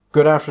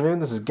Good afternoon,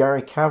 this is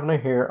Gary Kavanagh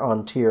here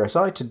on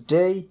TRSI.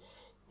 Today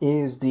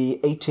is the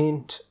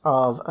 18th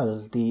of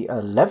the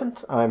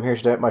 11th. I'm here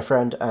today with my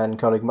friend and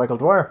colleague Michael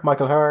Dwyer.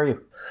 Michael, how are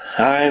you?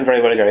 I'm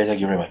very well, Gary,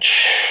 thank you very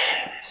much.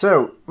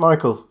 So,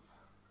 Michael,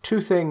 two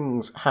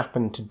things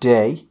happened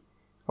today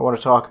I want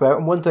to talk about,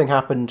 and one thing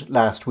happened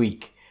last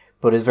week,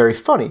 but is very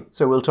funny,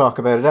 so we'll talk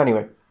about it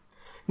anyway.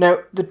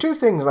 Now, the two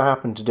things that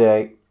happened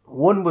today,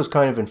 one was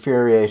kind of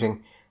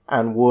infuriating,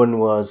 and one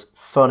was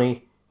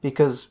funny,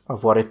 because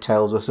of what it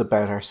tells us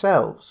about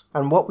ourselves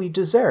and what we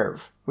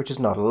deserve, which is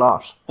not a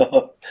lot.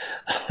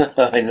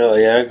 I know,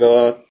 yeah,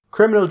 go on.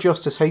 Criminal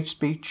Justice Hate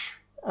Speech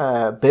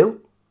bill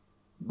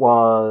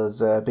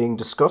was being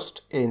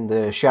discussed in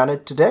the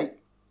Seanad today.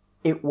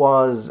 It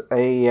was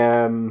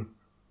I'm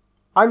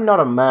not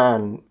a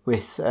man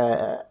with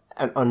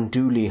an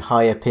unduly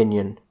high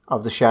opinion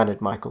of the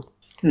Seanad, Michael.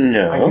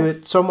 No. I view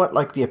it somewhat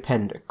like the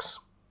appendix.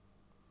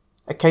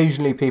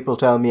 Occasionally people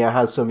tell me it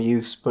has some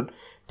use, but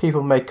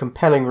people make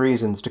compelling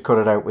reasons to cut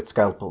it out with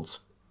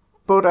scalpels.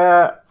 But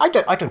I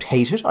don't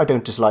hate it. I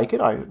don't dislike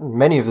it.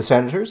 Many of the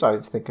senators, I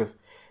think, have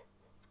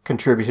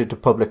contributed to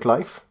public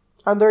life,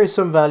 and there is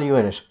some value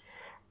in it.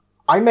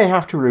 I may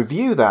have to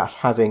review that,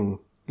 having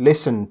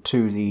listened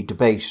to the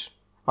debate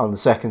on the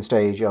second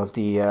stage of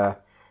the,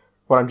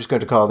 what I'm just going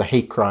to call the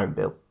hate crime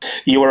bill.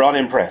 You were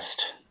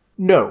unimpressed?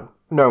 No,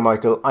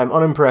 Michael. I'm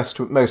unimpressed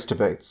with most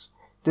debates.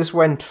 This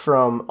went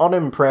from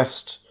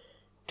unimpressed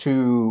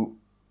to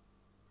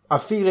a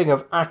feeling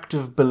of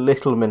active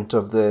belittlement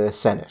of the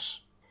Senate.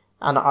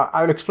 And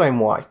I'll explain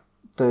why.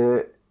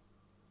 The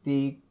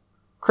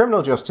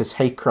Criminal Justice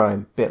Hate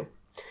Crime Bill,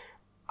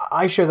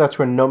 I share that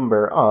to a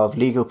number of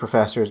legal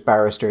professors,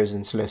 barristers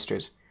and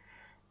solicitors.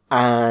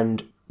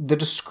 And the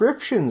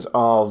descriptions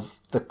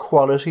of the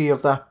quality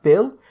of that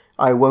bill,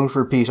 I won't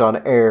repeat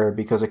on air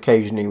because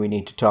occasionally we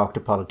need to talk to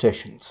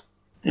politicians.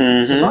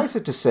 Mm-hmm. Suffice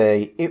it to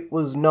say, it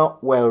was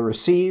not well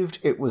received.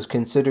 It was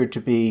considered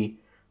to be,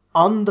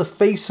 on the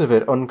face of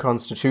it,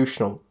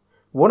 unconstitutional.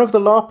 One of the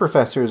law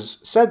professors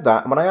said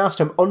that, and when I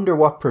asked him under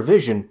what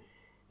provision,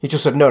 he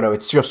just said, no,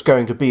 it's just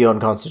going to be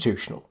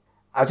unconstitutional.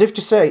 As if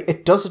to say,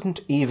 it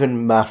doesn't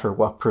even matter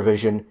what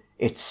provision,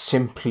 it's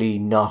simply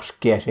not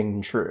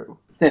getting through.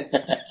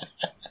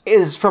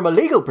 Is, from a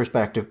legal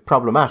perspective,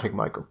 problematic,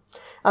 Michael.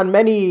 And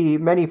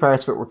many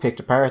parts of it were picked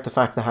apart. The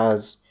fact that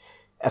has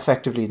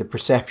effectively the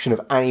perception of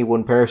any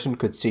one person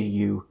could see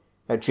you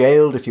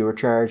jailed if you were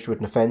charged with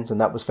an offence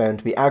and that was found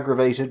to be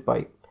aggravated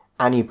by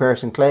any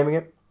person claiming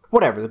it.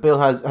 Whatever, the bill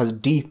has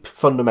deep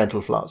fundamental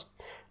flaws.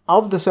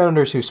 Of the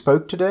senators who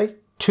spoke today,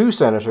 2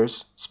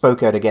 senators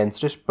spoke out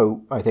against it, both,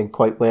 I think,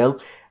 quite well,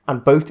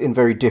 and both in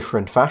very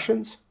different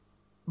fashions.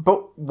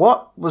 But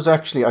what was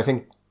actually, I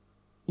think,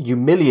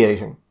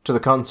 humiliating to the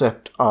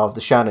concept of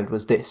the Seanad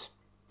was this.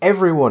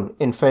 Everyone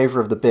in favour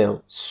of the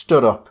bill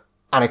stood up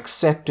and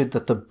accepted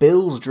that the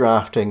bill's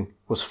drafting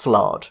was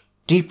flawed.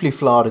 Deeply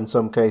flawed in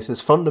some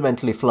cases,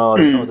 fundamentally flawed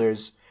in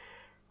others,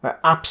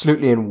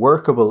 absolutely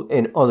unworkable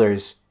in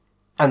others,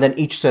 and then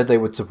each said they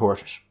would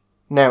support it.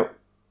 Now,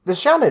 the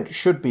Seanad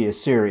should be a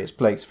serious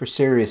place for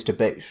serious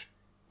debate.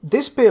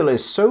 This bill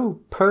is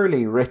so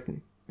poorly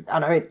written,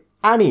 and I mean,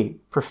 any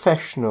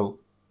professional,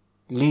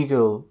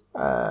 legal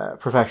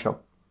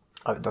professional,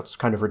 that's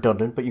kind of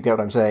redundant, but you get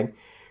what I'm saying,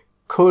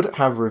 could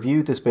have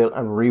reviewed this bill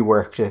and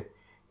reworked it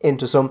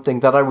into something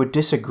that I would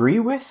disagree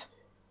with,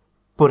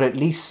 but at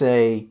least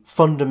say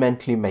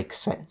fundamentally makes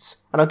sense.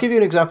 And I'll give you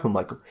an example,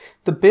 Michael.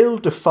 The bill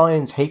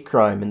defines hate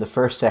crime in the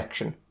first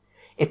section.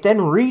 It then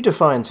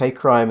redefines hate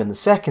crime in the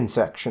second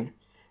section.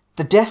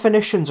 The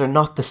definitions are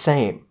not the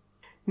same.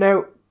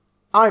 Now,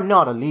 I'm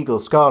not a legal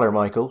scholar,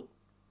 Michael,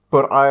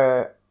 but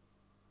I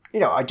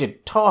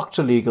did talk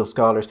to legal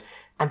scholars,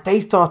 and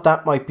they thought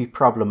that might be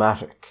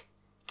problematic,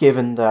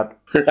 given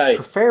that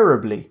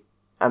preferably,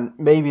 and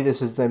maybe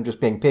this is them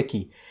just being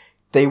picky,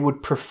 they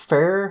would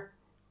prefer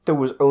there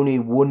was only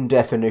one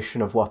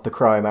definition of what the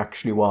crime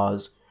actually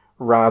was,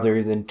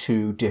 rather than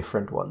 2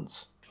 different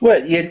ones.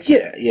 Well,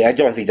 yeah, I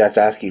don't think that's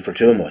asking for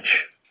too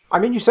much. I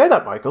mean, you say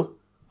that, Michael,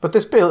 but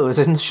this bill is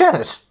in the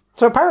Seanad.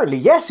 So apparently,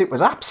 yes, it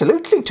was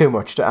absolutely too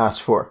much to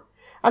ask for.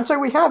 And so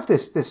we have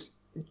this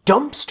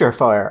dumpster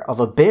fire of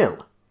a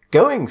bill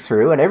going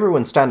through, and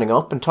everyone standing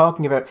up and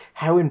talking about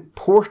how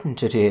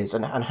important it is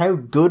and how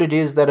good it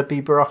is that it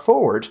be brought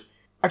forward.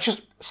 And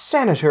just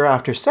senator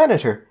after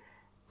senator.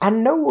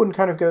 And no one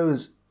kind of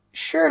goes,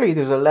 surely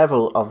there's a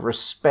level of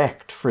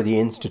respect for the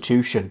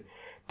institution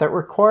that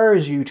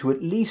requires you to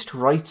at least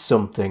write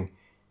something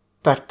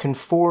that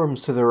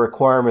conforms to the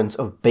requirements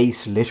of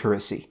base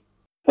literacy.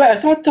 Well, I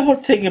thought the whole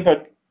thing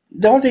about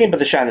the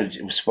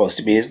Seanad was supposed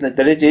to be, isn't it,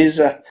 that it is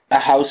a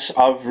house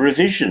of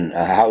revision,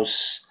 a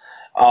house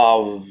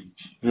of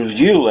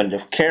review and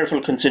of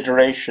careful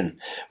consideration,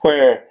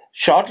 where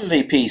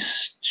shoddily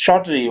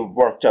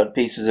worked out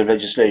pieces of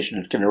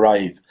legislation that can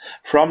arrive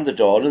from the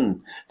Dáil,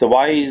 and the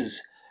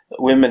wise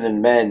women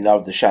and men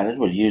of the Seanad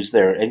will use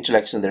their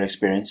intellects and their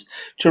experience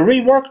to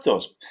rework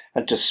those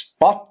and to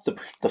spot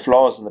the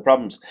flaws and the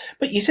problems.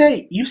 But you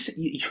said,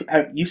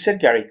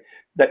 Gary,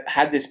 that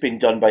had this been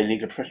done by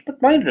legal professionals.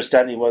 But my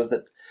understanding was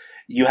that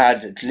you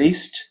had at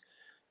least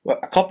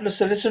a couple of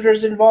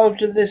solicitors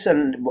involved in this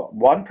and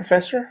one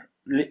professor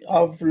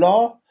of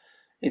law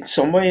in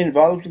some way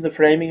involved in the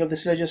framing of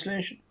this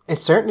legislation. It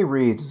certainly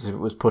reads as if it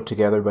was put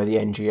together by the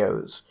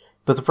NGOs.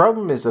 But the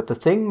problem is that the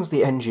things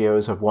the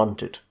NGOs have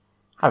wanted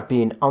have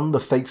been, on the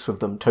face of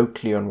them,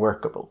 totally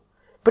unworkable.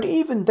 But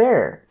even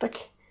there,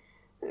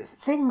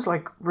 things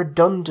like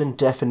redundant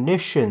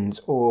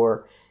definitions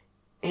or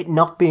it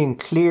not being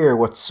clear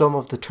what some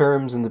of the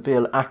terms in the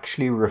bill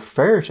actually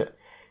refer to.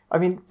 I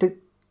mean, the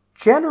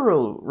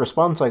general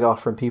response I got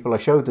from people I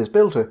showed this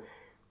bill to,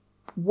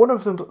 one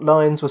of the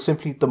lines was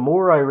simply, the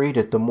more I read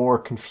it, the more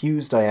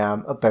confused I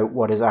am about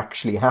what is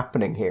actually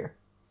happening here.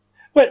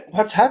 Well,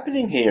 what's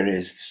happening here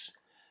is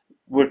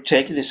we're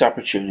taking this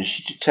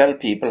opportunity to tell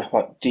people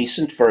what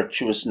decent,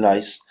 virtuous,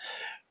 nice,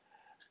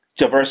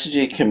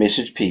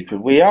 diversity-committed people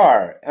we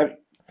are.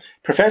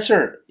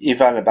 Professor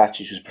Ivana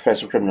Bacic, who's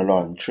Professor of Criminal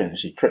Law in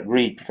Trinity,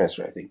 Reed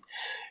Professor, I think,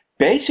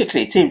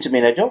 basically it seemed to me,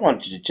 and I don't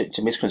want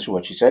to misconstrue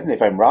what she said, and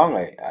if I'm wrong,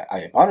 I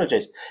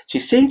apologise, she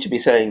seemed to be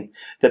saying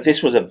that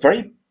this was a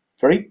very,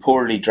 very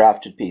poorly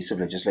drafted piece of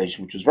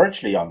legislation, which was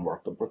virtually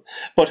unworkable,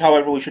 but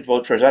however, we should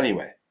vote for it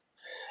anyway.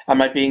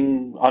 Am I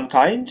being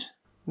unkind?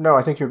 No,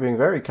 I think you're being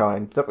very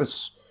kind. That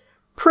was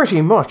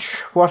pretty much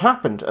what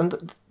happened,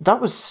 and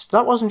that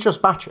wasn't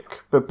just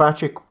Bacic, but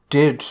Bacic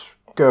did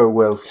go,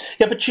 well...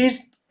 Yeah, but she's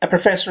a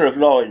professor of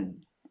law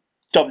in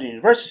Dublin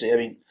University. I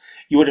mean,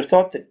 you would have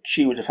thought that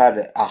she would have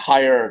had a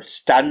higher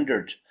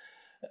standard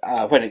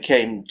when it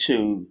came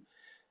to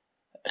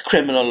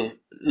criminal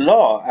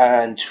law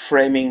and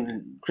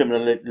framing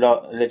criminal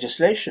law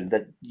legislation,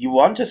 that you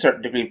want a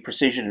certain degree of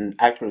precision,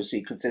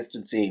 accuracy,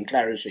 consistency and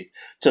clarity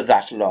to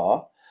that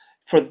law.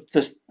 For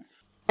this,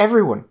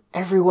 everyone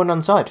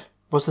on side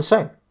was the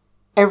same.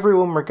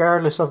 Everyone,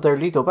 regardless of their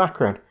legal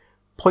background,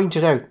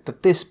 pointed out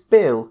that this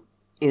bill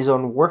is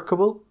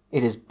unworkable,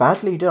 it is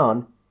badly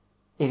done,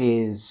 it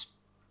is,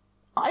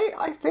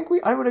 I think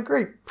I would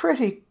agree,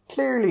 pretty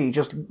clearly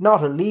just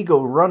not a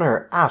legal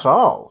runner at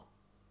all.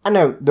 And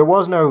now, there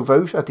was no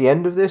vote at the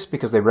end of this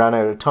because they ran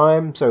out of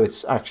time, so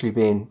it's actually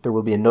there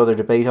will be another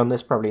debate on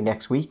this probably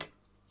next week.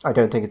 I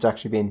don't think it's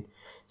actually been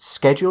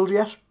scheduled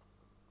yet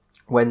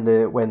when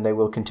they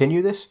will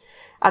continue this,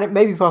 and it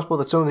may be possible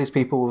that some of these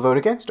people will vote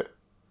against it.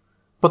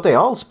 But they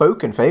all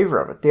spoke in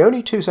favour of it. The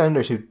only two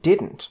senators who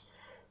didn't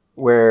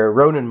were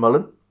Ronan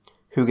Mullen,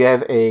 who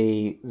gave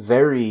a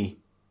very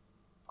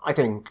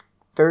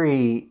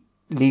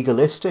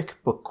legalistic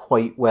but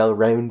quite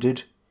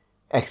well-rounded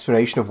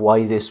explanation of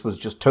why this was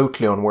just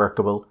totally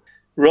unworkable.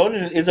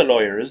 Ronan is a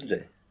lawyer, isn't he?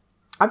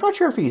 I'm not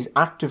sure if he's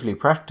actively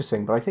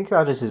practicing, but I think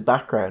that is his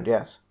background,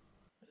 yes.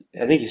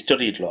 I think he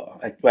studied law.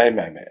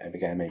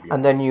 Maybe.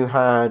 And then you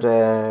had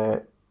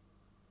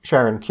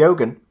Sharon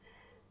Keoghan,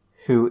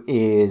 who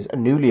is a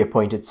newly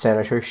appointed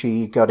senator.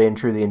 She got in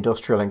through the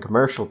Industrial and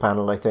Commercial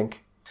panel, I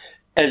think.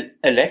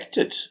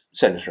 Elected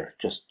senator,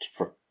 just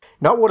for...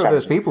 Not one of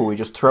those people we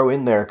just throw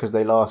in there because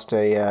they lost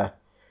a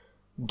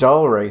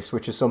doll race,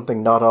 which is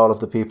something not all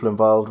of the people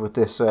involved with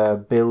this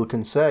bill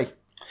can say.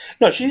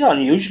 No, she's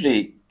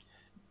unusually...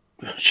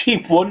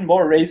 She won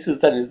more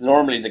races than is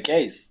normally the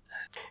case.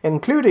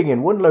 Including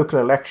in one local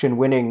election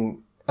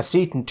winning a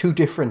seat in two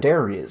different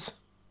areas.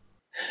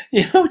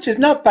 Which is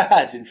not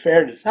bad, in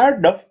fairness. Hard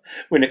enough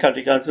win a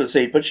county council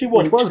seat, but she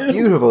won two. It was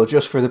beautiful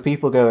just for the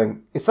people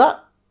going, is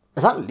that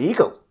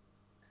legal?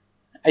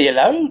 Are you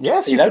allowed?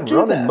 Yes, you can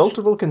run in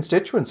multiple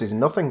constituencies,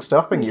 nothing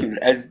stopping you.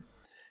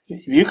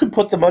 If you can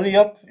put the money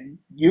up,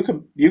 you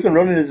can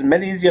run in as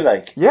many as you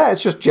like. Yeah,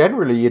 it's just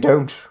generally you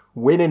don't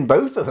win in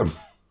both of them.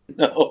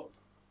 No.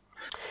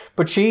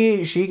 But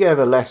she gave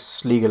a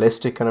less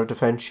legalistic kind of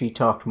defence. She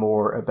talked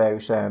more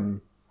about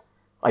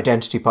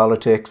identity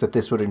politics, that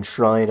this would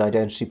enshrine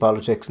identity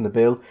politics in the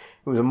bill.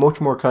 It was a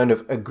much more kind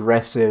of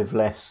aggressive,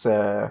 less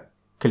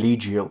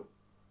collegial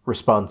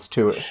response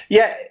to it.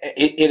 Yeah,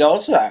 it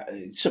also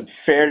some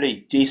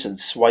fairly decent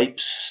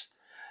swipes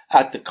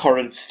at the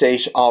current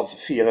state of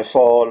Fianna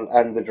Fáil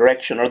and the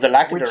direction, or the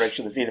lack of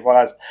direction that Fianna Fáil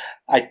has.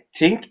 I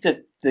think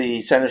that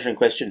the senator in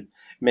question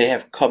may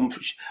have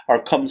comes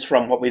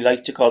from what we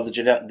like to call the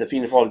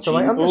Fianna Fáil. So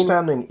my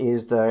understanding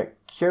is that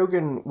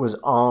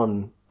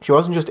Keoghan she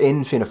wasn't just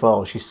in Fianna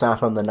Fáil, she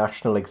sat on the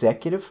national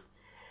executive,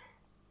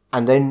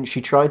 and then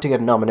she tried to get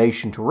a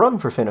nomination to run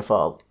for Fianna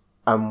Fáil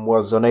and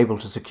was unable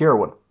to secure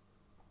one.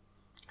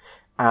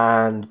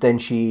 And then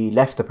she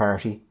left the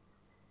party,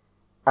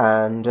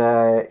 and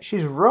I think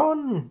she's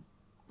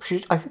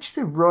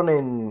been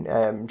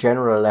running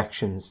general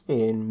elections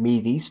in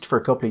Meath East for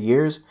a couple of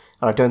years,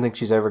 and I don't think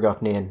she's ever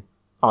gotten in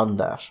on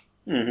that.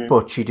 Mm-hmm.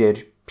 But she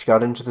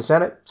got into the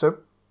Senate, so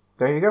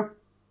there you go.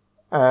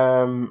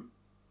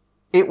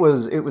 It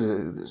was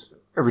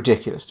a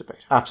ridiculous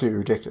debate, absolutely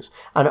ridiculous.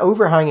 And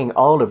overhanging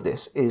all of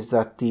this is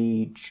that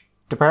the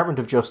Department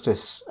of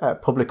Justice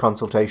public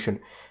consultation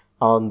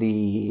on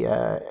the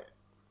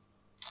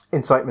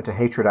Incitement to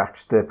Hatred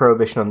Act, the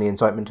Prohibition on the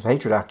Incitement to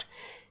Hatred Act,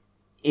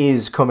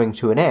 is coming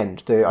to an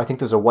end. I think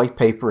there's a white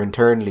paper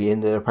internally in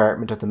the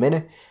department at the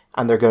minute,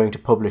 and they're going to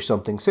publish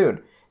something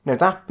soon. Now,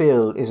 that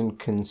bill isn't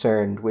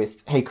concerned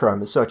with hate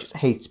crime as such, it's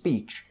hate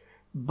speech,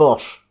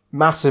 but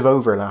massive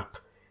overlap.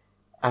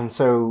 And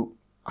so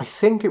I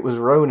think it was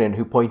Ronan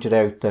who pointed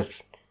out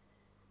that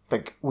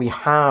we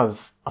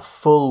have a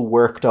full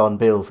worked on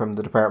bill from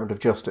the Department of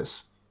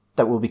Justice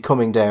that will be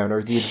coming down,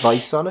 or the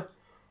advice on it.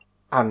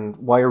 And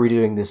why are we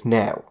doing this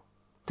now?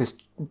 This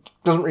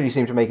doesn't really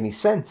seem to make any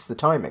sense, the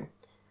timing.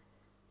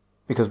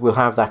 Because we'll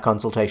have that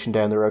consultation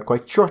down the road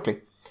quite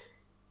shortly.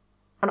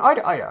 And I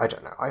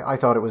don't know. I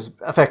thought it was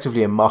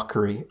effectively a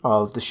mockery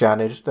of the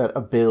Seanad that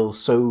a bill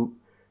so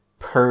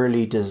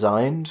poorly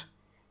designed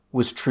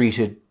was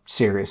treated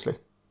seriously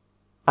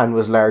and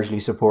was largely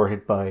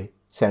supported by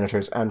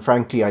senators. And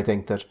frankly, I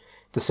think that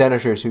the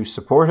senators who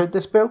supported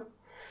this bill,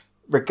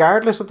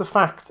 regardless of the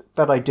fact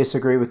that I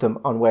disagree with them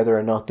on whether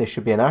or not this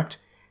should be an act,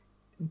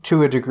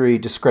 to a degree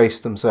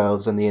disgraced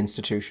themselves and the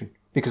institution,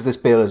 because this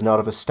bill is not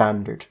of a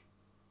standard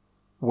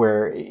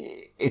where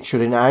it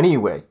should in any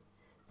way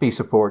be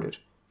supported.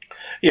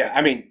 Yeah,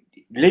 I mean,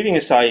 leaving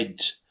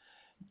aside,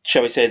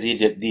 shall we say,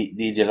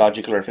 the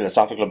ideological or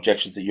philosophical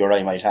objections that you or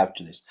I might have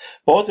to this,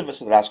 both of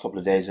us in the last couple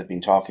of days have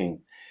been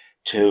talking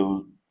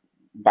to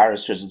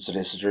barristers and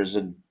solicitors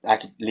and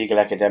legal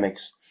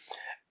academics,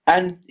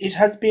 and it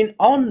has been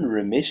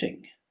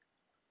unremitting.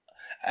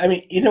 I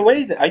mean, in a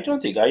way that I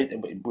don't think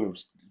we were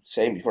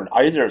saying before,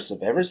 either of us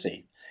have ever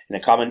seen in a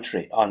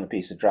commentary on a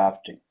piece of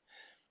drafting.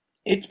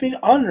 It's been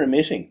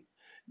unremitting.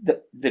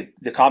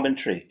 The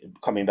commentary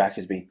coming back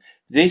has been,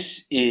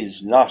 this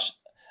is not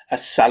a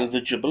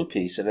salvageable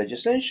piece of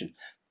legislation.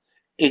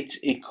 It's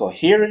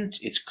incoherent,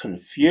 it's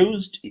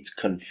confused, it's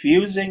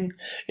confusing,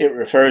 it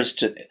refers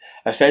to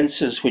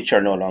offences which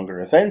are no longer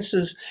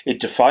offences, it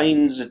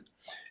defines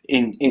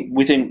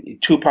within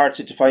two parts,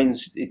 it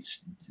defines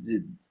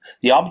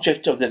the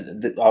object of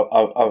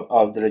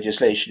the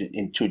legislation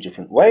in two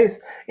different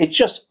ways. It's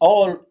just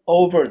all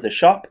over the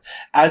shop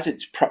as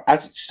it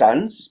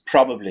stands.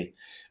 Probably,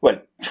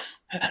 well,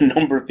 a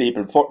number of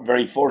people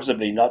very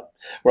forcibly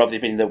were of the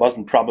opinion that it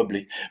wasn't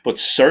probably, but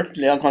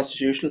certainly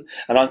unconstitutional,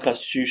 and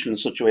unconstitutional in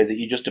such a way that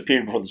you just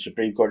appear before the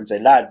Supreme Court and say,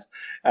 lads,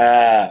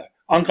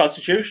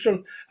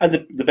 unconstitutional,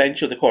 and the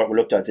bench of the court will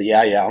look at it and say,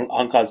 yeah,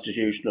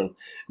 unconstitutional,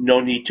 no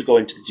need to go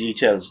into the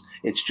details,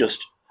 it's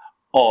just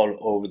all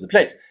over the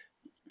place.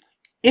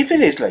 If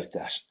it is like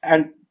that,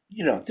 and,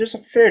 there's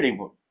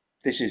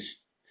this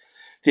is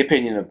the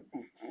opinion of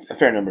a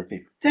fair number of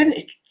people, then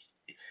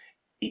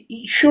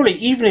surely,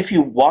 even if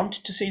you want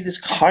to see this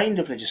kind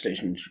of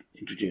legislation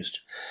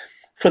introduced,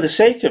 for the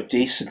sake of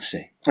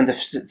decency and the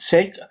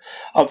sake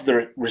of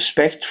the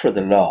respect for the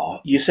law,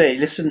 you say,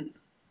 listen,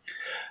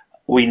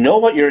 we know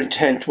what your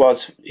intent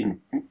was in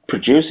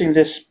producing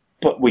this,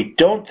 but we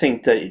don't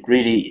think that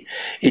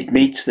it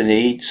meets the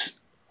needs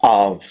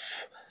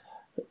of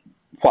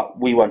what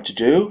we want to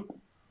do,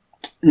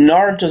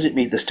 nor does it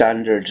meet the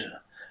standard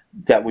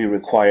that we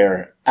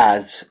require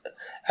as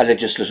a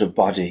legislative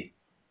body,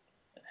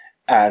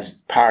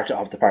 as part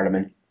of the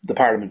parliament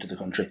of the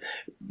country.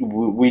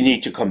 We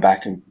need to come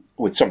back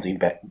with something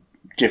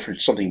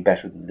different, something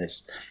better than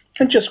this,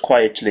 and just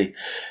quietly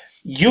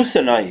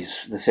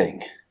euthanize the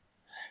thing.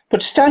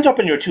 But stand up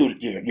in your two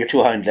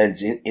hind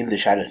legs in the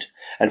Seanad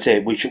and say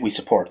we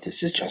support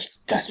this. It's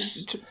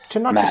just to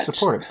not mad. Just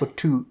support it, but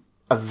to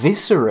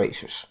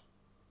eviscerate it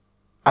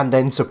and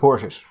then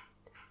support it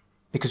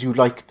because you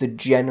like the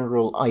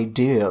general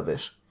idea of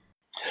it.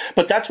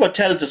 But that's what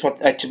tells us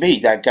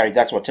Gary,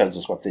 that's what tells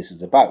us what this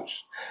is about.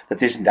 That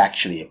this isn't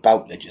actually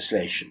about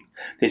legislation.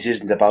 This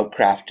isn't about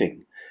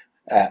crafting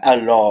a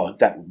law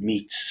that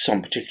meets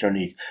some particular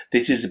need.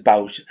 This is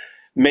about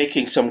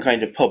making some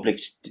kind of public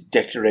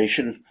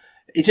declaration.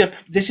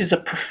 This is a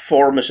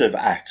performative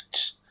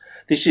act.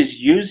 This is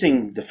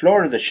using the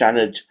floor of the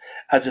Seanad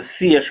as a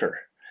theatre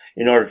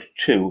in order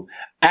to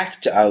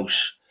act out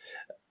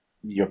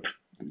your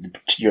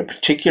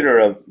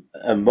particular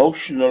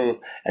emotional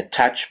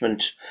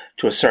attachment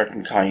to a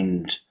certain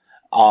kind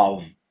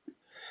of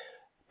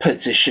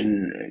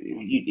position.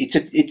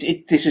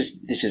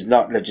 This is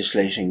not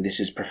legislating. This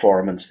is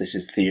performance. This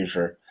is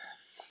theatre.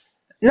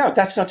 No,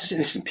 that's not to say.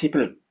 Listen,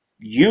 people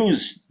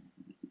use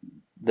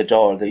the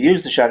Dáil. They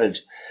use the Seanad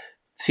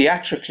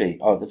theatrically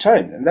all the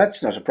time, and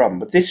that's not a problem.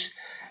 But this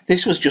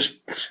was just,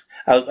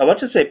 I want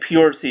to say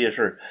pure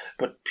theatre,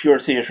 but pure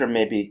theatre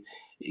maybe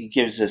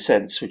gives a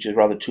sense which is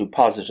rather too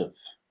positive.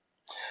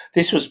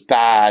 This was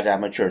bad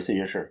amateur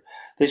theatre.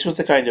 This was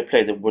the kind of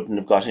play that wouldn't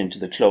have got into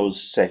the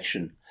closed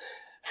section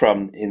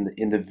from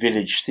in the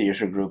village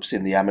theatre groups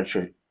in the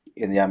amateur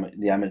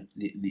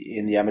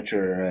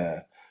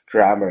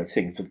drama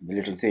thing for the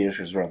little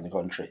theatres around the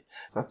country.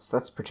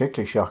 That's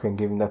particularly shocking,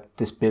 given that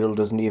this bill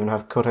doesn't even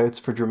have cutouts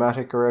for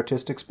dramatic or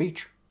artistic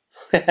speech.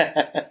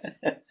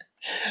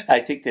 I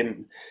think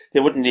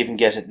they wouldn't even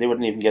get it. They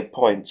wouldn't even get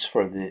points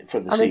for the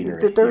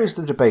scenery. There is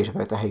the debate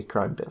about the hate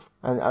crime bill,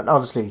 and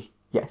obviously,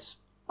 yes,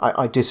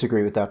 I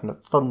disagree with that on a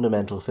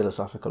fundamental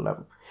philosophical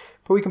level.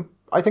 But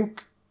I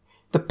think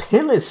The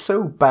bill is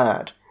so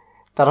bad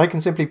that I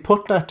can simply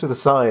put that to the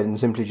side and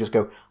simply just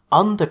go,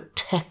 on the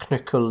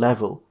technical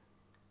level,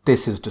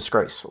 this is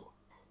disgraceful.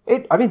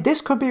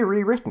 This could be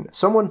rewritten.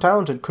 Someone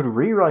talented could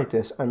rewrite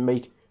this and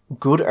make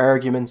good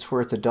arguments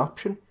for its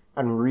adoption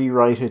and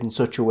rewrite it in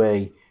such a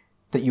way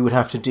that you would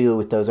have to deal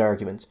with those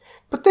arguments.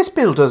 But this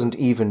bill doesn't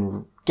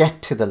even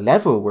get to the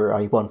level where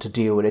I want to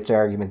deal with its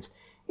arguments.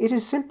 It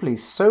is simply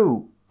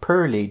so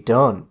poorly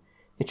done.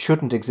 It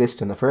shouldn't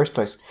exist in the first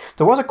place.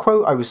 There was a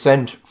quote I was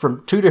sent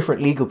from 2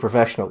 different legal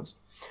professionals.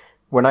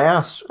 When I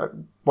asked,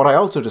 what I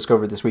also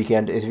discovered this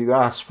weekend is if you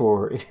ask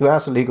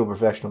a legal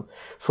professional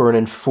for an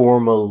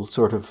informal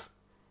sort of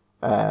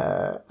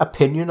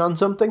opinion on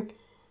something,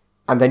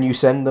 and then you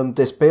send them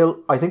this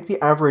bill, I think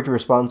the average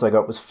response I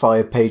got was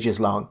 5 pages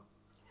long.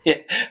 Yeah,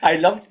 I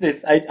loved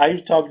this. I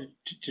was talking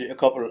to a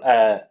couple,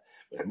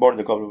 more than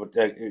a couple, but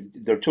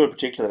there are 2 in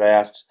particular that I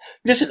asked.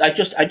 Listen, I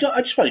just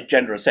want a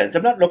general sense.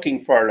 I'm not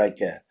looking for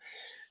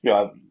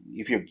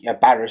if you're a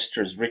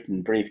barrister's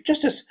written brief.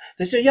 Just as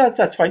they say, yeah,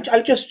 that's fine.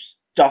 I'll just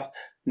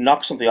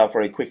knock something off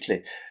very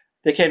quickly.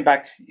 They came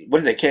back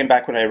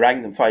when I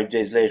rang them 5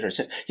 days later. I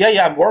said,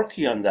 yeah, I'm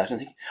working on that.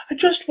 And I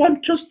just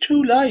want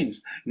 2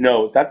 lines.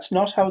 No, that's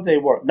not how they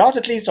work. Not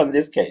at least on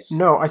this case.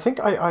 No, I think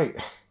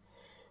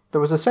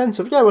there was a sense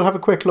of, we'll have a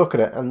quick look at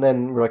it. And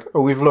then we're like,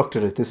 oh, we've looked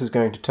at it. This is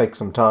going to take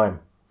some time.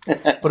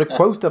 But a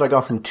quote that I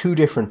got from 2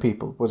 different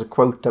people was a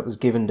quote that was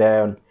given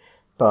down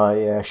by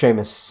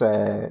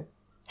Seamus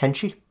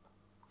Henchy,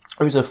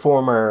 who's a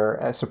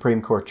former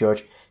Supreme Court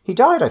judge. He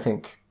died, I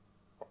think,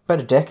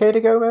 about a decade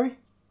ago, maybe,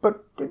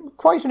 but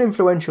quite an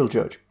influential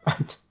judge.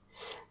 And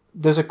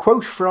there's a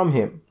quote from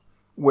him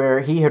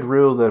where he had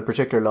ruled that a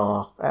particular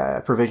law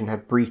provision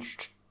had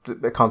breached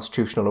the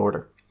constitutional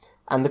order.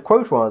 And the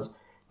quote was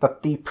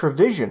that the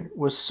provision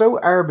was so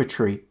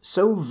arbitrary,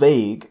 so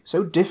vague,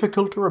 so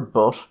difficult to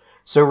rebut,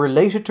 so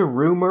related to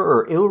rumour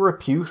or ill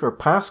repute or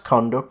past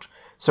conduct,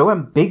 so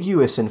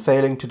ambiguous in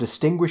failing to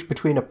distinguish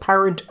between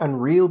apparent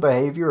and real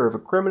behaviour of a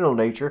criminal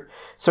nature,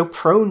 so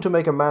prone to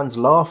make a man's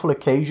lawful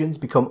occasions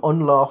become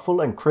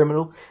unlawful and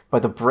criminal by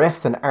the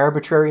breadth and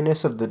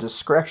arbitrariness of the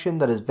discretion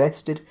that is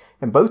vested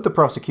in both the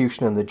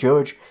prosecution and the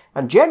judge,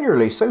 and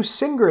generally so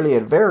singularly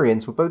at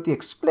variance with both the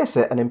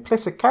explicit and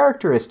implicit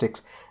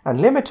characteristics and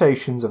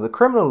limitations of the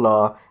criminal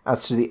law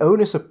as to the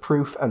onus of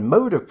proof and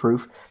mode of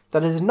proof,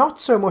 that it is not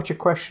so much a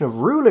question of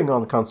ruling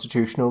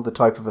unconstitutional the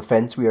type of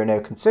offence we are now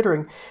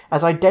considering,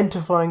 as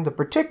identifying the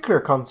particular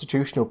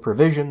constitutional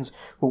provisions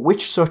with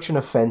which such an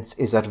offence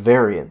is at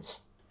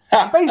variance.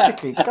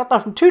 Basically, got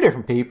that from 2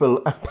 different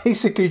people, and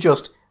basically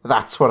just,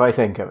 that's what I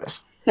think of it.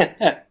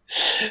 That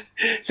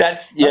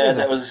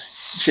was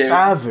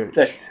savage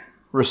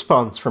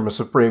response from a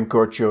Supreme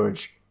Court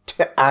judge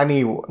to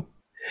anyone.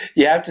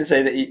 You have to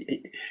say that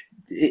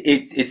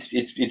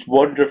it's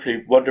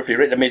wonderfully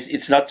written. I mean,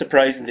 it's not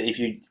surprising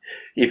that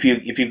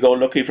if you go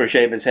looking for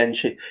Seamus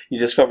Henchy, you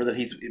discover that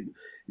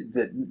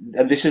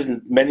and this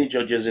isn't many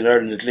judges in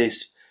Ireland at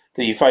least,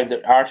 that you find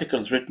that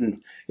articles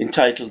written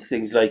entitled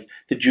things like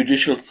 "The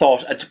Judicial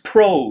Thought and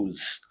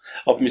Prose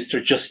of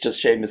Mr.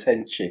 Justice Seamus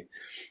Henchy."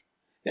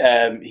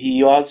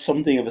 He was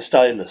something of a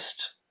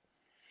stylist.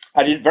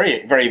 And a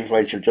very, very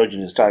influential judge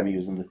in his time. He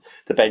was on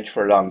the bench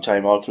for a long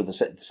time, all through the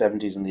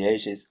 70s and the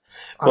 80s.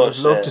 I would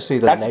love to see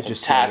the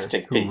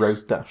legislator who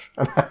wrote that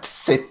and had to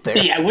sit there.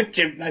 Yeah, would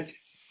you imagine?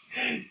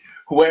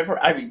 Whoever,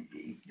 I mean,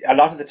 a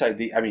lot of the time,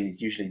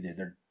 usually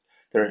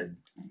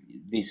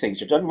these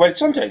things are done, well,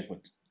 sometimes with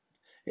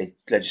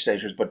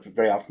legislators, but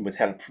very often with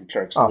help from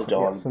clerks of the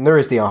Dawn. Yes, and there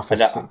is the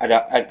office.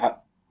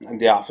 And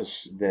the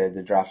office,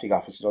 the drafting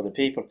office and other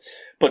people.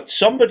 But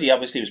somebody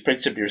obviously was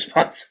principally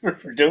responsible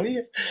for doing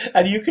it.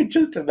 And you can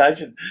just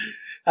imagine,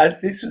 as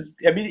this was,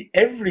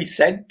 every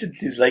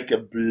sentence is like a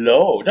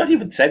blow. Not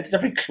even sentence,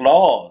 every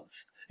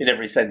clause in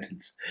every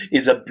sentence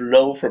is a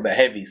blow from a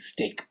heavy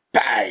stick.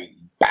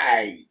 Bang,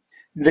 bang.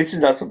 This is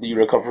not something you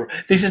recover.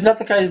 This is not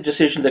the kind of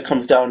decision that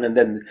comes down and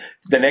then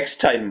the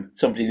next time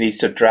somebody needs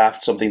to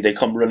draft something, they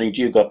come running to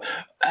you and go,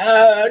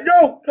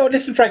 no,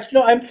 listen, Frank,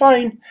 no, I'm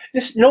fine.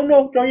 Listen,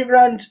 no, you're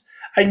grand.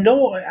 I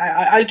know,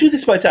 I'll do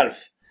this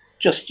myself.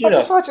 Just, it'll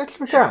be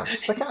grand.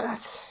 It'll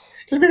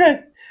be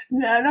grand.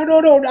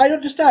 No, I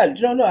understand.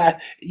 No,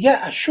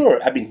 yeah, sure.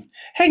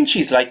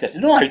 Henchy's like that.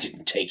 No, I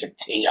didn't take a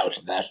thing out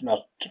of that, not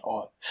at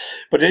all.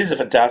 But it is a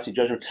fantastic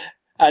judgment.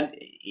 And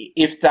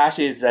if that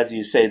is, as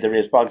you say, the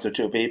response of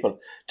 2 people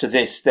to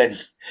this, then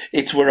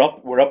we're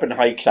up in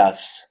high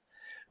class.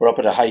 We're up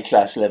at a high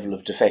class level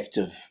of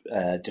defective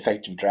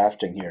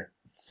drafting here.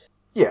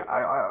 Yeah,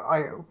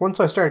 I once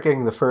I started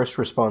getting the first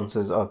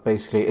responses of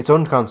basically it's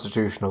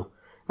unconstitutional,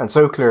 and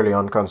so clearly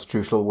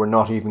unconstitutional, we're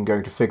not even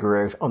going to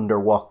figure out under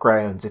what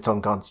grounds it's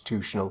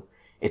unconstitutional.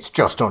 It's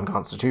just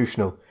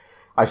unconstitutional.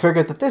 I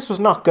figured that this was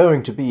not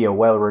going to be a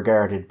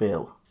well-regarded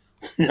bill.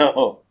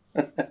 No.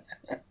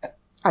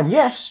 And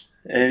yet,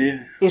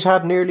 it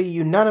had nearly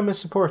unanimous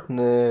support in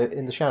the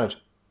Seanad.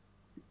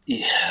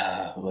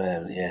 Yeah,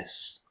 well,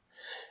 yes.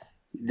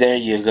 There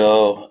you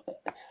go.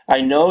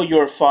 I know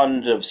you're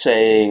fond of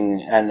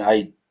saying, and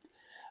I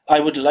I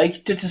would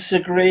like to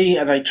disagree,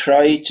 and I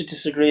try to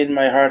disagree in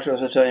my heart all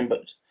the time,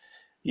 but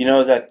you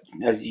know that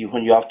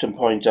when you often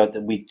point out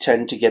that we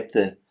tend to get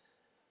the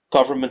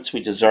governments we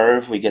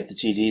deserve, we get the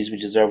TDs we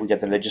deserve, we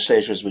get the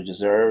legislators we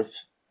deserve.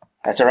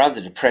 That's a rather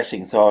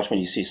depressing thought when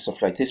you see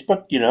stuff like this,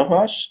 but you know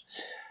what?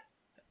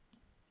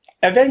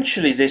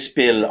 Eventually this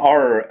bill,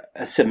 or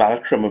a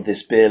simulacrum of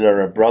this bill, or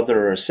a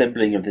brother or a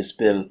sibling of this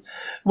bill,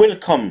 will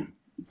come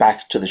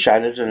back to the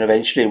Seanad, and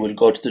eventually it will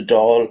go to the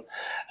Dáil,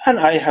 and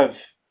I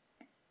have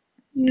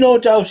no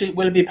doubt it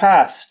will be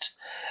passed.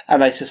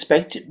 And I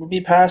suspect it will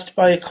be passed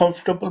by a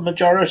comfortable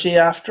majority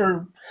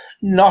after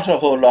not a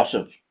whole lot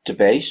of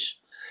debate.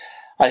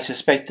 I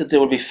suspect that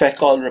there will be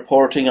feck-all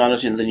reporting on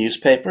it in the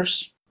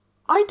newspapers.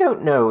 I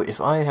don't know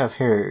if I have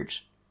heard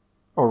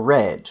or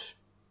read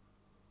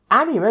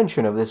any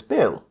mention of this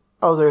bill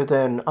other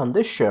than on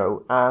this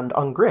show and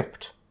on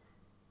Gript.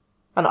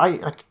 And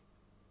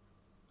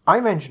I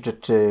mentioned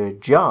it to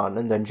John,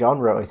 and then John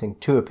wrote, I think,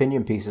 2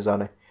 opinion pieces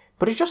on it.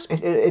 But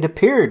it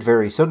appeared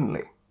very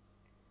suddenly.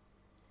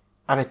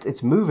 And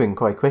it's moving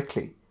quite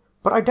quickly.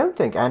 But I don't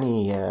think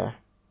any... I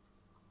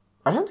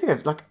don't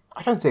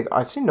think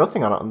I've seen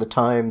nothing on it on the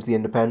Times, the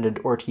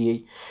Independent,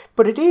 RTE.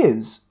 But it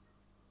is,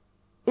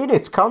 in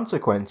its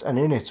consequence and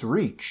in its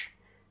reach,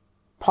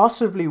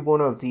 possibly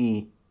one of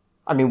the...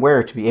 I mean,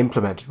 were it to be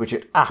implemented, which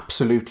it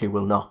absolutely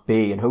will not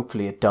be, and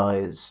hopefully it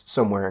dies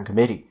somewhere in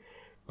committee.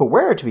 But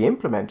were it to be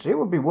implemented, it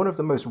would be one of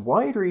the most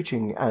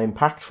wide-reaching and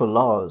impactful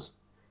laws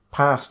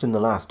passed in the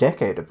last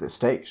decade of this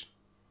state.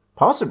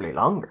 Possibly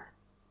longer.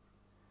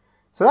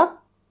 So that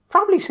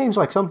probably seems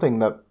like something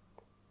that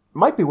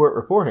might be worth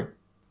reporting.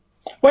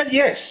 Well,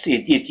 yes,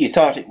 you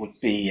thought it would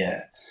be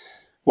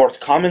worth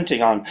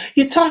commenting on.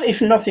 You thought,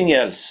 if nothing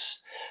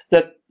else,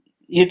 that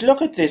you'd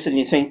look at this and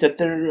you think that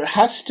there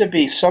has to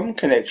be some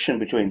connection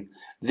between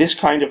this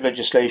kind of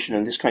legislation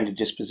and this kind of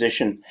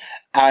disposition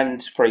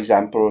and, for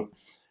example,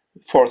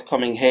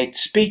 forthcoming hate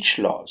speech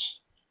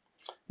laws.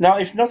 Now,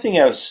 if nothing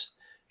else,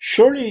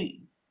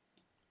 surely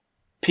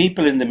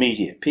people in the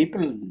media,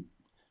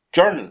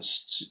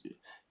 journalists,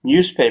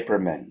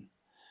 newspapermen,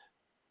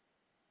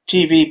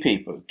 TV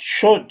people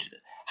should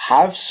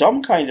have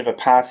some kind of a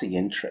passing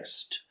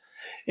interest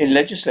in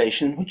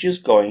legislation which is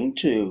going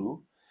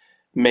to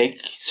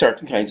make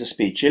certain kinds of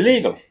speech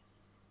illegal.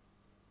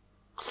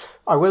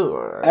 I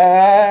will.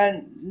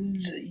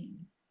 And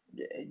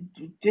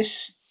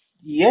this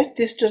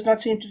does not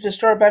seem to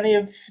disturb any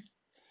of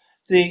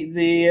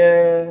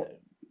the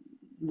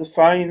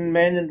fine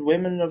men and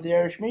women of the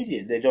Irish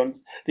media.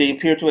 They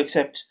appear to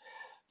accept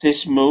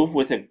this move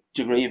with a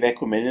degree of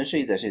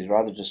equanimity that is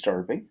rather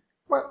disturbing.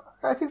 Well,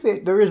 I think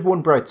there is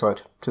one bright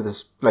side to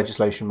this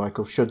legislation,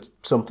 Michael, should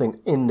something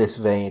in this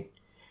vein,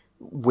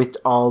 with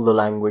all the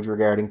language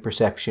regarding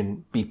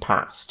perception, be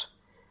passed.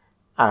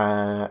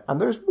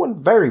 And there's one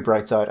very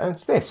bright side, and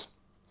it's this.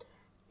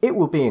 It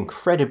will be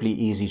incredibly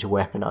easy to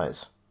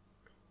weaponise.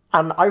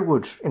 And I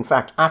would, in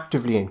fact,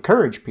 actively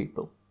encourage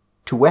people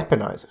to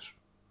weaponise it.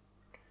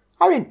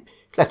 I mean,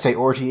 let's say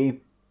RTE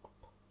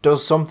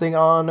does something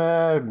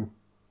on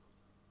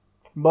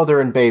mother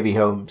and baby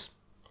homes.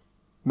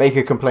 Make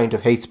a complaint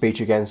of hate speech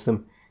against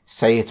them.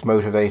 Say it's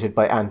motivated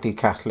by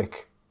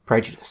anti-Catholic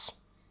prejudice.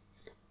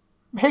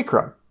 Hate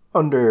crime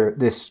under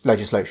this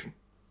legislation.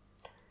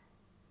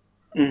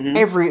 Mm-hmm.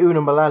 Every Una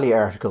Mullally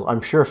article,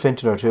 I'm sure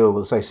Fintan O'Toole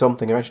will say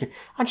something eventually,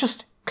 and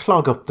just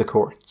clog up the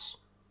courts.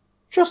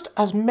 Just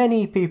as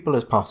many people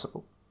as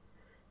possible.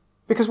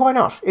 Because why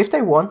not? If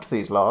they want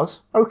these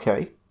laws,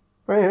 okay.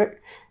 Right?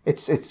 We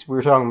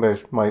were talking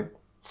about my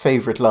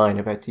favourite line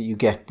about that you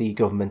get the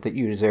government that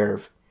you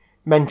deserve.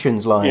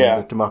 Mention's line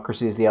that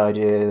democracy is the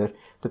idea that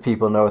the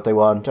people know what they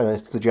want and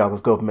it's the job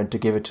of government to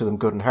give it to them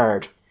good and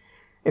hard.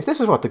 If this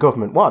is what the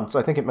government wants,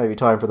 I think it may be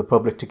time for the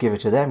public to give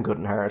it to them good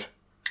and hard.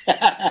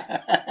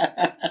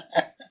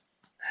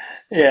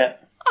 Yeah.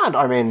 And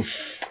I mean,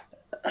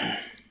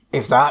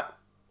 if that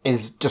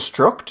is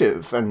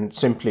destructive and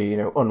simply,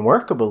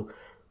 unworkable,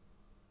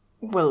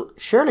 well,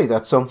 surely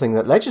that's something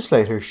that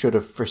legislators should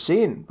have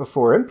foreseen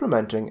before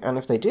implementing, and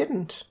if they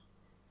didn't,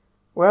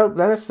 well,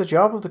 then it's the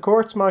job of the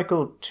courts,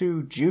 Michael,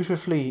 to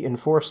dutifully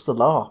enforce the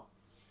law.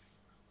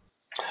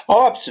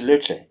 Oh,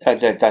 absolutely.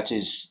 That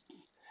is,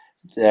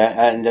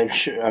 and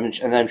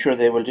I'm sure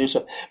they will do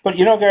so. But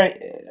Gary,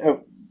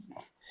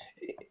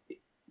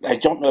 I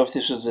don't know if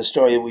this was the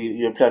story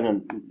you're planning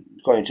on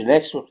going to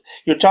next, but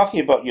you're talking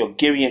about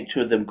giving it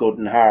to them good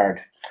and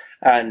hard,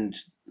 and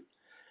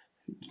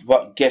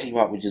getting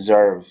what we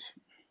deserve.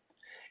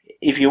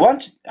 If you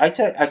want, I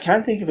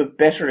can't think of a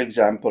better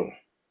example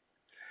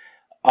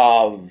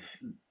of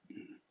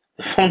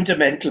the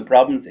fundamental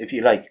problems, if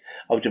you like,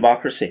 of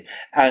democracy,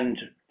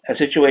 and a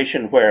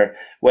situation where,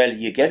 well,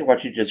 you get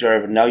what you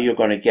deserve and now you're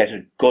going to get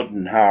it good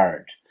and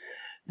hard,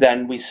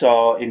 than we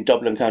saw in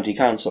Dublin County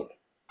Council.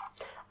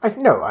 I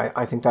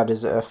think that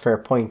is a fair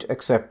point,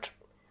 except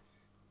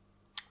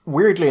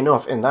weirdly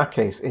enough, in that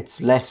case,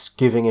 it's less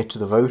giving it to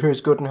the voters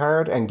good and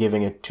hard and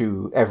giving it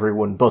to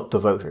everyone but the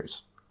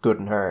voters good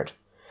and hard.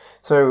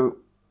 So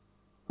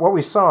what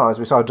we saw is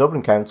we saw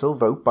Dublin Council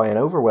vote by an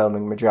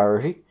overwhelming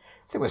majority,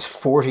 I think it was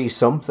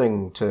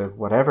 40-something to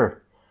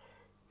whatever,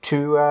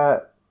 to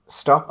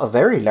stop a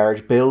very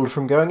large build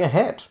from going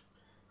ahead.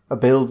 A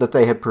build that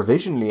they had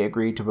provisionally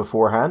agreed to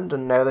beforehand,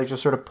 and now they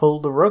just sort of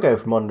pulled the rug out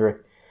from under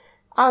it.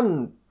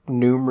 And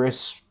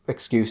numerous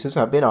excuses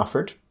have been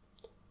offered,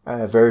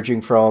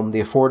 verging from the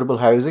affordable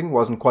housing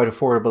wasn't quite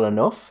affordable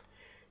enough,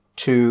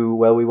 to,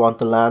 well, we want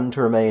the land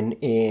to remain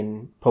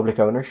in public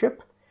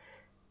ownership,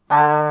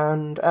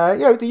 and,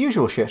 the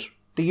usual shit.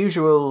 The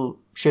usual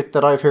shit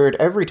that I've heard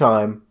every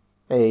time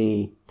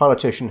a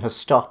politician has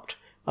stopped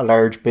a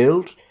large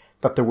build,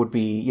 that there would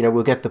be,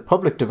 we'll get the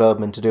public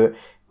development to do it.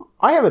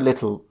 I have a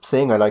little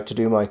thing I like to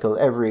do, Michael,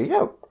 every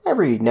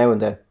now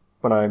and then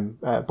when I'm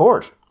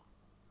bored.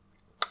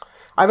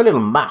 I have a little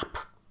map.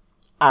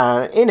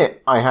 In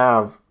it, I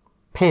have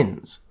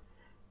pins.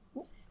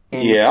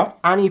 In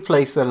any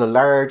place that a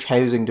large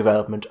housing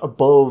development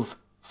above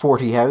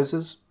 40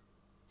 houses,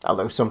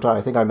 although sometimes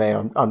I think I may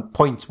on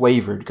points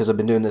wavered because I've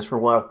been doing this for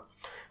a while,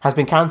 has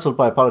been cancelled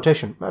by a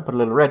politician. I put a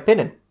little red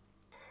pin in.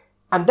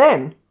 And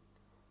then,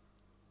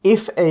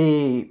 if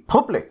a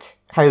public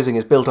housing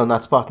is built on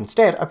that spot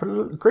instead, I put a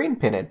little green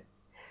pin in.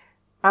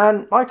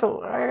 And,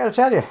 Michael, I gotta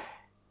tell you, a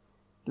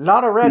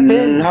lot of red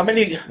pins. How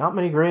many? Not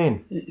many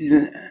green.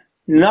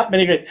 Not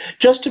many green.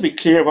 Just to be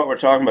clear what we're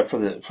talking about for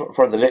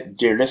the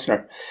dear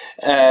listener,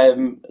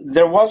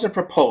 there was a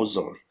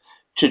proposal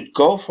to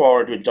go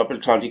forward with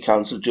Dublin County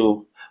Council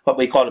to what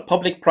we call a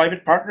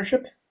public-private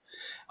partnership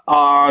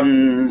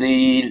on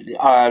the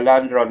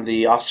land around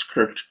the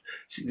Oscar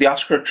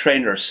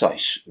Traynor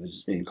site, which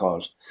is being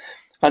called.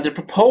 And the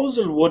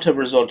proposal would have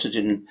resulted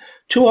in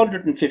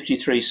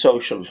 253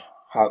 social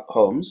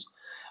homes,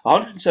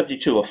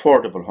 172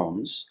 affordable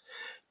homes,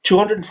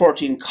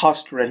 214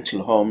 cost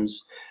rental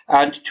homes,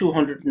 and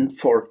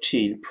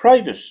 214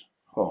 private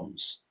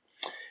homes.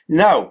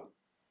 Now,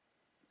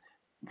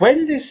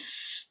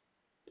 this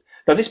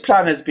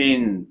plan has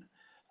been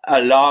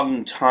a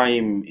long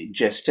time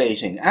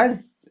gestating,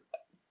 as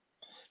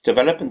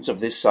developments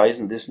of this size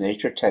and this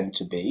nature tend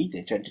to be.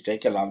 They tend to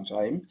take a long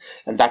time,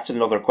 and that's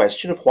another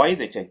question of why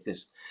they take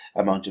this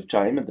amount of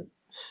time and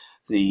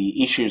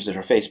the issues that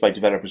are faced by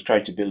developers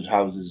trying to build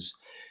houses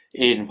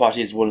in what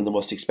is one of the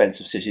most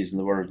expensive cities in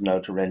the world now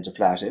to rent a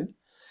flat in,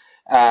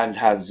 and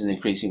has an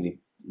increasingly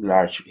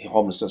large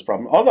homelessness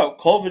problem. Although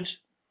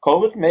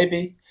COVID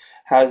maybe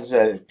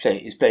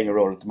is playing a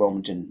role at the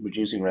moment in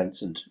reducing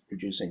rents and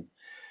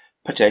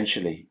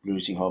potentially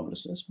reducing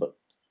homelessness, but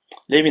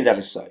leaving that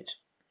aside.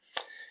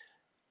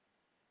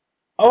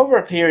 Over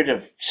a period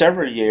of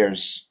several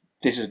years,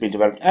 this has been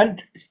developed,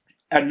 and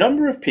a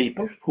number of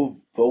people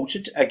who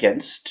voted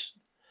against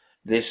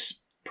this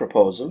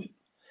proposal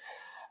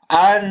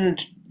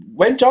and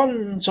went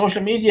on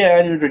social media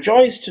and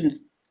rejoiced and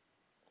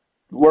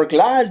were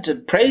glad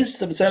and praised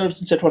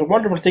themselves and said, what a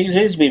wonderful thing it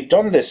is, we've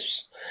done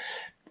this.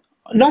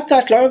 Not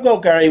that long ago,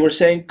 Gary, were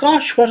saying,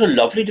 gosh, what a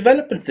lovely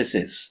development this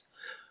is.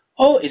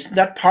 Oh, isn't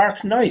that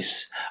park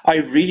nice? I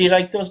really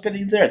like those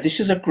buildings there. This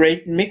is a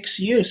great mixed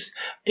use.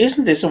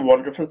 Isn't this a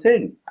wonderful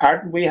thing?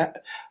 Aren't we?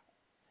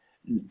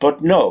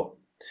 But no.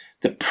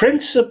 The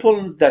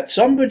principle that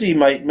somebody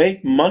might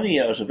make money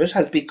out of it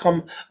has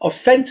become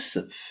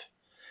offensive.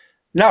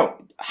 Now,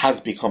 has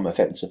become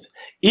offensive.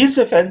 Is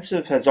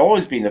offensive, has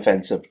always been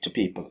offensive to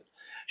people,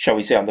 shall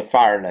we say, on the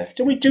far left.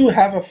 And we do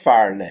have a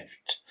far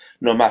left,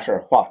 no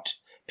matter what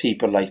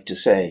people like to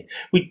say.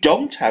 We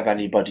don't have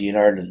anybody in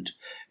Ireland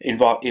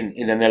involved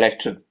in an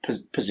elected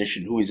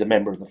position who is a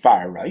member of the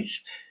far right.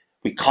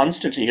 We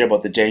constantly hear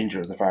about the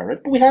danger of the far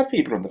right, but we have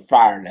people on the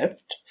far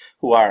left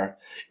who are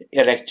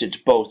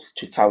elected both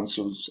to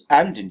councils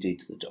and indeed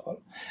to the Dáil,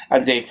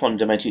 and they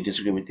fundamentally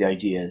disagree with the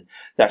idea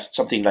that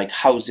something like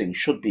housing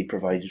should be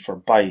provided for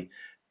by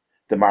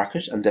the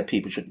market and that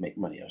people should make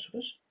money out of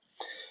it.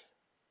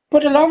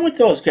 But along with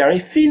those, Gary,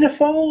 Fianna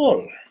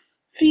Fáil,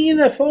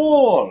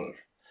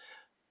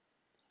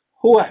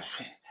 who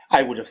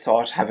I would have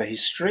thought have a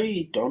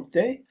history, don't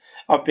they,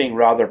 of being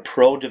rather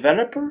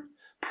pro-developer,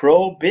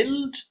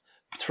 pro-build,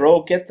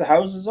 get the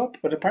houses up,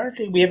 but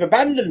apparently we have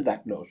abandoned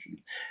that notion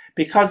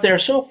because they're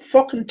so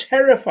fucking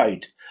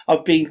terrified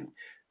of being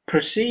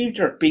perceived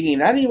or being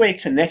in any way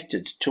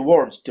connected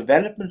towards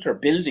development or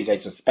building, I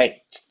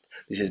suspect,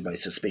 this is my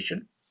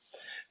suspicion,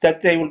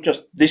 that they will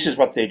just, this is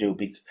what they do,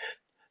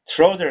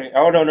 throw their,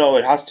 oh no,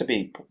 it has to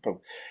be.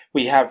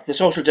 We have the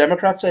Social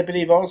Democrats, I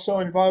believe, also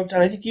involved,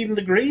 and I think even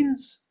the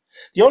Greens.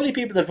 The only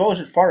people that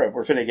voted for it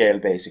were Fine Gael,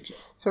 basically.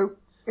 So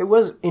it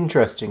was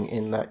interesting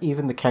in that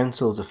even the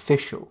council's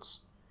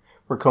officials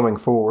were coming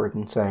forward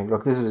and saying,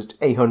 look, this is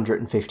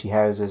 850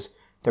 houses,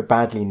 they're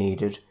badly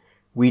needed,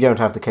 we don't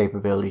have the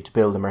capability to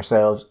build them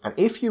ourselves, and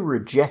if you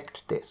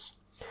reject this,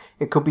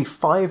 it could be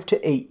 5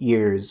 to 8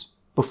 years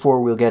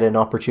before we'll get an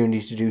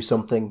opportunity to do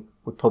something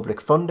with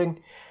public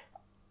funding.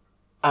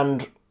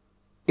 And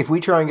if we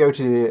try and go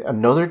to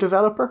another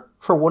developer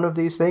for one of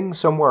these things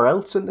somewhere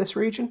else in this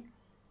region,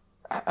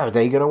 are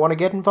they going to want to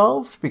get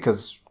involved?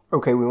 Because,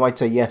 okay, we might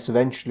say yes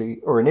eventually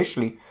or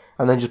initially,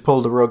 and then just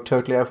pull the rug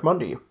totally out from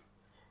under you.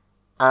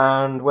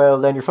 and,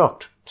 well, then you're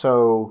fucked.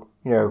 So,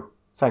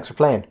 thanks for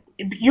playing.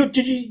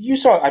 You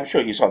saw, I'm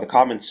sure you saw the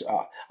comments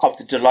of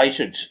the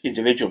delighted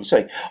individual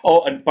saying,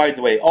 oh, and by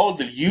the way, all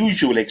the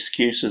usual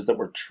excuses that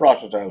were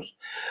trotted out.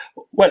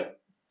 Well,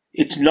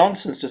 it's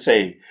nonsense to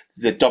say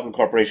that Dublin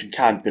Corporation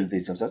can't build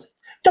these themselves.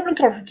 Dublin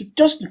Corporation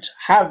doesn't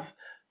have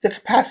the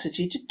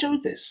capacity to do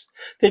this.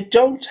 They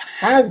don't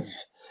have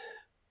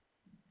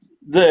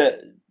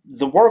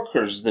the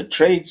workers, the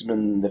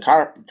tradesmen, the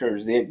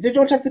carpenters, they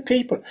don't have the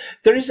people.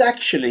 There is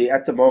actually,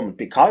 at the moment,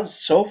 because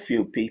so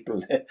few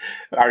people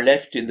are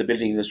left in the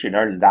building industry in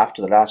Ireland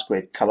after the last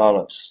great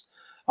collapse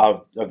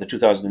of the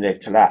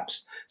 2008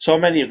 collapse, so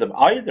many of them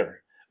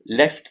either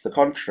left the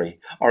country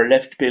or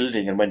left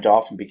building and went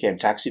off and became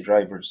taxi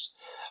drivers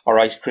or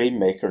ice cream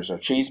makers or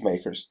cheese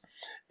makers,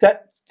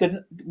 that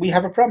then we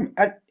have a problem.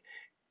 And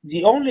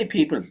the only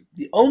people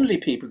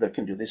that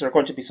can do this are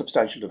going to be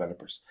substantial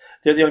developers.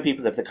 They're the only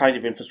people that have the kind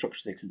of infrastructure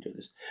they can do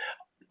this.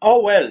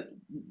 Oh, well,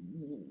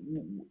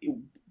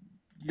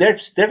 they're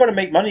going to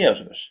make money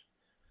out of it.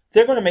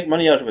 They're going to make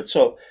money out of it.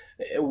 So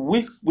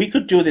we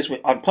could do this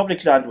on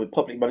public land with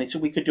public money, so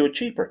we could do it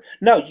cheaper.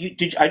 Now,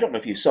 I don't know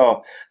if you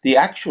saw the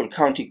actual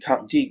Dublin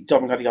County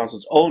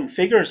Council's own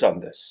figures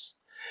on this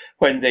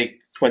when they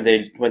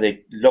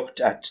looked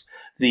at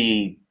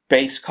the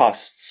base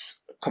costs,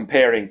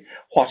 comparing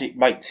what it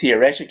might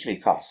theoretically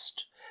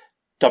cost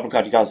Dublin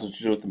County Council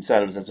to do it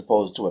themselves as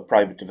opposed to a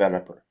private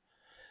developer.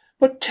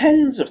 But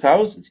tens of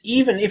thousands,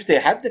 even if they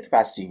had the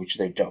capacity, which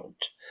they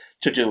don't,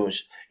 to do it,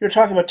 you're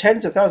talking about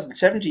tens of thousands,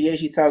 70,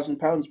 80,000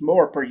 pounds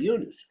more per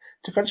unit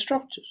to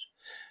construct it.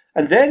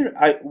 And then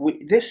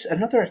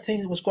another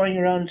thing that was going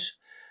around,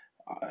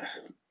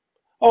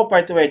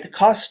 by the way, the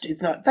cost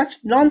is not,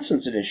 that's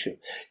nonsense an issue.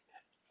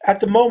 At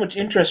the moment,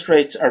 interest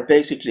rates are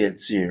basically at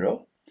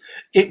zero.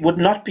 It would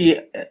not be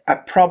a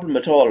problem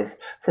at all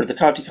for the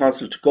county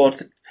council to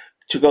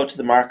go to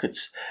the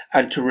markets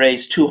and to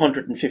raise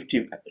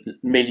 250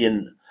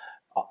 million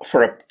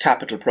for a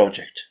capital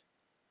project.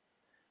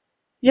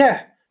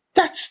 Yeah,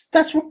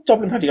 that's what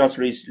Dublin County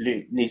Council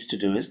needs to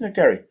do, isn't it,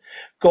 Gary?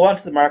 Go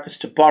onto the markets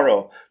to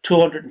borrow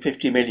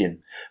 250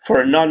 million for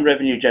a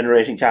non-revenue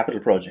generating capital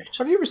project.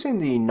 Have you ever seen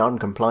the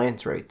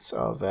non-compliance rates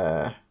of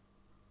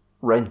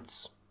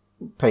rents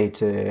paid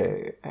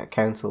to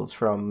councils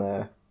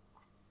from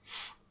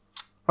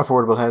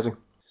affordable housing?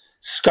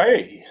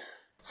 Scary.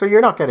 So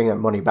you're not getting that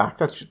money back.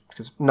 That's just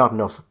because not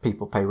enough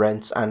people pay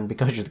rents, and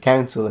because you're the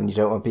council and you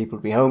don't want people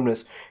to be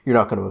homeless, you're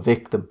not going to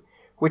evict them,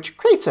 which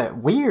creates a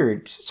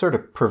weird sort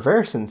of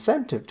perverse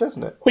incentive,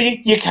 doesn't it? Well,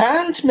 you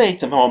can't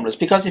make them homeless,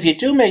 because if you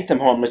do make them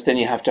homeless, then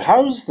you have to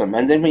house them,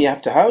 and then when you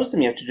have to house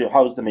them, you have to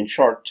house them in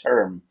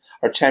short-term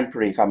or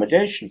temporary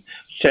accommodation,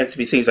 which tends to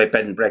be things like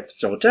bed and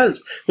breakfast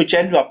hotels, which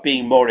end up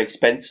being more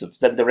expensive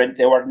than the rent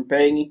they weren't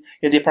paying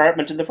in the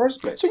apartment in the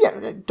first place. So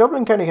yeah,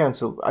 Dublin County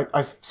Council,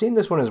 I've seen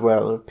this one as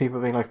well, of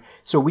people being like,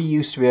 so we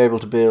used to be able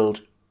to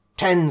build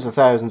tens of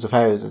thousands of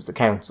houses, the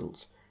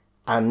councils,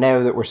 and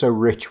now that we're so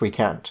rich we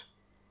can't.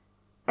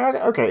 And,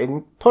 okay,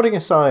 putting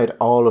aside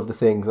all of the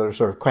things that are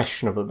sort of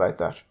questionable about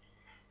that,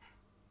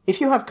 if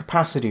you have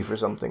capacity for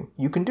something,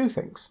 you can do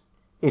things.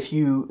 If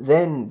you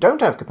then don't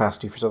have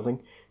capacity for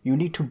something, you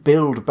need to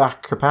build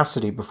back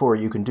capacity before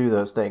you can do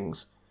those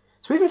things.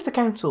 So even if the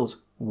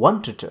councils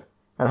wanted to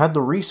and had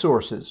the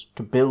resources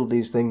to build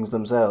these things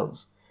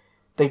themselves,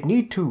 they'd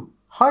need to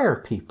hire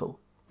people.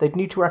 They'd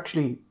need to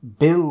actually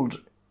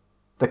build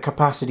the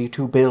capacity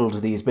to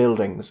build these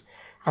buildings.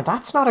 And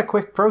that's not a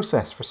quick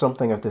process for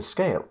something of this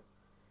scale.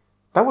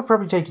 That would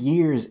probably take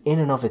years in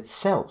and of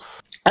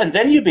itself. And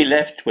then you'd be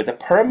left with a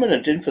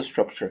permanent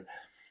infrastructure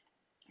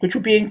which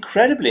would be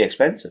incredibly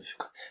expensive,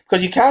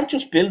 because you can't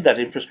just build that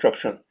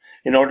infrastructure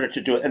in order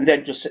to do it and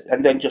then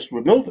just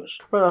remove it.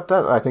 Well,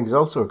 that I think is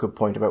also a good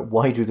point about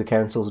why do the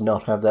councils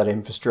not have that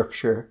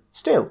infrastructure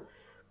still?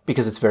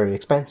 Because it's very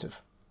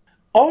expensive.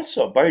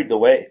 Also, by the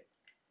way,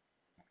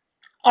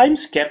 I'm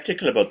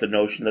sceptical about the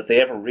notion that they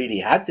ever really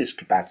had this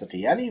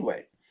capacity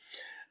anyway.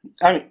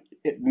 I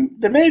mean,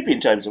 there may have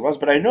been times it was,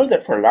 but I know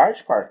that for a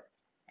large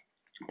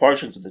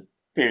portions of the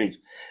period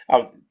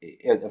of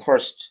the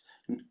first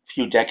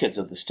few decades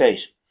of the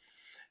state,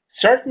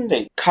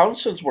 certainly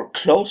councils were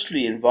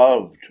closely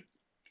involved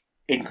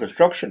in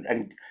construction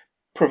and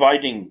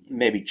providing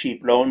maybe cheap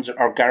loans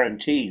or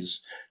guarantees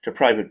to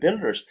private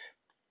builders,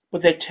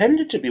 but they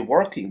tended to be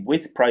working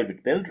with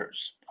private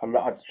builders a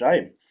lot of the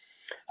time.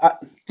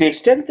 The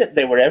extent that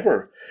they were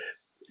ever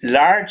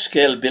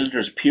large-scale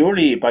builders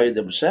purely by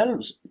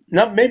themselves,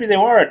 now maybe they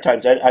were at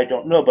times, I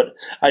don't know, but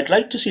I'd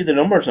like to see the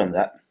numbers on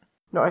that.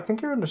 No, I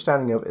think your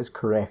understanding of it is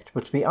correct,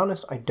 but to be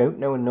honest, I don't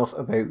know enough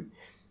about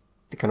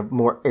the kind of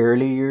more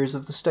early years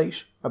of the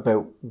state,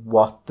 about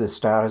what the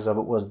status of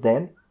it was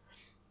then,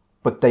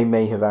 but they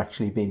may have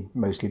actually been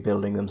mostly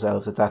building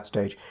themselves at that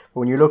stage.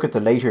 But when you look at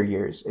the later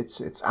years,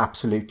 it's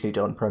absolutely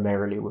done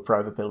primarily with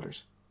private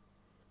builders,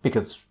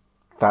 because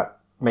that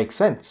makes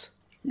sense.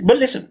 But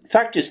listen,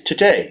 fact is,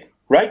 today,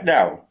 right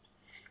now,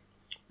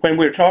 when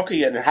we're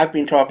talking and have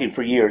been talking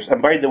for years,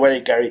 and by the way,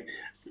 Gary,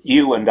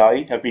 You and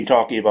I have been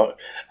talking about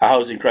a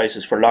housing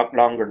crisis for a lot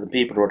longer than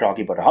people who are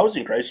talking about a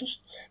housing crisis,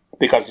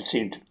 because it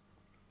seemed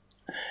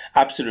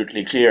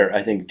absolutely clear,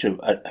 I think, to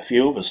a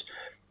few of us.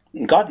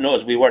 God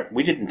knows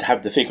we didn't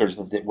have the figures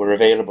that were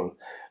available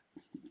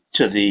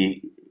to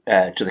the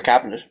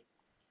cabinet,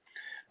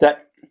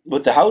 that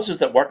with the houses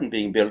that weren't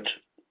being built,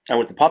 and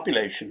with the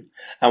population,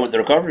 and with the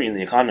recovery in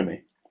the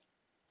economy,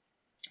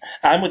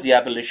 and with the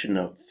abolition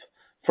of,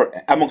 for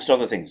amongst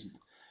other things,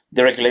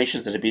 the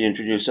regulations that have been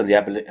introduced and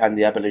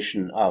the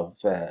abolition of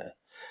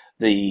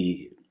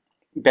the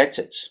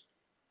bedsits,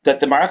 that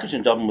the market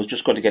in Dublin was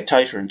just going to get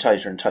tighter and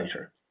tighter and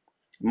tighter,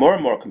 more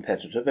and more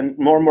competitive, and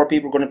more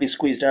people were going to be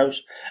squeezed out,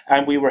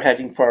 and we were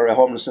heading for a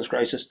homelessness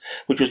crisis,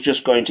 which was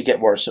just going to get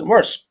worse and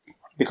worse,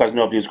 because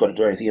nobody was going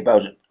to do anything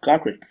about it.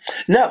 Concrete.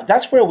 Now,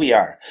 that's where we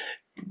are.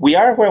 We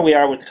are where we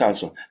are with the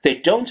council. They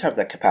don't have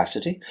that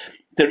capacity.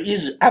 There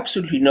is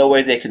absolutely no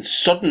way they can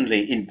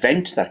suddenly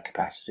invent that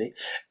capacity.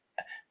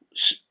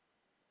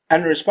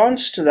 And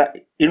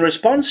in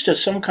response to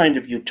some kind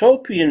of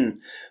utopian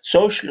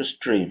socialist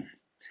dream,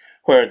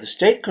 where the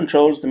state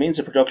controls the means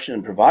of production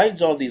and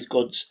provides all these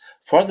goods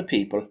for the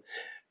people,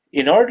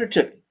 in order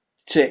to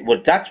say,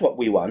 well, that's what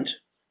we want,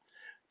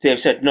 they've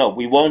said, no,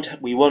 we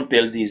won't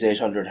build these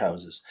 800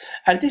 houses.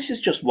 And this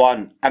is just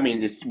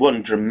it's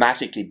one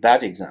dramatically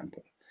bad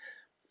example.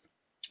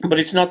 But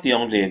it's not the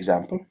only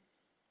example.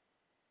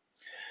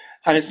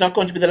 And it's not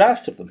going to be the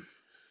last of them.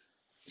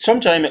 Some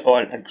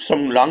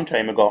long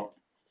time ago,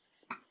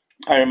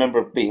 I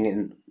remember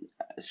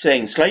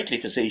saying slightly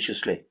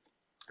facetiously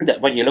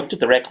that when you looked at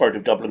the record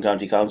of Dublin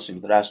County Council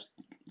for the last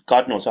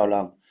God knows how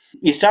long,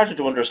 you started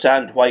to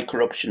understand why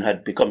corruption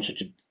had become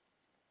such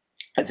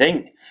a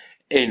thing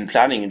in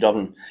planning in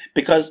Dublin,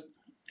 because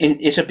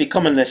it had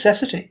become a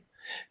necessity.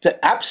 That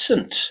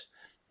absent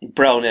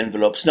brown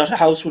envelopes, not a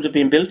house would have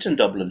been built in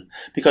Dublin,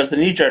 because the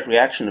knee-jerk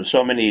reaction of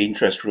so many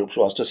interest groups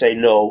was to say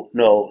no,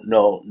 no,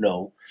 no,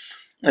 no.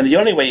 And the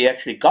only way you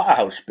actually got a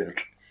house built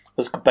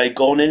was by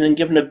going in and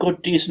giving a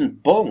good,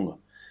 decent bung.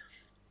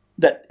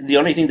 That the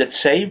only thing that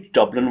saved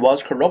Dublin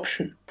was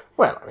corruption.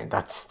 Well, I mean,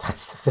 that's the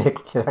thing.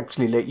 It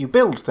actually let you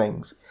build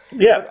things.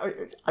 Yeah.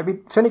 I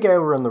mean, Fine Gael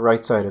were on the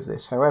right side of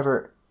this.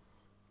 However,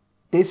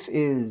 this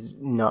is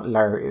not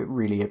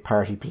really a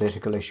party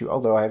political issue,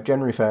 although I have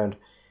generally found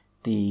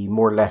the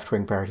more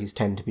left-wing parties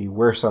tend to be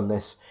worse on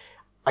this.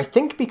 I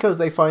think because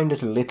they find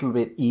it a little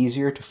bit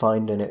easier to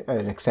find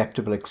an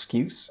acceptable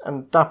excuse,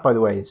 and that, by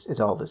the way, is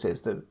all this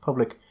is. The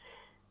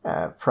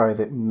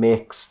public-private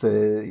mix,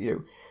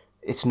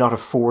 it's not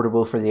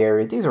affordable for the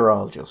area. These are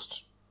all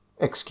just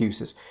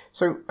excuses.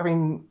 So, I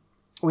mean,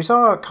 we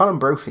saw Colin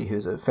Brophy,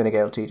 who's a Fine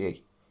Gael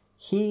TD.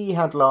 He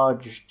had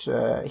lodged,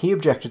 he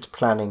objected to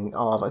planning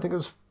of, I think it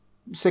was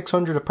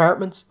 600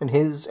 apartments in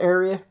his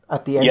area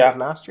at the end of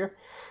last year.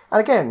 And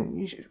again,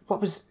 it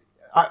was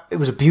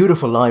a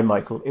beautiful line,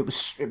 Michael. It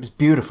was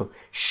beautiful.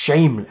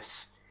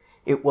 Shameless.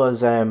 It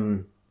was,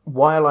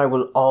 while I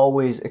will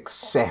always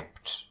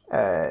accept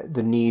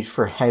the need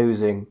for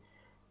housing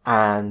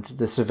and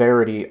the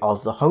severity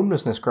of the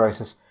homelessness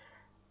crisis,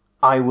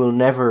 I will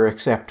never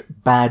accept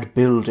bad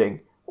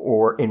building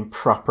or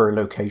improper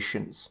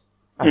locations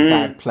and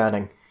bad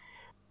planning.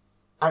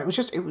 And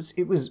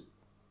it was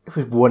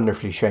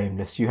wonderfully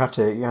shameless. You had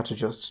to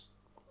just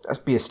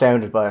be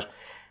astounded by it.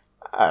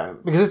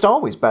 Because it's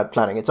always bad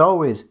planning. It's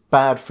always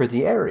bad for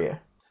the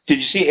area. Did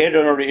you see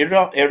Aidan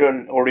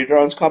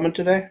O'Riordan's comment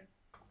today?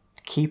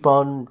 Keep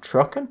on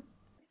trucking?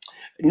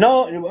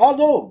 No,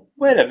 although,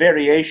 a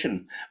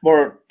variation.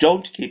 More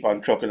don't keep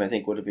on trucking, I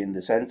think, would have been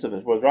the sense of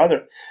it. Was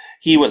rather,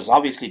 he was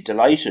obviously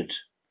delighted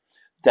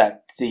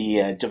that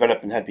the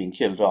development had been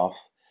killed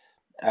off.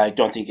 I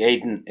don't think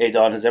Aidan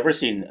has ever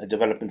seen a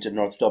development in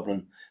North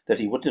Dublin that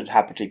he wouldn't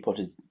have happily put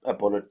a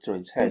bullet through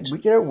his head.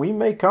 We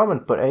may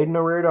comment, but Aidan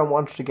O'Riordan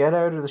wanted to get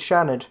out of the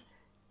Seanad,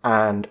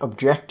 and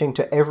objecting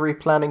to every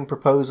planning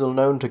proposal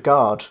known to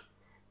God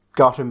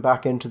got him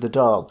back into the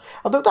Dáil.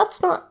 Although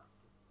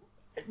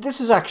this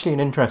is actually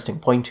an interesting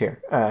point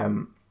here.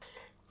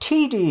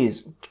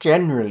 TDs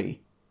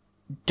generally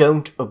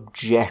don't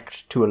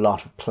object to a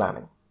lot of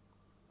planning.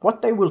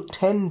 What they will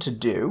tend to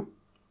do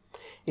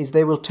is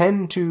they will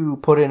tend to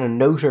put in a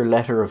note or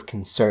letter of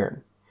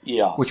concern,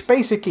 which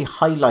basically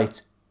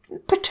highlights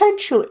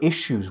potential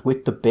issues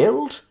with the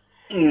build,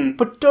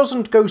 but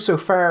doesn't go so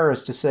far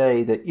as to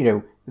say that,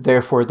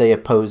 therefore they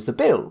oppose the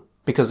bill.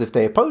 Because if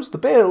they oppose the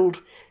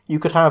build, you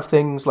could have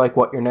things like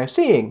what you're now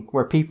seeing,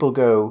 where people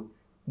go,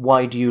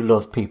 why do you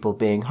love people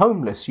being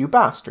homeless, you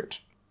bastard?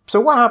 So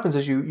what happens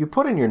is you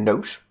put in your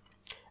note,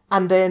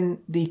 and then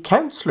the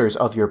councillors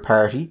of your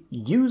party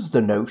use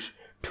the note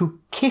to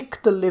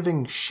kick the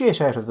living shit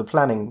out of the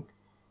planning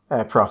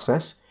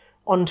process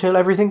until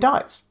everything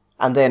dies.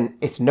 And then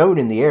it's known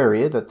in the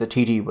area that the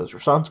TD was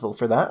responsible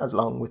for that, as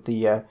along with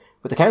the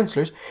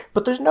councillors.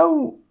 But there's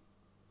no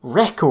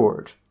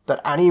record that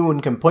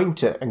anyone can point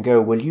to and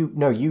go, well,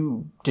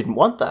 you didn't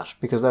want that.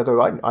 Because they'll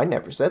go, I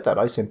never said that.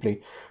 I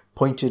simply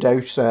pointed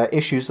out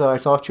issues that I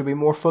thought should be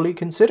more fully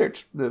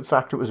considered. The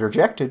fact it was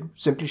rejected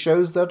simply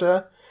shows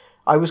that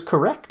I was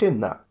correct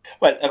in that.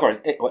 Well, of course,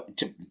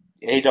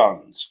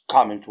 Adorn's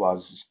comment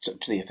was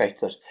to the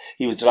effect that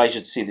he was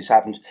delighted to see this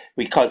happen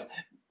because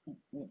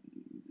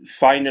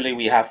finally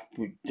we have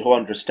to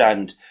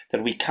understand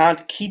that we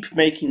can't keep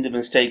making the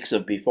mistakes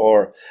of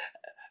before,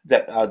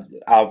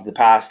 of the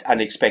past,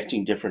 and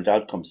expecting different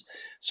outcomes.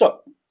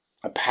 So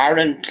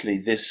apparently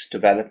this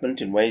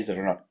development, in ways that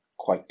are not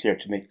quite clear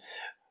to me,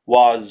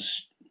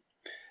 was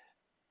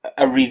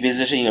a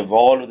revisiting of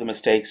all of the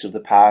mistakes of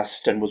the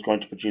past and was going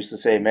to produce the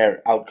same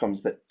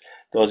outcomes that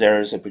those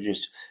errors had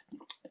produced.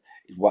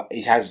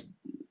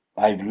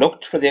 I've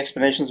looked for the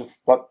explanations of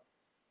what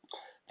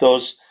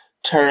those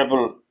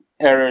terrible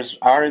errors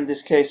are in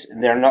this case,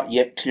 and they're not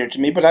yet clear to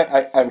me, but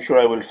I'm sure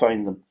I will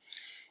find them.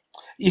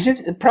 You see,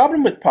 the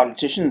problem with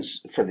politicians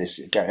for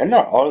this, Gary, and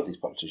not all of these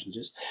politicians,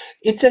 is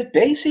it's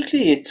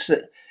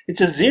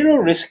a zero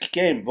risk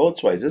game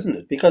votes wise, isn't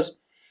it? Because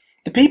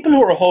the people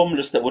who are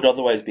homeless that would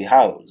otherwise be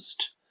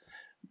housed,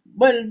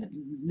 well,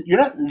 you're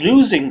not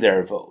losing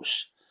their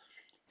vote,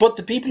 but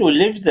the people who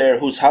live there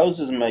whose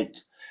houses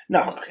might.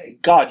 Now,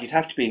 God, you'd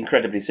have to be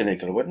incredibly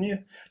cynical, wouldn't you,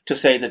 to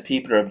say that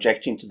people are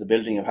objecting to the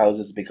building of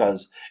houses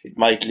because it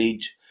might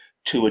lead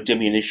to a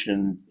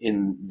diminution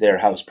in their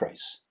house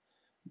price.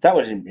 That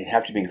would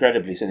have to be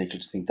incredibly cynical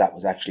to think that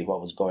was actually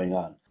what was going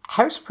on.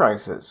 House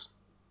prices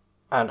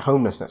and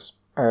homelessness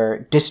are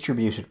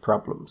distributed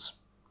problems.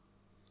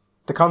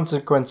 The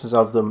consequences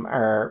of them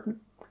are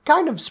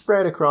kind of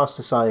spread across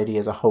society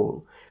as a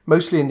whole,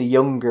 mostly in the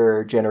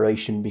younger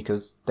generation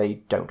because they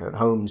don't own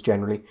homes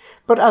generally,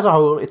 but as a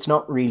whole it's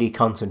not really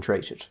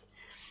concentrated.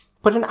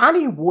 But in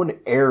any one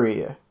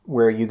area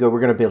where you go, we're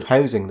going to build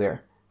housing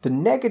there, the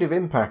negative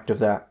impact of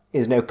that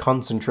is now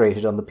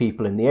concentrated on the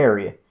people in the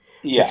area,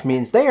 which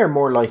means they are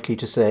more likely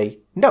to say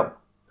no,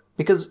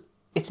 because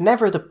it's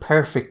never the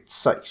perfect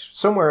site.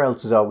 Somewhere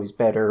else is always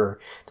better, or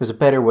there's a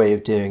better way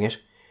of doing it.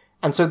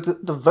 And so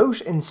the vote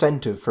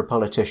incentive for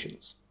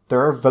politicians,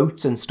 there are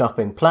votes in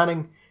stopping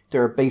planning,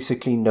 there are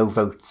basically no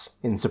votes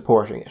in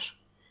supporting it.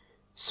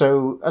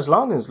 So as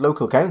long as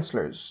local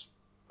councillors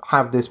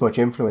have this much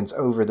influence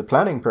over the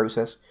planning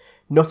process,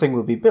 nothing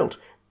will be built.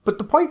 But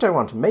the point I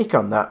want to make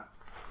on that,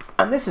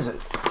 and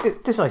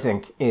this I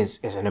think is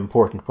an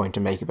important point to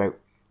make about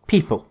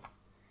people.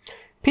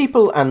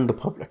 People and the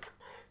public.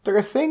 There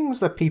are things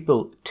that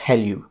people tell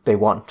you they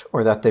want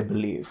or that they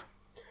believe.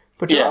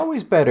 But you're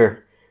always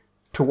better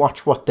to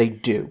watch what they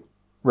do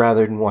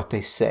rather than what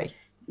they say.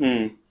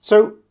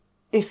 So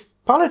if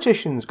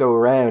politicians go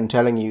around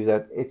telling you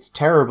that it's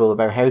terrible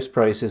about house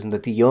prices and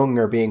that the young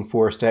are being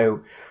forced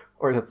out,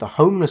 or that the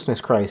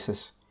homelessness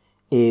crisis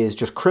is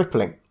just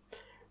crippling,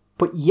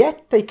 but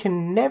yet they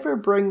can never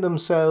bring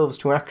themselves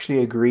to actually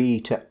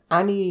agree to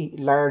any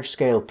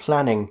large-scale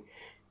planning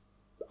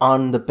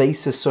on the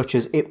basis such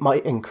as it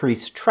might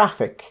increase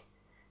traffic,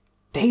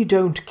 they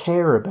don't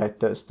care about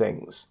those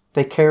things.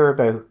 They care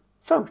about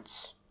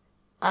votes.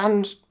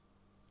 And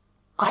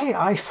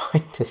I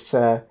find it...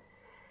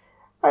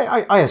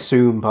 I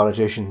assume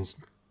politicians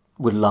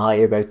would lie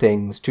about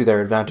things to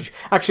their advantage.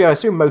 Actually, I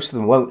assume most of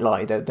them won't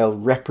lie. That they'll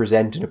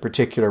represent in a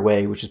particular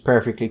way which is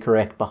perfectly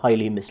correct but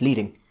highly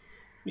misleading.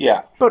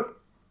 Yeah. But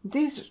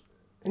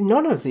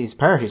none of these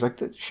parties, like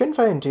the Sinn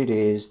Féin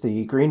TDs,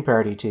 the Green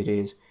Party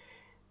TDs,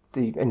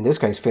 in this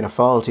case Fianna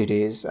Fáil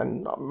TDs,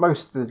 and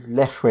most of the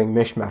left-wing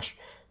mishmash,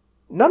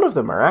 none of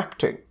them are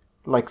acting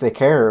like they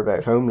care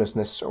about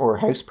homelessness or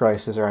house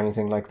prices or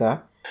anything like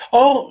that.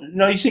 Oh,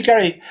 no, you see,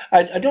 Gary,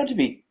 I don't want to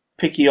be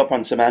picky up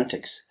on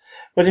semantics,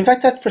 but in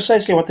fact that's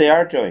precisely what they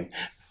are doing.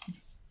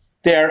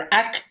 They are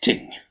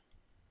acting.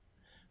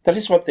 That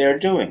is what they are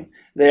doing.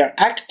 They are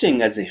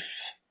acting as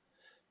if,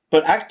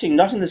 but acting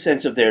not in the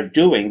sense of they're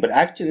doing, but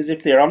acting as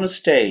if they're on a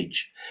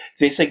stage.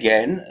 This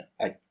again,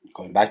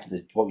 going back to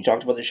what we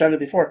talked about the Shannon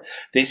before,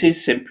 this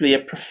is simply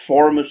a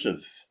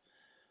performative.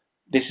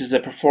 This is a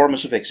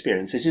performative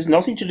experience. This is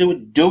nothing to do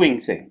with doing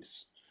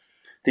things.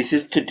 This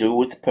is to do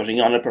with putting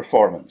on a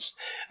performance.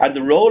 And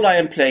the role I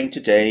am playing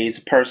today is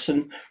a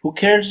person who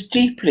cares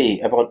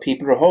deeply about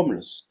people who are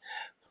homeless,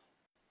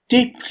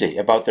 deeply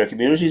about their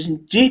communities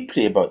and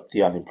deeply about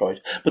the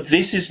unemployed. But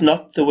this is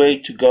not the way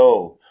to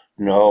go.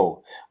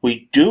 No,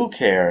 we do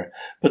care,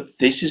 but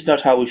this is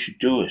not how we should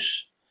do it.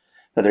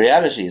 Now, the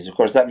reality is, of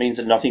course, that means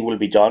that nothing will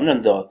be done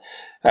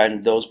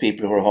and those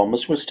people who are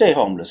homeless will stay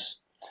homeless.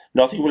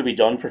 Nothing will be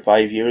done for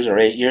 5 years or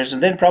 8 years,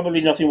 and then probably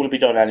nothing will be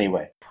done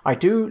anyway. I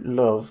do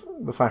love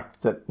the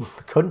fact that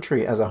the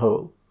country as a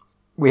whole,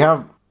 we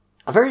have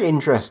a very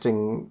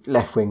interesting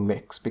left-wing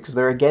mix, because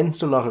they're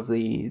against a lot of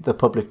the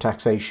public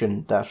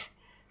taxation that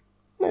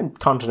in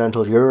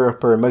continental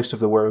Europe or most of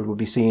the world would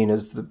be seen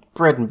as the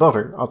bread and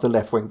butter of the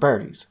left-wing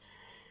parties.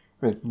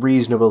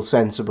 Reasonable,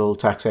 sensible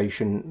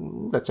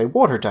taxation, let's say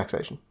water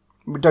taxation.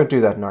 We don't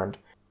do that in Ireland.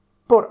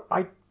 But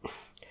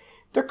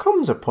there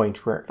comes a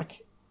point where,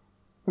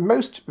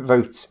 most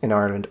votes in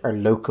Ireland are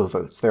local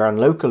votes. They're on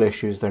local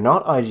issues. They're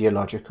not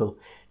ideological.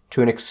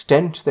 To an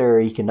extent,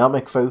 they're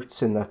economic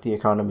votes in that the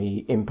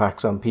economy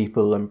impacts on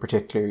people and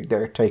particularly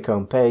their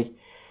take-home pay.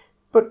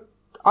 But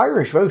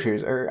Irish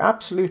voters are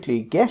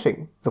absolutely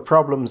getting the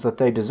problems that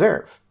they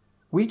deserve.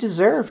 We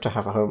deserve to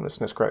have a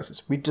homelessness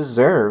crisis. We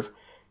deserve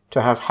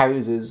to have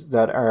houses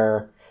that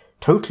are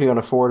totally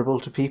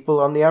unaffordable to people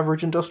on the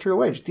average industrial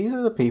wage. These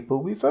are the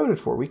people we voted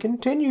for. We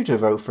continue to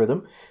vote for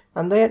them,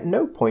 and they at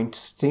no point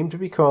seem to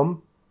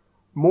become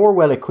more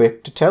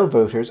well-equipped to tell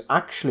voters,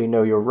 actually,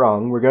 no, you're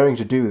wrong, we're going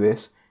to do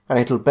this, and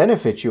it'll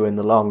benefit you in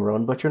the long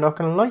run, but you're not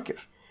going to like it.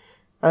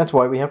 And that's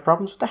why we have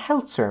problems with the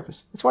health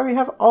service. It's why we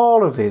have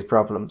all of these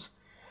problems.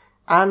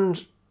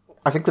 And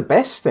I think the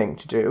best thing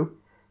to do,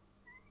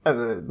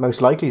 the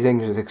most likely thing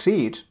to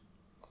succeed,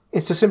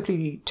 is to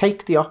simply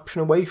take the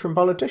option away from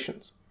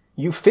politicians.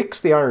 You fix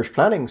the Irish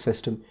planning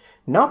system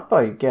not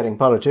by getting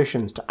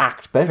politicians to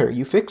act better,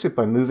 you fix it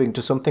by moving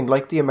to something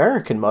like the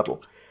American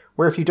model,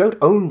 where if you don't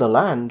own the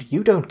land,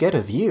 you don't get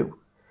a view.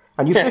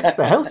 And you fix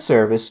the health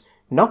service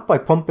not by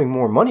pumping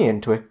more money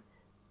into it,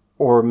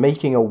 or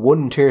making a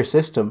one-tier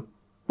system.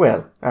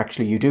 Well,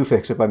 actually you do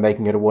fix it by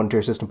making it a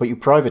one-tier system, but you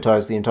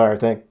privatise the entire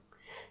thing.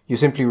 You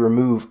simply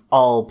remove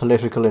all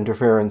political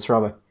interference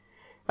from it.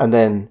 And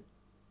then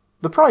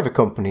the private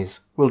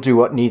companies will do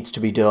what needs to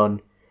be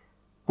done,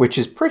 which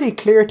is pretty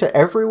clear to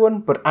everyone,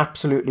 but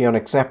absolutely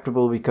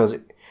unacceptable because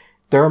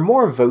there are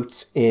more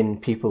votes in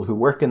people who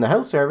work in the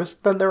health service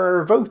than there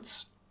are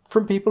votes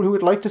from people who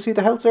would like to see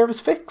the health service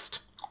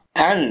fixed.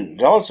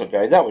 And also,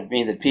 Gary, that would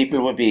mean that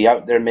people would be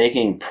out there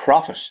making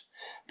profit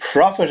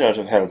out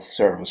of health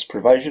service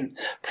provision,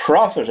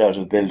 profit out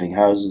of building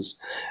houses,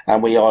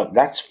 and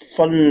that's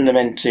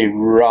fundamentally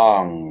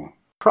wrong.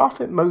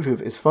 Profit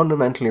motive is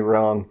fundamentally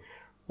wrong.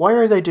 Why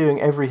are they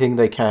doing everything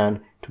they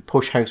can to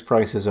push house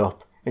prices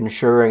up,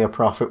 ensuring a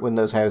profit when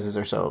those houses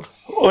are sold?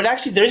 Well,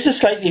 actually, there is a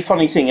slightly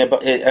funny thing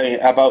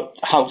about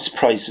house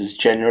prices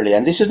generally,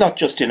 and this is not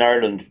just in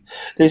Ireland.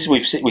 We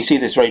see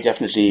this very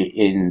definitely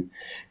in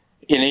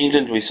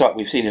England. We've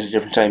seen it at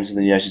different times in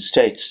the United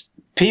States.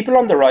 People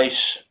on the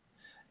right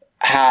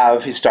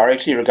have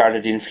historically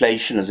regarded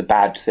inflation as a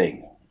bad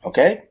thing,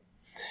 okay?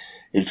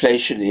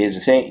 Inflation is a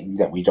thing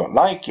that we don't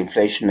like.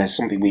 Inflation is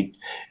something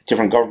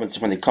different governments,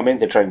 when they come in,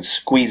 they try and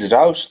squeeze it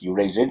out. You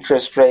raise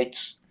interest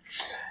rates,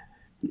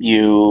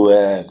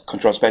 you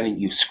control spending,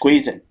 you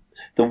squeeze it.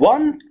 The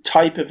one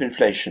type of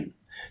inflation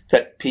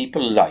that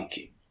people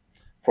like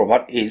for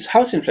what is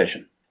house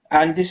inflation.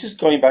 And this is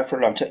going back for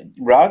a long time.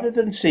 Rather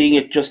than seeing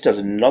it just as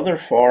another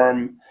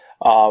form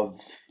of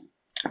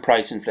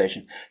price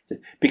inflation,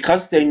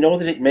 because they know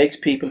that it makes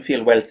people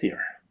feel wealthier.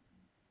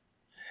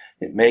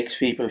 It makes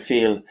people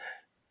feel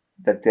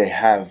that they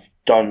have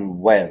done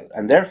well.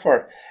 And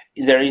therefore,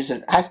 there is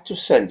an active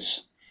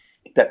sense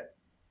that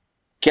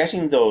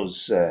getting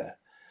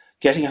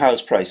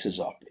house prices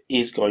up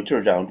is going to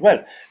redound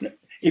well.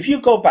 If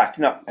you go back,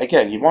 now,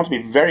 again, you want to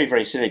be very,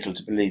 very cynical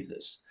to believe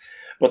this,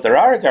 but there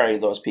are, Gary,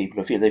 those people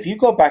who feel that if you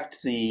go back to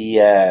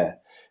the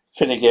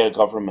Fine Gael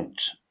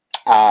government,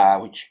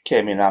 which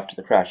came in after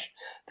the crash,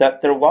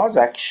 that there was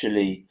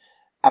actually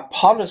a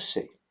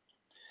policy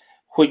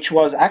which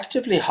was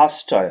actively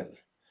hostile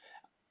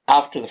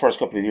after the first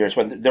couple of years.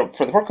 For the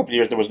first couple of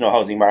years, there was no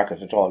housing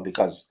market at all,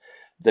 because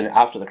then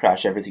after the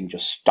crash, everything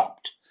just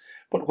stopped.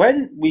 But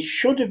when we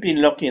should have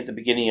been looking at the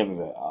beginning of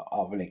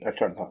a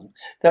turn of housing,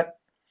 that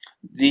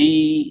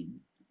the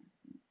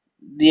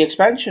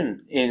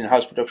expansion in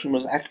house production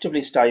was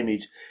actively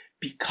stymied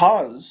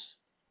because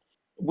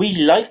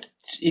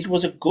it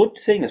was a good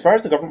thing, as far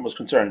as the government was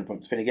concerned,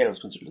 but Fine Gael was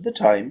concerned at the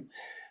time.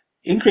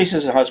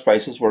 Increases in house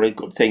prices were a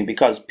good thing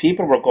because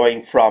people were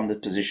going from the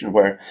position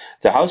where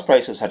the house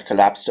prices had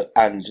collapsed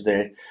and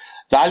the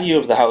value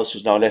of the house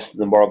was now less than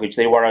the mortgage.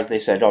 They were, as they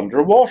said,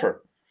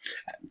 underwater.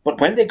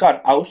 But when they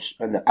got out,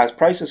 and as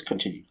prices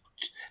continued,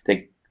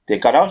 they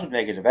got out of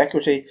negative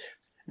equity.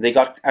 They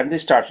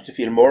started to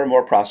feel more and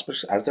more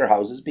prosperous as their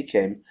houses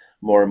became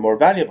more and more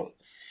valuable.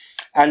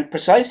 And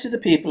precisely the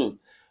people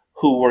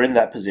who were in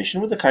that position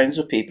were the kinds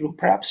of people who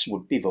perhaps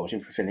would be voting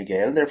for Fine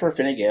Gael, and therefore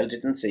Fine Gael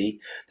didn't see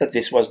that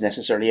this was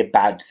necessarily a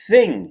bad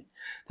thing,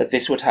 that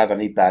this would have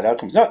any bad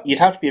outcomes. Now, you'd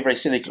have to be a very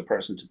cynical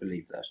person to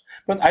believe that.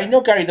 But I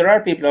know, Gary, there are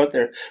people out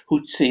there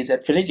who see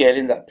that Fine Gael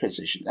in that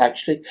position,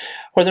 actually,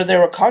 whether they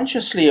were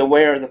consciously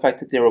aware of the fact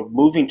that they were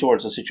moving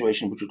towards a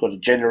situation which was going to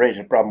generate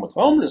a problem with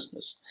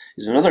homelessness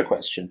is another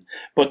question,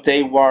 but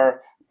they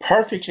were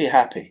perfectly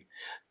happy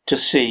to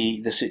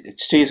see a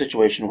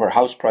situation where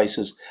house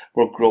prices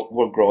were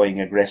growing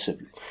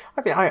aggressively.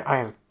 I mean, I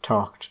have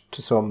talked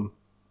to some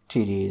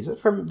TDs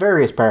from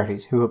various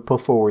parties who have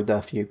put forward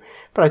that view,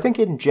 but I think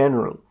in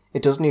general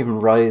it doesn't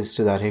even rise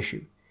to that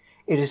issue.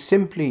 It is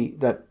simply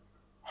that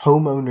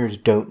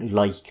homeowners don't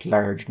like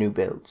large new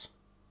builds.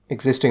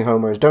 Existing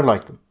homeowners don't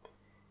like them.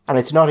 And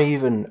it's not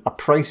even a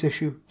price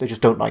issue, they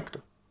just don't like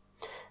them.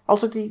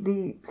 Also,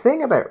 the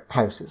thing about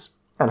houses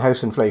and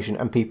house inflation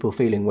and people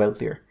feeling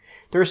wealthier,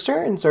 there are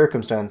certain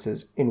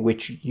circumstances in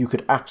which you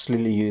could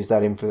absolutely use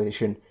that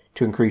inflation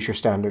to increase your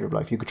standard of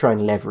life. You could try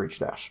and leverage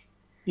that.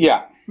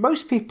 Yeah.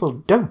 Most people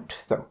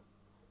don't, though.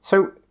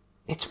 So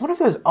it's one of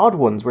those odd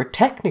ones where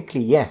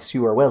technically, yes,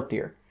 you are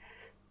wealthier,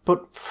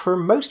 But for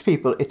most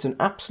people, it's an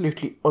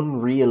absolutely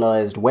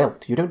unrealised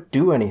wealth. You don't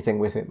do anything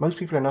with it. Most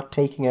people are not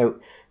taking out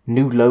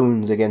new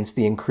loans against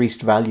the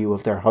increased value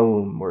of their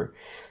home or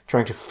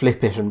trying to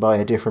flip it and buy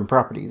a different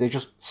property. They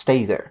just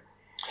stay there.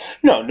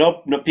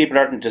 No, people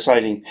aren't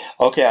deciding,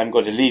 okay, I'm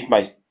going to leave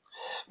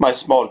my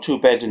small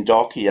 2-bed in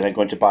Dalkey and I'm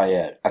going to buy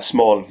a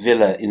small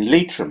villa in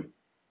Leitrim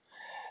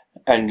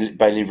and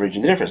by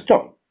leveraging the difference.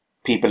 No,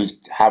 people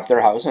have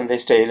their house and they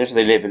stay in it,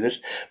 they live in it,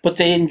 but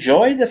they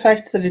enjoy the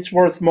fact that it's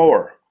worth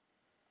more.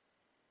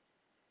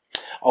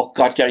 Oh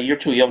God, Gary, you're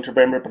too young to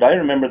remember, but I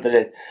remember that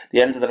at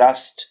the end of the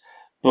last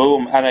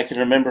boom, and I can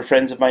remember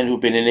friends of mine who've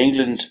been in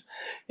England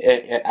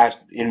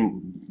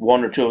in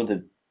one or two of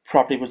the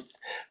property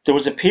there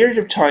was a period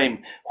of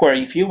time where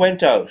if you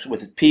went out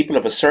with people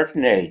of a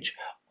certain age,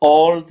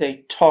 all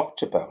they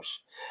talked about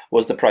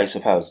was the price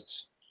of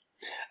houses.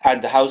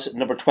 And the house at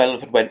number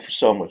 12 had went for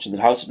so much, and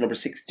the house at number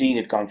 16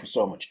 had gone for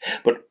so much.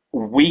 But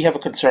we have a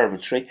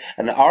conservatory,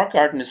 and our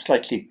garden is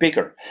slightly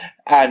bigger,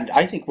 and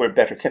I think we're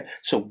better kept.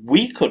 So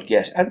we could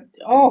get, and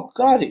oh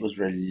God, it was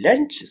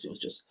relentless. It was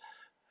just,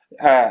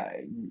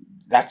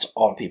 that's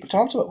all people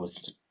talked about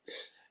was,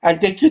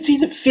 and they could see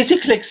the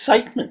physical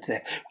excitement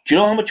there. Do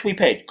you know how much we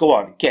paid? Go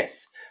on,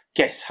 guess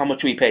how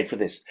much we paid for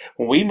this.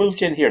 When we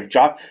moved in here,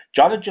 John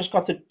had just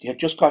got the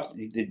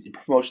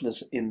promotion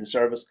in the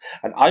service,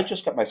 and I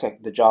just got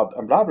the job,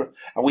 and blah blah,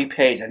 and we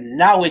paid, and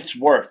now it's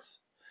worth.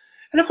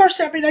 And of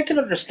course, I mean, I can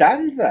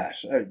understand that.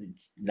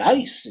 It's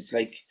nice. It's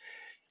like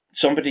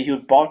somebody who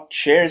bought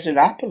shares in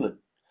Apple at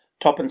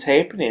tuppence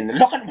halfpenny, and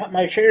look at what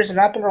my shares in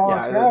Apple are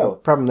worth now. The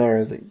problem there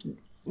is that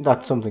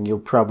that's something you'll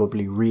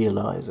probably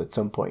realise at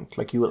some point.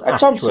 Like, you will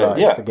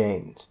actualise the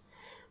gains.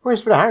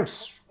 Whereas for a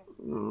house,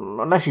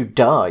 unless you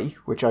die,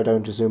 which I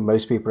don't assume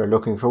most people are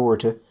looking forward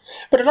to.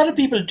 But a lot of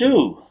people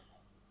do.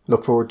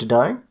 Look forward to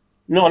dying?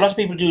 No, a lot of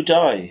people do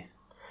die.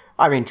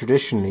 I mean,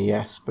 traditionally,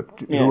 yes,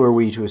 but who are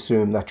we to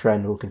assume that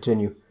trend will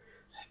continue?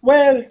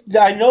 Well,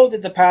 I know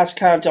that the past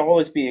can't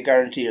always be a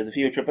guarantee of the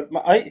future, but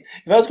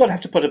if I was going to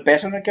have to put a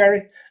bet on it,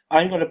 Gary,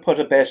 I'm going to put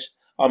a bet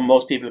on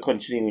most people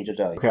continuing to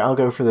die. Okay, I'll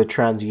go for the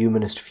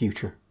transhumanist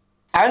future.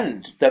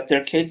 And that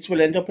their kids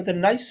will end up with a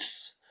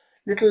nice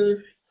little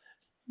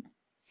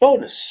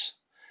bonus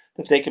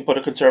that they can put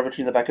a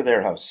conservatory in the back of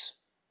their house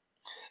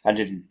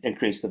and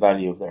increase the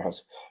value of their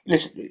house.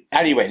 Listen,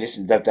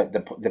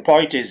 the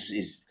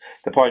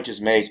point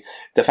is made.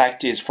 The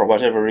fact is, for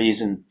whatever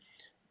reason,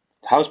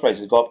 house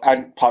prices go up,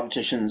 and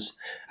politicians,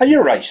 and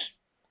you're right,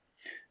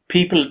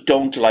 people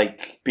don't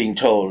like being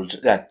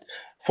told that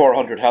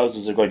 400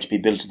 houses are going to be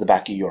built at the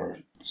back of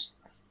yours.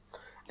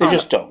 They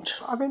just don't.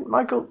 I mean,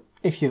 Michael,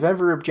 if you've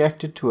ever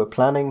objected to a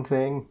planning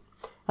thing,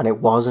 and it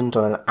wasn't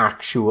on an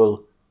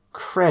actual,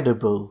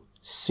 credible,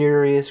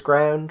 serious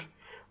ground,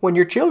 when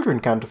your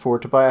children can't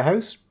afford to buy a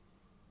house,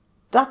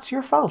 that's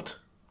your fault.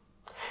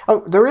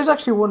 Oh, there is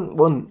actually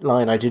one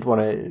line I did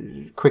want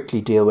to quickly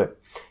deal with.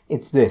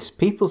 It's this.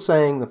 People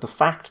saying that the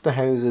fact the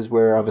houses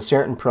were of a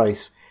certain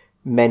price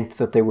meant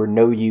that they were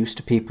no use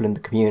to people in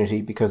the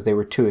community because they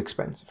were too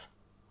expensive.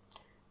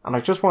 And I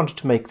just wanted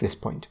to make this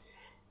point.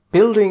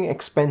 Building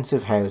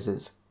expensive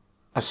houses,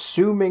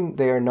 assuming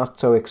they are not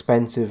so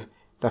expensive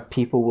that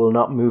people will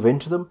not move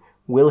into them,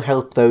 will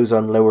help those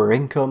on lower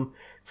income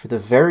for the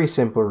very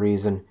simple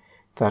reason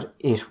that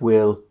it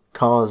will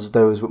cause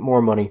those with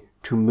more money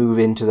to move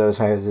into those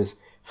houses,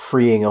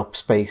 freeing up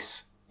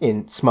space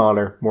in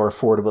smaller, more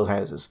affordable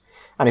houses.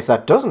 And if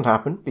that doesn't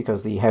happen,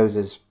 because the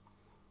houses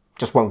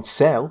just won't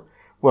sell,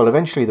 well,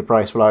 eventually the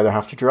price will either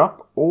have to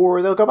drop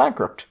or they'll go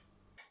bankrupt.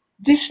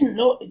 This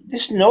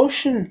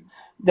notion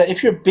that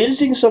if you're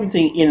building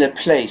something in a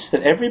place,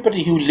 that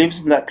everybody who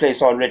lives in that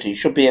place already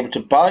should be able to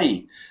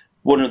buy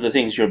one of the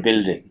things you're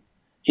building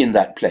in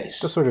that place.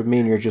 Does sort of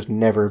mean you're just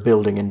never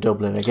building in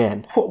Dublin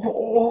again.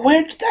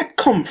 Where did that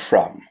come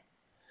from?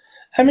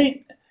 I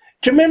mean,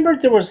 do you remember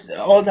there was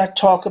all that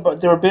talk about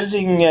they were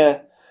building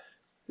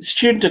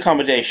student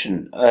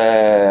accommodation?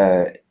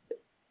 Was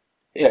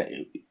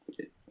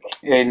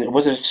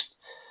it?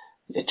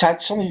 It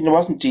had something. It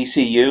wasn't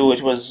DCU.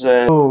 It was.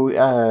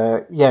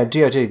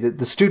 DIT.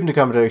 The student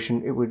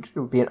accommodation. It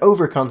would be an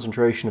over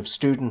concentration of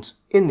students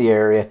in the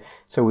area.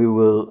 So we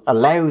will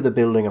allow the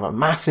building of a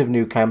massive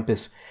new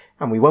campus,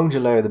 and we won't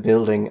allow the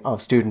building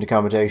of student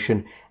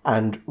accommodation.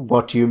 And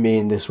what do you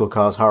mean this will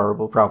cause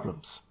horrible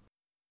problems?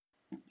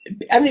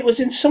 And it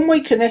was in some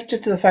way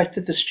connected to the fact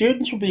that the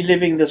students would be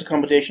living in this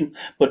accommodation,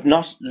 but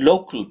not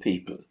local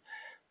people.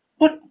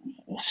 But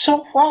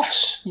so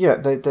what? Yeah,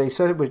 they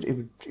said it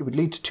would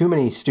lead to too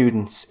many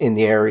students in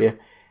the area,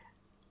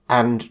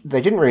 and they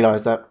didn't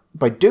realise that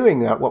by doing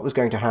that, what was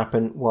going to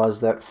happen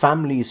was that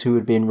families who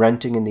had been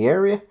renting in the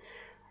area,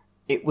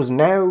 it was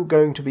now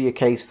going to be a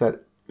case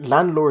that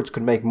landlords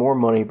could make more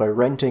money by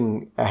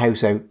renting a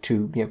house out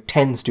to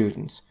 10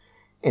 students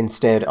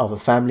instead of a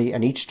family,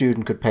 and each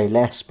student could pay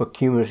less, but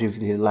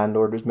cumulatively the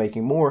landlord was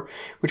making more,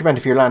 which meant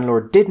if your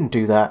landlord didn't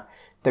do that,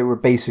 they were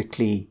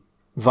basically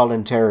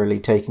voluntarily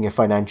taking a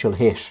financial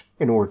hit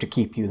in order to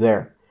keep you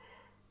there.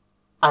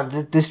 And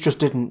this just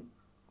didn't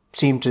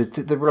seem to,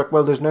 they were like,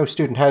 well, there's no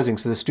student housing,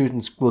 so the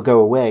students will go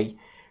away.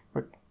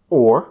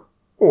 Or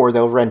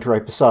they'll rent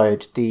right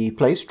beside the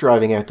place,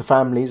 driving out the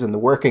families and the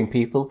working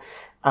people,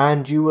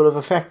 and you will have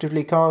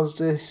effectively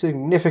caused a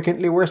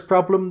significantly worse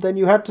problem than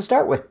you had to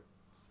start with.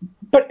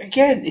 But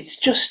again, it's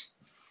just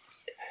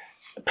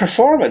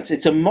performance.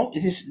 It's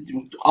this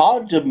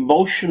odd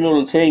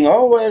emotional thing.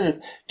 Oh, well,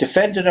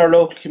 defending our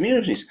local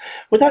communities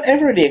without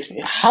ever really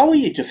explaining. How are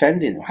you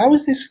defending them? How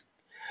is this?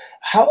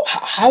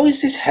 How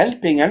is this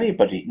helping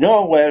anybody?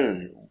 No,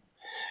 well,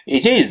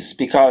 it is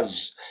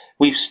because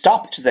we've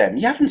stopped them.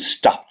 You haven't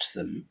stopped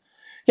them.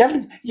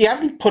 You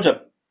haven't put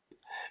a.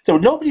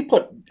 Nobody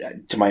put,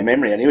 to my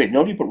memory anyway,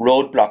 nobody put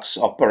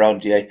roadblocks up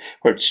around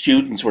where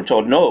students were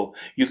told, no,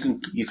 you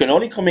can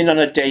only come in on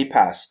a day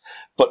pass,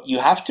 but you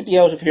have to be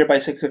out of here by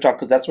 6 o'clock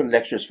because that's when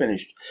lecture's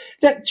finished.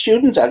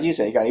 Students, as you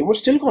say, Gary, were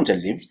still going to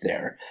live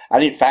there.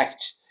 And in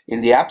fact, in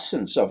the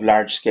absence of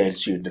large-scale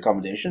student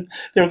accommodation,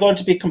 they're going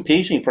to be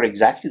competing for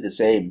exactly the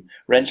same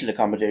rental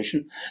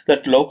accommodation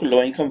that local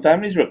low-income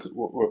families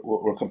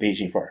were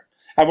competing for.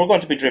 And we're going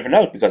to be driven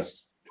out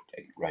because,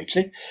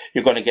 rightly,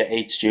 you're going to get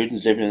 8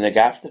 students living in a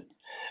gaff that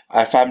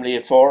a family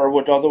of 4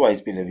 would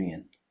otherwise be living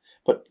in.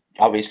 But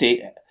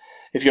obviously,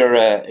 if you're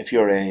a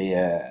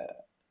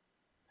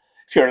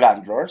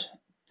landlord,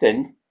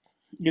 then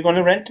you're going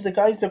to rent to the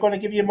guys. They're going to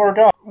give you more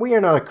dollars. We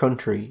are not a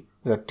country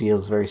that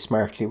deals very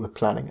smartly with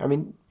planning. I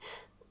mean,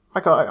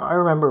 I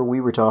remember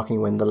we were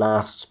talking when the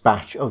last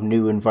batch of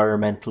new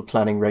environmental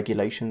planning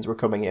regulations were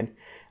coming in,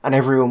 and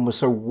everyone was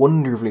so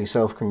wonderfully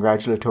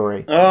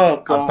self-congratulatory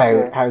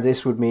about how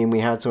this would mean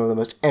we had some of the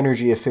most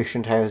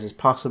energy-efficient houses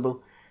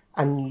possible.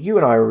 And you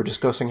and I were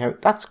discussing how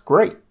that's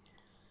great,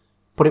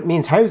 but it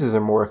means houses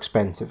are more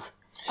expensive.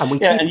 And we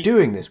keep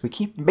doing this. We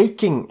keep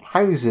making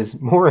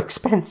houses more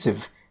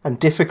expensive and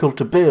difficult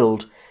to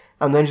build,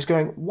 and then just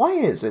going, why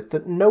is it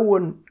that no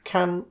one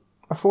can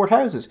afford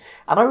houses?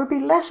 And I would be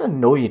less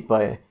annoyed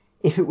by it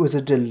if it was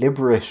a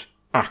deliberate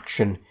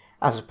action,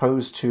 as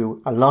opposed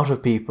to a lot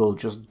of people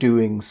just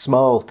doing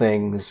small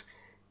things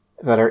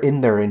that are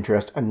in their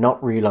interest and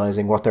not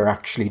realising what they're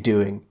actually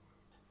doing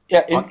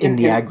in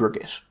the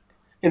aggregate.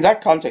 In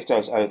that context, I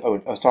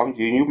was talking to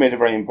you, and you made a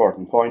very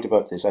important point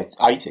about this,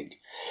 I think.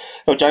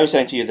 Which I was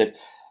saying to you that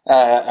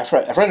a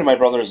friend of my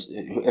brother's,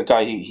 a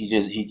guy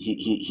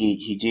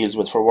he deals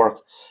with for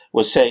work,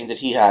 was saying that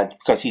he had,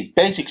 because he's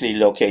basically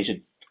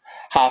located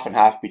half and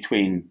half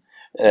between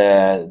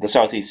the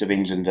southeast of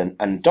England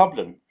and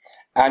Dublin,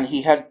 and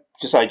he had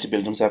decided to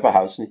build himself a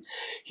house, and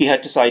he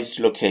had decided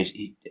to locate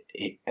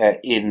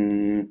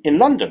in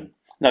London.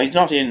 Now, he's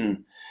not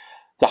in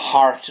the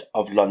heart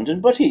of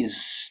London, but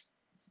he's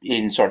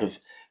in sort of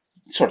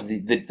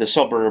the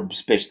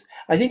suburbs bit.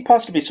 I think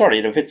possibly Surrey.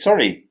 And if it's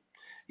Surrey,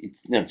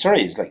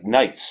 Surrey is like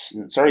nice.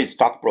 Surrey's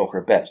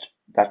stockbroker bet,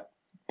 that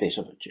bit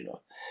of it,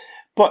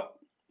 But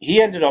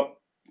he ended up,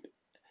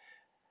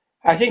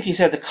 I think he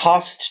said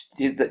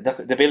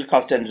the build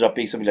cost ended up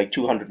being something like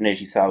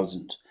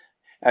 280,000.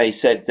 And he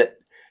said that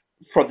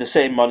for the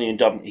same money in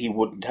Dublin, he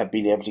wouldn't have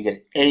been able to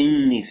get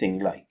anything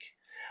like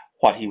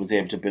what he was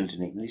able to build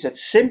in England. He said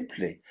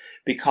simply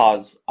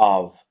because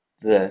of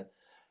the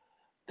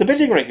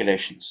building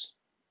regulations,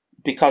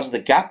 because of the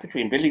gap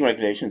between building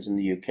regulations in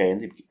the UK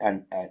and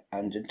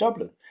in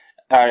Dublin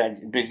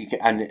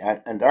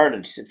and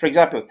Ireland. He said, for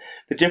example,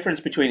 the difference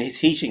between his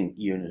heating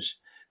unit,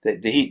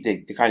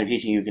 the kind of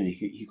heating unit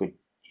he could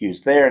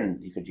use there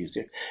and he could use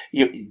there,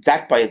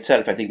 that by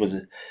itself I think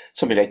was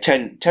something like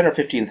 10 or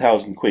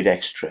 15,000 quid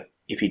extra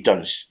if he'd done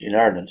it in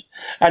Ireland.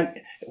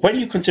 And when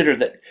you consider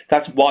that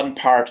that's one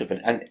part of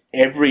it, and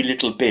every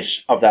little bit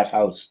of that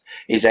house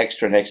is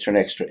extra and extra and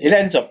extra, it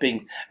ends up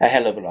being a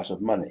hell of a lot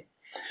of money.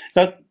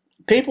 Now,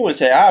 people will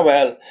say,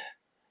 well,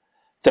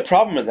 the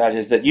problem with that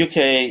is that UK,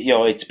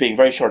 it's being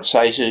very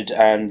short-sighted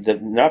and they're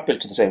not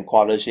built to the same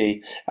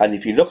quality. And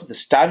if you look at the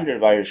standard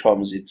of Irish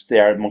homes, they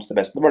are amongst the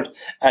best in the world.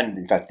 And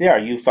in fact, they are.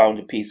 You found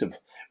a piece of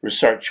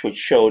research which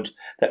showed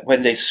that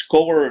when they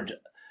scored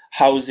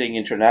housing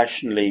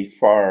internationally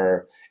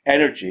for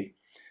energy,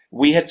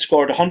 we had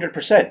scored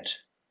 100%.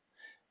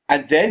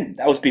 And then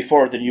that was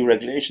before the new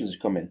regulations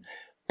had come in.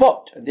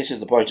 But, and this is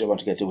the point I want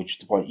to get to, which is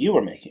the point you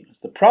were making,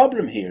 the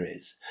problem here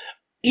is,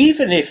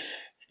 even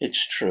if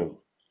it's true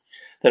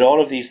that all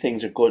of these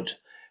things are good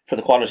for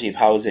the quality of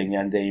housing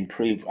and they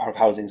improve our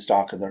housing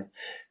stock, and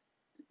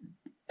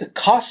the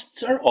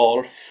costs are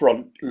all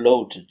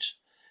front-loaded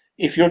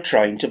if you're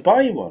trying to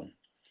buy one.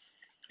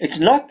 It's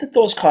not that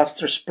those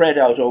costs are spread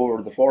out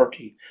over the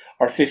 40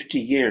 or 50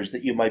 years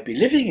that you might be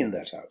living in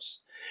that house.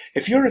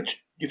 If you're a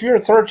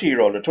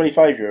 30-year-old, a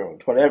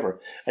 25-year-old, whatever,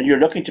 and you're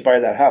looking to buy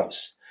that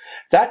house,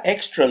 that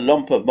extra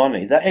lump of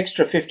money, that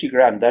extra 50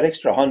 grand, that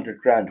extra 100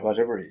 grand,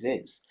 whatever it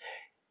is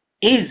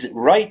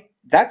right,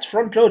 that's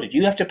front-loaded.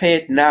 You have to pay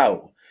it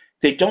now.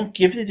 They don't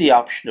give you the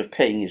option of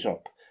paying it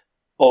up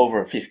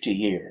over 50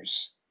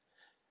 years.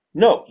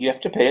 No, you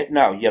have to pay it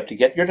now. You have to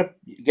get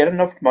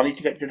enough money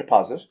to get your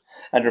deposit.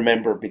 And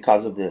remember,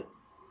 because of the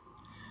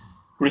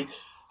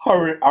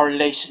our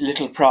late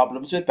little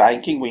problems with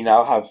banking. We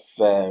now have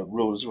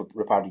rules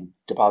regarding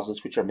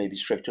deposits which are maybe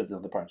stricter than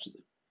other parts of the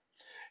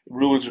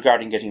rules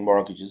regarding getting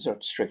mortgages are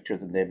stricter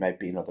than they might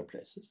be in other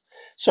places.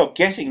 So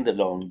getting the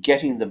loan,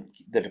 getting the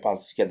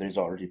deposit together is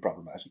already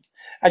problematic.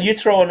 And you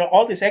throw in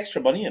all this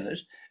extra money in it,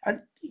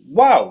 and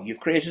wow, you've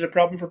created a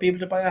problem for people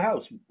to buy a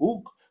house.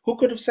 Who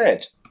could have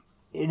said?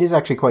 It is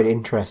actually quite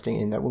interesting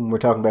in that when we're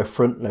talking about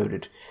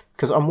front-loaded,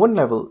 because on one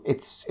level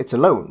it's a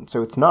loan,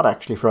 so it's not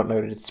actually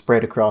front-loaded, it's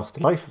spread across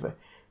the life of it.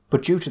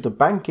 But due to the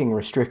banking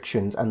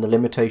restrictions and the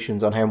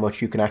limitations on how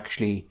much you can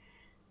actually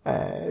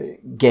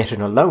get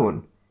in a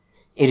loan,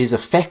 it is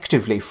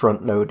effectively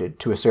front-loaded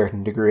to a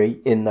certain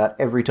degree in that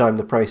every time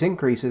the price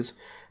increases,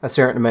 a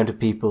certain amount of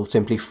people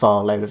simply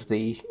fall out of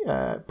the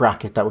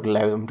bracket that would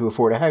allow them to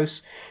afford a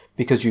house,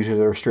 because due to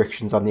the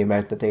restrictions on the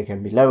amount that they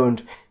can be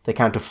loaned, they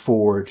can't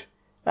afford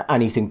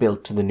anything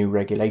built to the new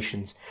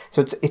regulations.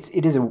 So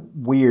it is a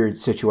weird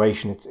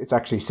situation. It's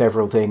actually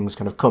several things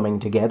kind of coming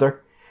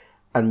together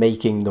and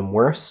making them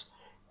worse.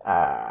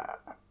 But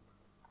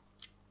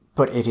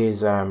it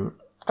is,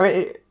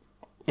 it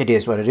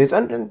is what it is,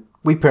 and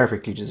we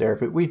perfectly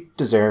deserve it. We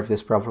deserve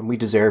this problem. We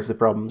deserve the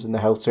problems in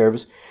the health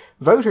service.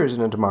 Voters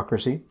in a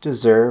democracy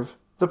deserve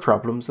the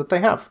problems that they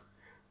have.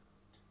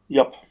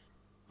 Yep.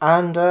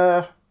 And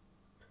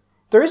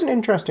there is an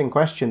interesting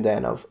question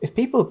then of, if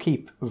people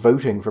keep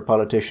voting for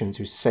politicians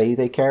who say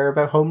they care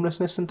about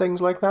homelessness and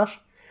things like that,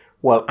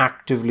 while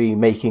actively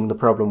making the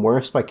problem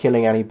worse by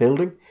killing any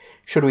building,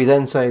 should we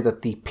then say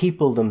that the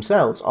people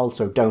themselves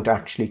also don't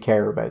actually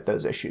care about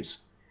those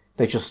issues?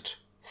 They just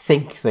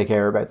think they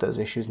care about those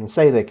issues and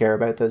say they care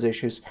about those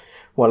issues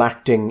while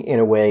acting in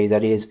a way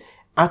that is,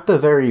 at the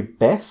very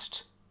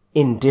best,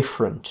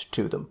 indifferent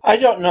to them. I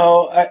don't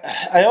know.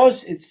 I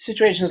always, in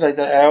situations like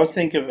that, I always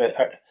think of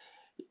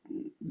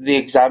the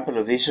example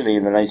of Italy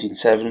in the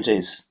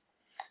 1970s.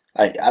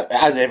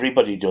 As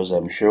everybody does,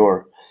 I'm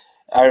sure.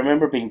 I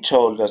remember being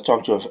told, I was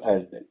talking to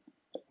a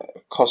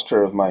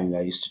customer of mine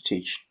I used to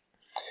teach.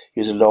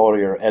 He was a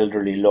lawyer,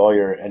 elderly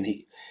lawyer, and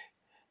he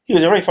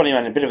was a very funny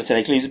man, a bit of a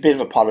cynical. He was a bit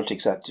of a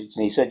politics addict,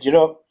 and he said,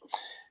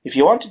 if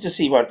you wanted to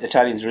see what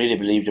Italians really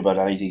believed about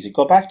anything, he said,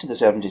 go back to the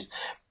 70s.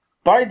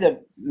 By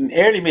the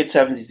early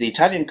mid-70s, the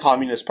Italian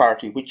Communist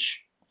Party,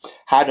 which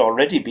had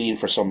already been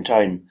for some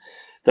time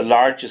the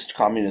largest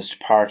communist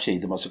party,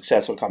 the most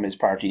successful communist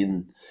party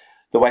in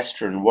the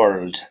Western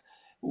world,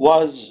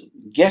 was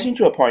getting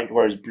to a point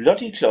where it's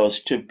bloody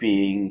close to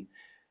being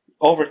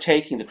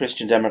overtaking the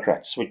Christian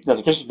Democrats.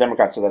 The Christian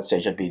Democrats at that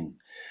stage had been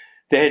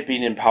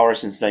in power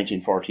since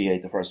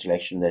 1948, the first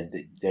election.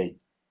 They'd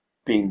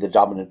been the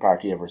dominant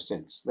party ever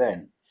since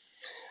then.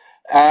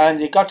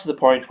 And it got to the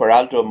point where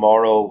Aldo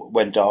Moro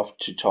went off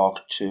to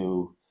talk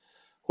to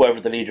whoever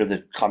the leader of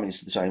the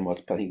communists at the time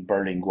was, I think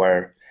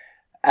Berlinguer,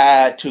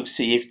 to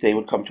see if they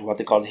would come to what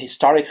they called a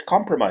historic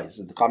compromise,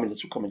 and the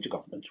communists would come into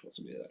government. Or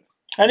something like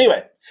that.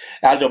 Anyway,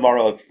 Aldo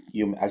Moro,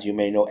 as you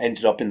may know,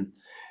 ended up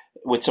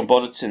with some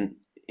bullets in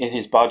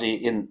his body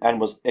in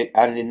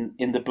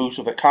the boot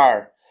of a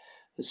car.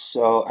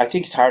 So I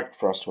think it's hard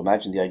for us to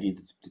imagine the idea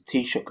that the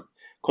Taoiseach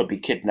could be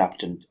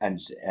kidnapped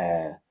and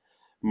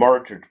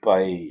murdered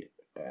by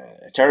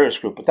a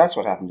terrorist group, but that's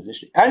what happened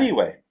initially.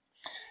 Anyway,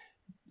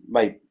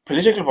 my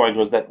political point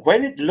was that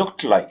when it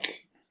looked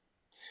like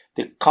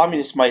the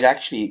communists might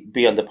actually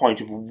be on the point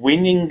of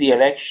winning the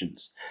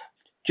elections,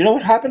 do you know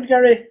what happened,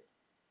 Gary?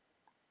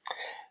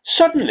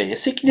 Suddenly, a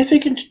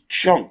significant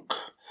chunk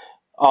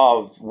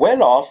of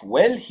well-off,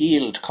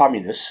 well-heeled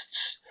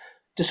communists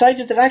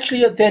decided that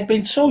actually they had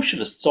been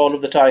socialists all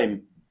of the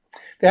time.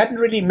 They hadn't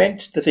really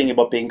meant the thing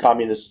about being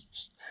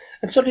communists.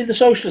 And suddenly the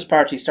Socialist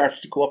Party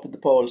started to go up in the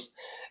polls,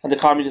 and the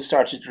communists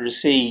started to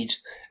recede,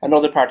 and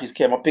other parties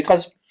came up,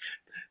 because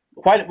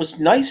while it was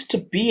nice to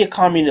be a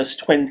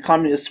communist when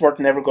communists weren't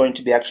never going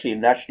to be actually in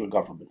national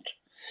government,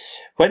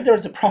 when there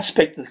was a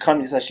prospect of the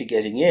communists actually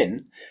getting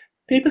in,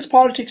 people's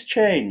politics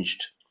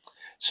changed.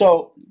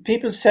 So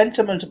people's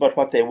sentiment about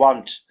what they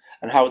want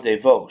and how they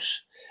vote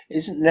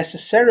isn't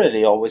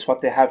necessarily always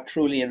what they have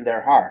truly in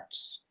their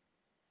hearts.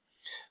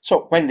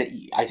 So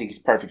I think it's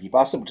perfectly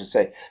possible to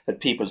say that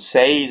people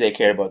say they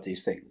care about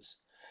these things,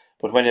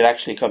 but when it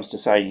actually comes to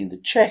signing the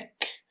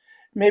check,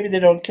 maybe they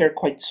don't care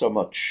quite so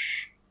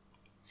much.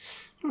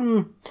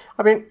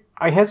 I mean,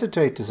 I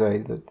hesitate to say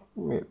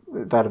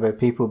that about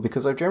people,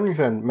 because I've generally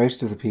found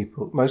most of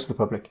the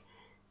public,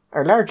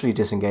 are largely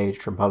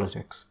disengaged from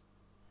politics.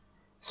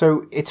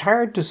 So it's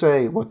hard to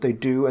say what they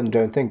do and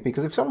don't think,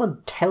 because if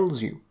someone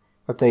tells you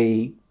that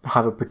they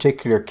have a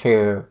particular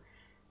care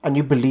and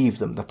you believe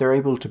them, that they're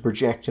able to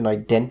project an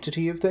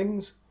identity of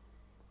things,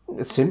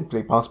 it's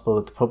simply possible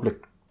that the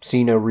public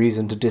see no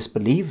reason to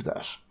disbelieve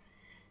that,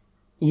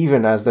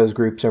 even as those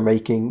groups are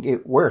making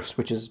it worse,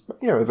 which is,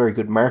 a very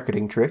good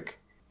marketing trick.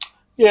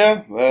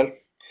 Yeah, well,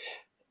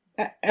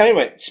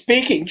 anyway,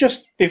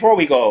 just before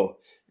we go,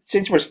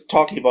 since we're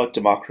talking about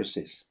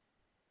democracies,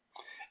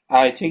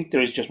 I think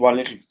there is just one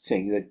little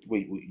thing that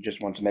we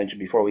just want to mention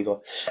before we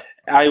go.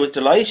 I was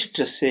delighted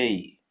to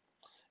see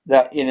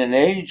that in an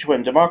age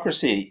when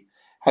democracy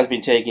has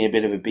been taking a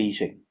bit of a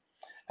beating.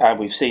 And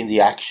we've seen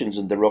the actions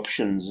and the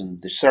ructions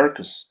and the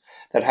circus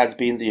that has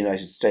been the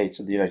United States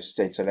and the United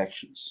States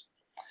elections.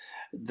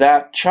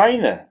 That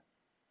China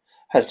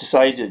has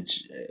decided,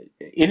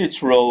 in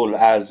its role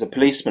as a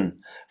policeman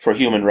for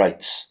human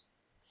rights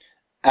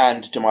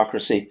and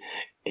democracy,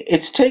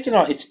 it's taken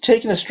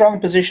a strong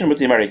position with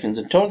the Americans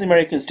and told the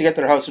Americans to get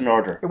their house in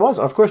order. It was.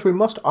 Of course, we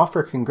must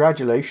offer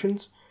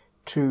congratulations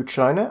to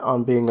China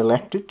on being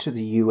elected to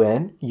the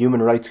UN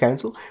Human Rights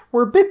Council.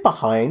 We're a bit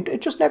behind.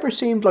 It just never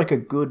seemed like a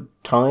good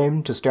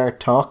time to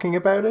start talking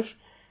about it.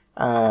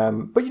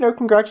 But,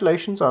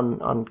 congratulations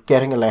on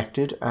getting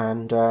elected.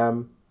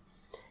 And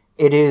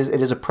it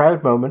is a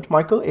proud moment,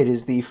 Michael. It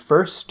is the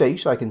first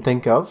state I can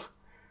think of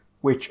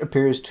which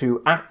appears to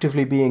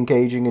actively be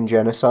engaging in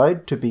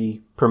genocide to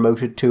be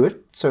promoted to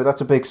it. So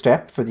that's a big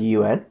step for the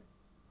UN.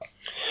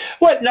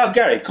 Well, now,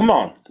 Gary, come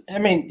on. I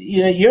mean,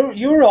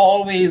 you're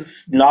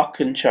always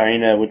knocking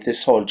China with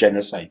this whole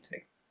genocide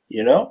thing,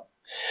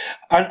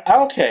 And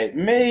okay,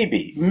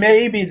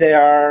 maybe they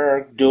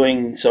are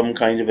doing some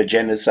kind of a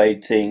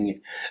genocide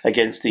thing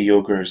against the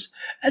Uyghurs,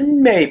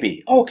 and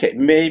maybe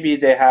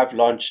they have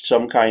launched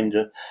some kind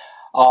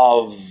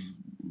of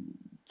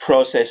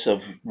process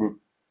of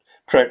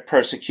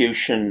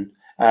persecution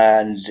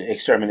and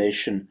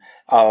extermination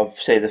of,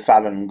 say, the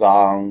Falun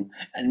Gong,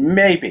 and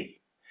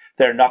maybe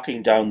they're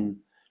knocking down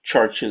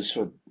churches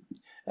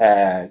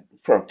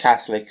for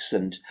Catholics,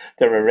 and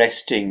they're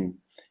arresting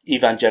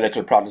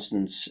evangelical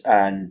Protestants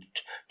and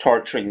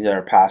torturing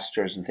their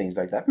pastors and things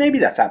like that. Maybe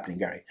that's happening,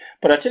 Gary.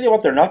 But I'll tell you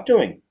what they're not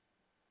doing.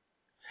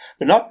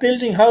 They're not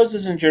building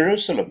houses in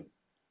Jerusalem.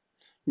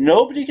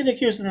 Nobody can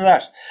accuse them of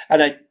that.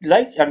 And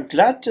I'm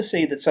glad to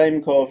see that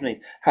Simon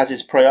Coveney has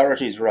his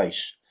priorities right.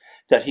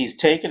 That he's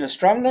taken a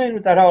strong line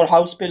with that whole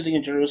house building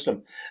in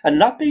Jerusalem and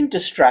not being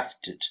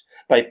distracted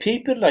by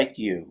people like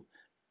you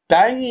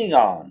banging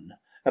on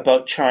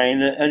about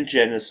China and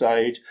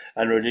genocide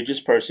and religious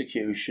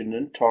persecution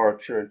and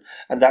torture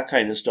and that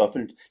kind of stuff,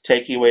 and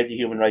taking away the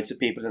human rights of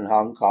people in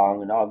Hong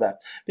Kong and all that.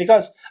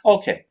 Because,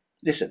 okay,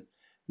 listen,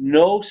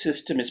 no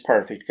system is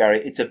perfect, Gary.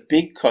 It's a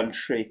big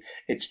country.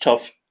 It's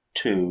tough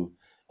to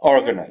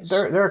organise.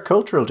 There are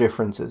cultural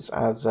differences,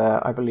 as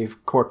I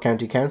believe Cork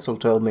County Council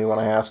told me when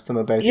I asked them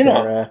about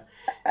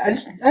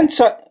and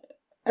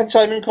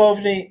Simon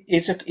Coveney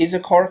is a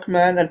Cork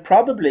man, and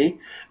probably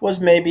was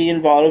maybe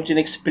involved in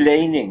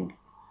explaining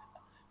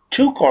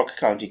to Cork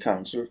County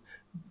Council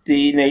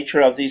the nature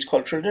of these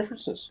cultural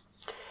differences.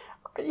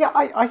 Yeah,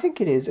 I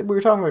think it is. We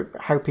were talking about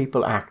how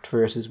people act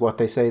versus what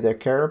they say they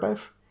care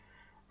about.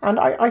 And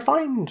I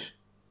find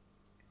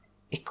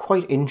it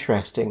quite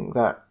interesting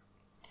that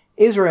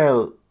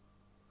Israel,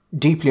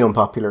 deeply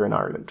unpopular in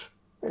Ireland.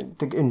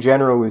 In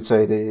general, we'd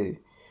say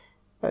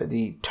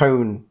the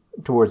tone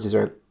towards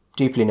Israel,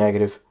 deeply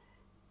negative,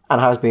 and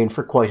has been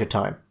for quite a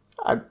time.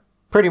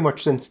 Pretty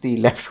much since the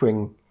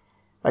left-wing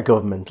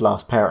government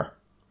lost power.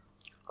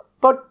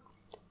 But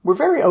we're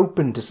very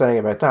open to saying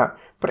about that.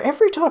 But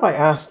every time I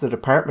ask the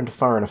Department of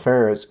Foreign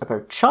Affairs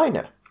about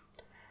China,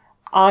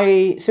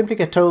 I simply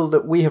get told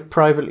that we have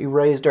privately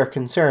raised our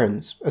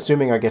concerns,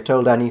 assuming I get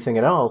told anything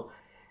at all.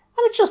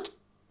 And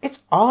it's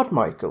odd,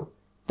 Michael,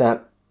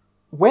 that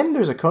when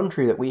there's a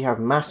country that we have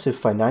massive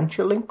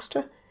financial links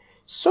to,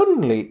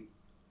 suddenly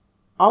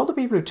all the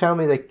people who tell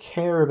me they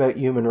care about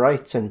human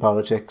rights in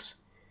politics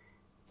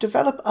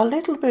develop a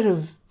little bit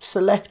of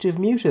selective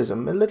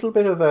mutism, a little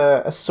bit of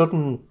a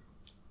sudden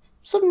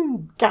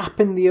gap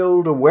in the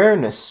old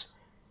awareness.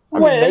 I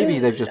mean, maybe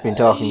they've just been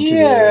talking to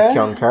the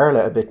John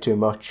Carla a bit too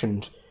much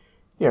and,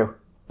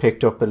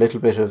 picked up a little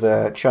bit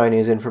of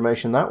Chinese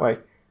information that way.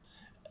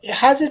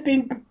 Has it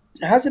been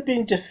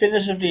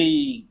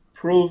definitively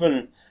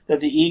proven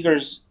that the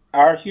Uyghurs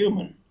are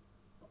human?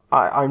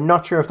 I'm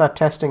not sure if that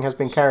testing has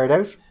been carried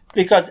out.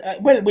 Because,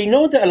 we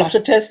know that a lot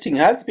of testing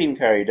has been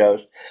carried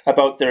out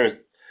about their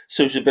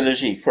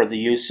suitability for the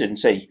use in,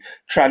 say,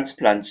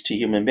 transplants to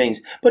human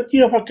beings. But you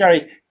know what,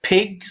 Gary?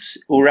 Pigs,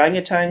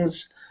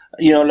 orangutans,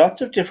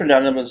 lots of different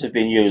animals have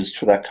been used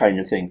for that kind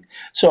of thing.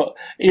 So,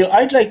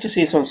 I'd like to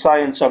see some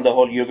science on the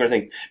whole Uyghur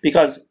thing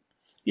because,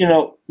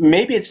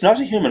 maybe it's not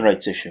a human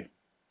rights issue.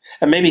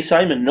 And maybe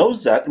Simon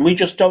knows that, and we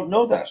just don't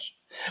know that.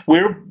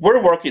 We're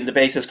working the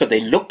basis because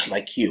they look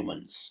like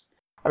humans.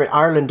 I mean,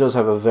 Ireland does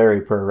have a very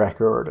poor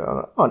record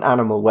on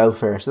animal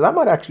welfare, so that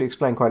might actually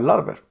explain quite a lot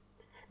of it.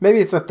 Maybe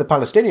it's that the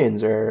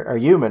Palestinians are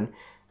human,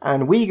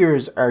 and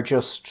Uyghurs are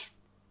just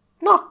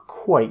not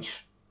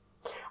quite.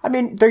 I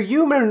mean, they're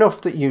human enough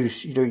that you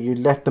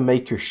let them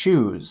make your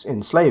shoes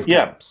in slave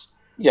camps.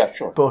 Yeah,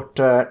 sure.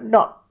 But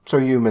not so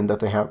human that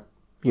they have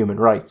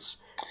human rights.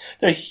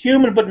 They're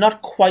human, but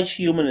not quite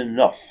human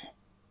enough.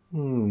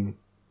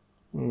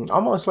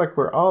 Almost like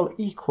we're all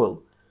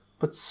equal,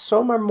 but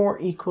some are more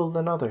equal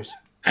than others.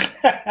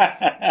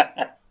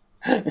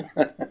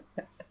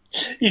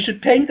 You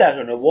should paint that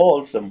on a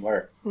wall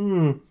somewhere.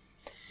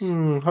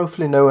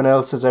 Hopefully no one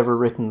else has ever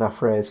written that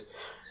phrase.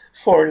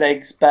 4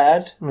 legs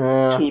bad, 2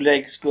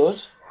 legs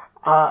good.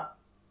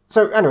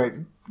 So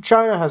anyway,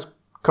 China has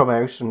come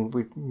out, and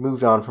we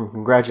moved on from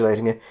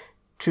congratulating it,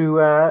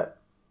 to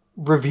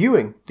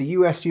reviewing the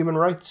US human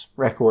rights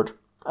record.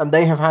 And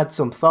they have had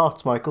some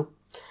thoughts, Michael,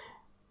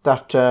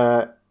 that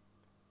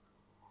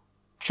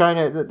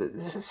China,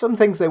 some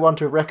things they want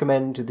to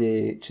recommend to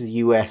the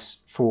US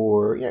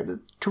for,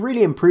 to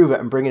really improve it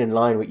and bring it in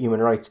line with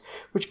human rights,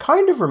 which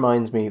kind of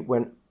reminds me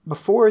when,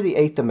 before the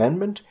 8th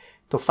Amendment,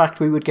 the fact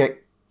we would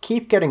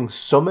keep getting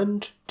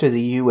summoned to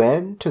the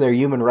UN, to their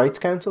Human Rights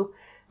Council,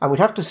 and we'd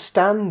have to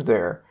stand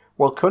there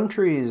while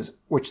countries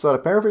which thought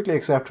it perfectly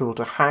acceptable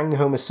to hang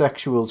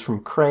homosexuals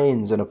from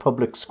cranes in a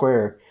public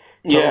square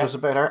told us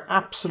about our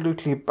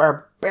absolutely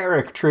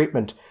barbaric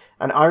treatment.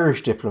 And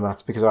Irish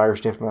diplomats, because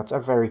Irish diplomats are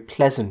very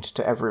pleasant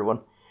to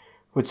everyone,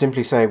 would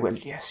simply say, well,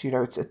 yes,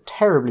 it's a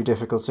terribly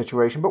difficult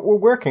situation, but we're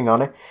working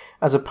on it,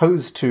 as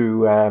opposed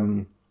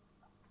to,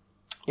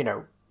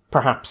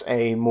 perhaps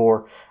a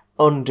more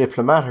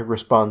undiplomatic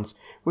response,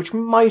 which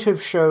might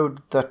have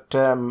showed that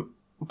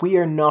we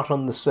are not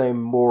on the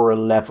same moral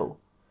level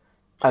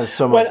as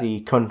some of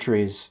the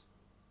countries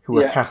who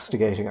are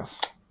castigating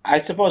us. I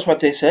suppose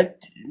what they said,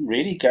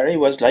 really, Gary,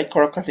 was like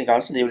Cork County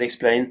Council. They would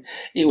explain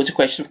it was a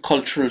question of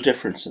cultural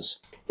differences.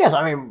 Yes,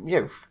 I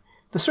mean,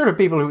 the sort of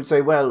people who would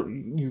say, well,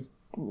 you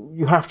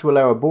have to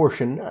allow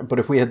abortion, but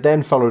if we had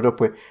then followed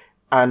up with,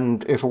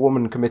 and if a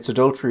woman commits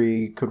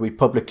adultery, could we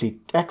publicly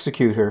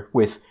execute her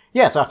with,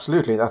 yes,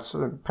 absolutely, that's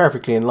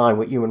perfectly in line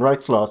with human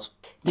rights laws.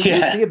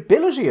 The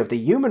ability of the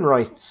Human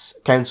Rights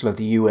Council of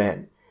the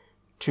UN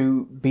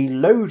to be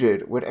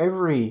loaded with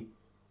every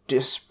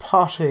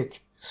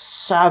despotic,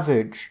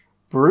 savage,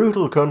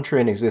 brutal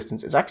country in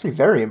existence is actually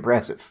very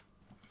impressive.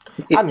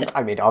 And,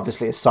 I mean,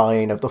 obviously a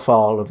sign of the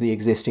fall of the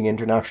existing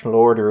international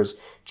order as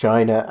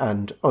China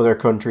and other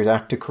countries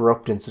act to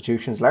corrupt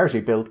institutions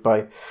largely built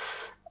by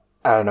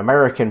an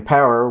American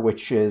power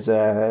which is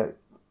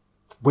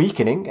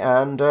weakening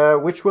and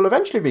which will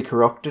eventually be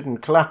corrupted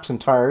and collapse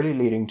entirely,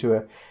 leading to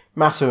a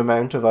massive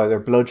amount of either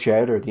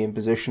bloodshed or the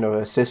imposition of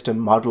a system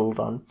modelled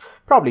on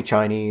probably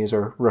Chinese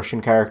or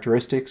Russian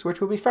characteristics, which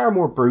will be far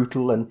more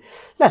brutal and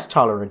less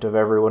tolerant of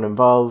everyone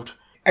involved.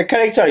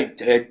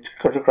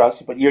 Cut across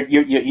you, but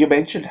you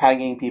mentioned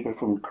hanging people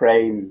from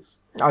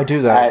cranes. I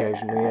do that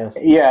occasionally, yes.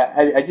 Yeah,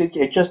 I did.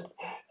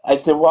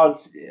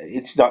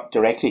 It's not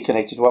directly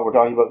connected to what we're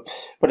talking about,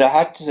 but I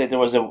had to say there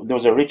was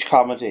a rich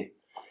comedy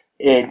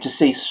in to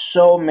see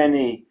so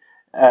many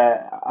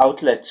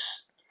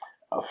outlets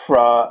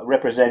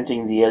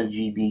representing the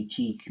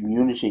LGBT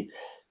community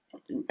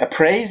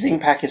praising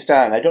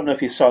Pakistan. I don't know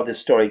if you saw this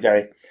story,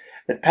 Gary,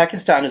 that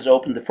Pakistan has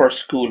opened the first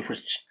school for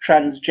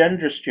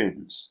transgender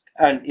students.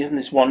 And isn't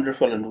this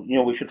wonderful? And,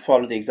 we should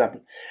follow the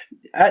example.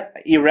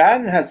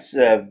 Iran has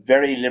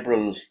very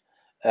liberal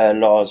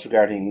laws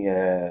regarding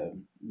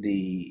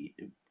the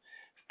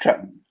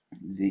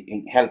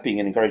helping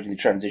and encouraging the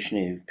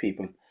transitioning of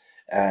people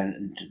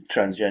and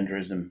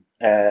transgenderism.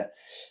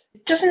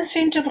 It doesn't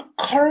seem to have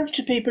occurred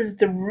to people that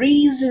the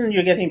reason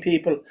you're getting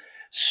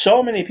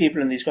so many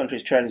people in these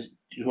countries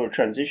who are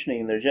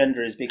transitioning in their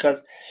gender is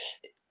because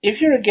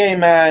if you're a gay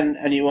man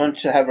and you want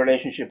to have a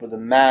relationship with a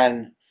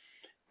man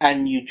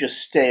and you just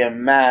stay a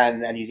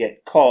man and you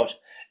get caught,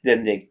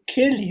 then they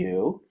kill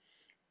you.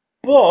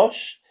 But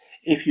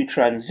if you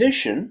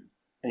transition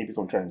and you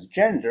become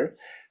transgender,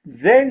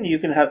 then you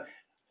can have...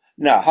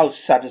 Now, how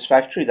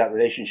satisfactory that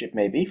relationship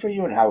may be for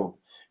you and how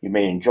you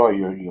may enjoy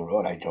your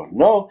role, I don't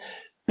know.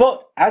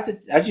 But as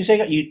you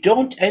say, you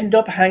don't end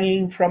up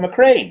hanging from a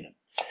crane.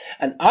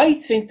 And I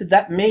think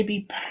that may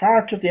be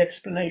part of the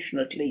explanation,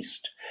 at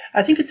least.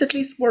 I think it's at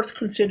least worth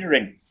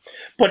considering.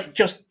 But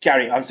just,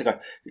 Gary, honestly, God,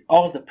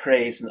 all the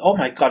praise and, oh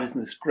my God, isn't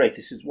this great?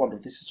 This is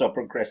wonderful. This is so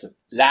progressive.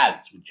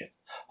 Lads, would you?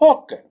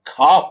 Okay,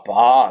 cop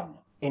on.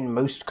 In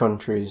most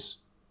countries,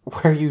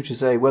 were you to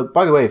say, well,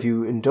 by the way, if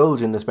you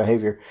indulge in this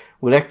behaviour,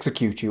 we'll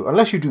execute you,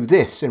 unless you do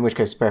this, in which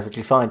case it's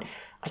perfectly fine.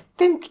 I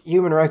think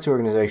human rights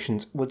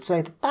organisations would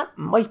say that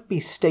might be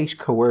state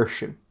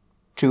coercion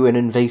to an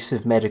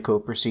invasive medical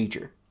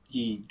procedure.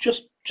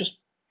 Just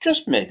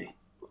maybe.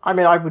 I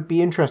mean, I would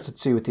be interested to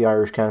see what the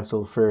Irish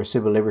Council for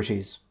Civil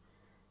Liberties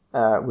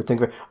would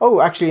think of it.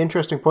 Oh, actually,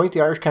 interesting point.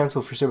 The Irish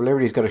Council for Civil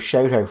Liberties got a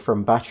shout out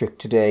from Patrick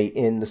today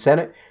in the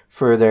Senate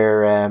for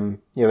their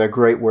their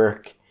great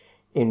work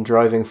in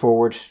driving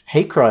forward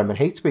hate crime and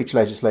hate speech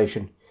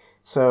legislation.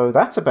 So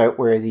that's about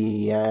where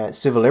the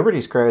civil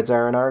liberties crowds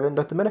are in Ireland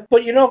at the minute.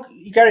 But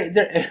Gary,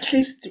 at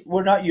least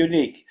we're not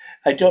unique.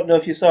 I don't know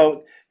if you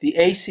saw the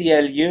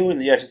ACLU in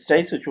the United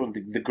States, which was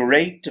the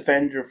great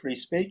defender of free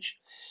speech.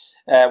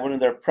 One of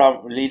their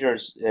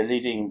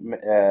leading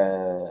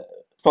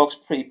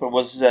spokespeople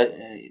was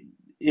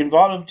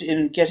involved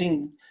in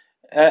getting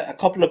a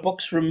couple of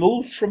books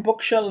removed from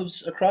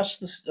bookshelves across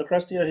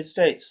the United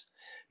States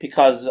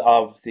because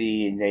of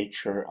the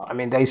nature of... I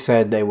mean, they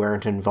said they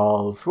weren't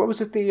involved. What was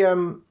it?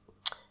 The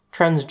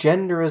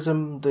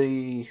transgenderism,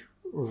 the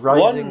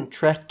rising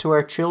threat to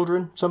our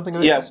children? Something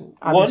like that?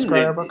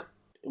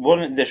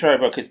 The Schreier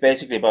book is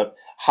basically about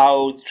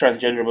how the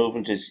transgender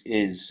movement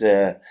is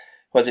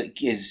was it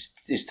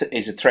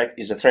is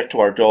a threat to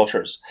our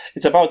daughters.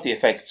 It's about the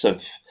effects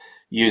of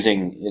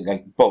using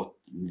like both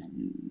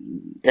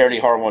early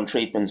hormone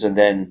treatments and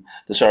then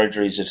the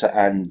surgeries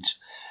and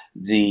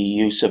the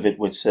use of it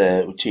with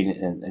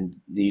and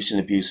the use and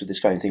abuse of this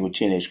kind of thing with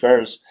teenage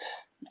girls.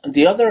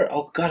 The other,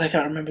 oh God, I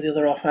can't remember the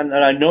other offhand.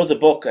 And I know the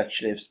book,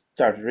 actually. I've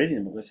started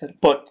reading the book.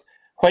 But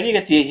when you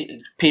get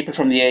the people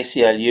from the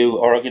ACLU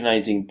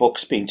organising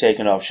books being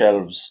taken off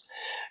shelves,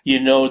 you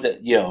know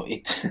that,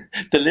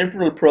 the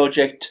liberal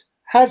project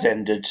has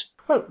ended.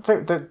 Well,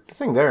 the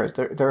thing there is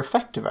they're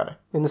effective at it.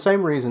 For the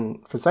same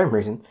reason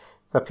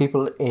that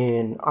people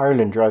in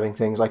Ireland driving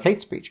things like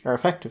hate speech are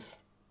effective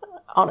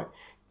on it.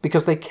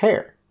 Because they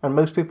care. And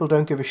most people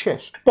don't give a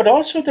shit. But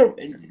also,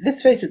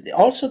 let's face it,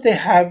 also they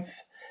have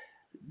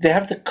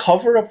the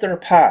cover of their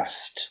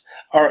past,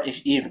 or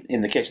even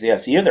in the case of the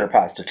LCU, their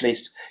past at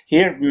least.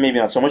 Here, maybe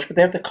not so much, but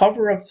they have the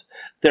cover of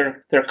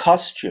their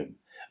costume.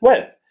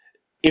 Well,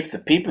 if the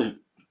people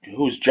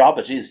whose job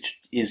it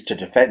is to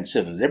defend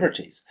civil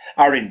liberties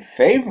are in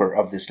favour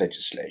of this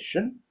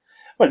legislation,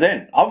 well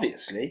then,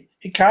 obviously,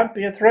 it can't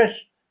be a threat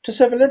to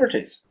civil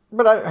liberties.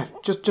 But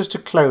just to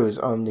close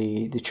on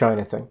the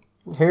China thing,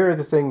 here are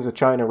the things that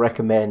China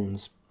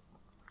recommends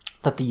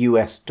that the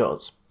US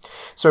does.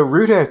 So,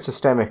 root out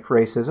systemic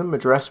racism,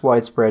 address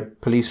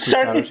widespread police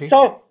brutality.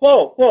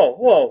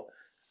 Whoa.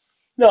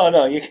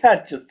 No, you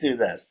can't just do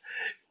that.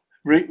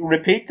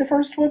 Repeat the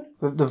first one?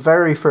 The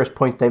very first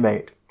point they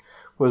made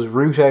was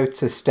root out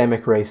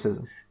systemic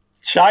racism.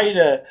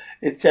 China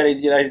is telling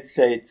the United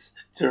States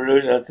to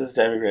root out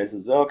systemic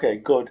racism. Okay,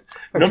 good.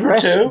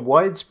 Address Number 2.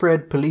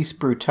 widespread police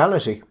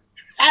brutality.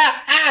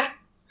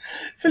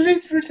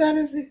 Police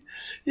brutality.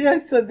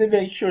 Yes, so they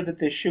make sure that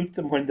they shoot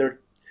them when they're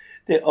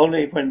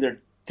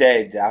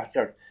dead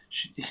after.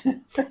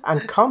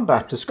 And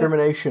combat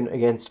discrimination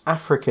against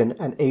African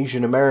and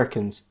Asian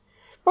Americans.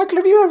 Michael,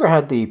 have you ever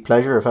had the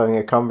pleasure of having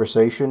a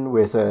conversation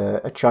with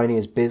a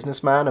Chinese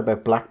businessman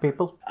about black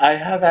people? I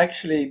have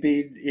actually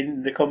been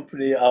in the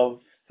company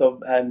of some,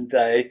 and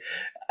I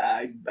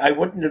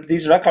wouldn't have.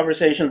 These are not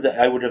conversations that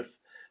I would have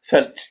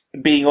felt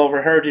being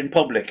overheard in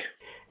public.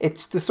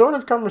 It's the sort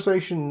of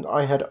conversation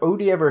I had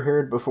only ever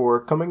heard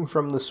before, coming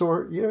from the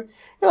sort,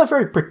 that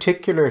very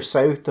particular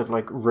south of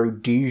like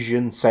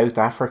Rhodesian South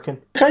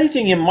African. The kind of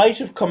thing you might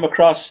have come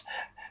across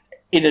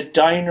in a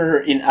diner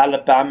in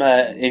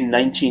Alabama in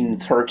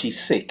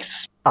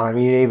 1936. I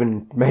mean,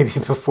 even maybe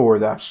before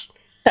that.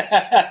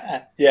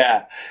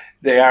 Yeah,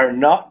 they are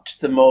not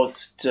the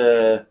most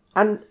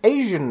and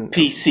Asian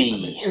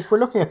PC. If we're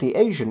looking at the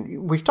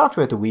Asian, we've talked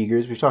about the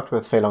Uyghurs, we've talked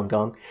about Falun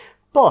Gong,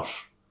 but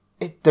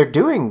they're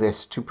doing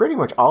this to pretty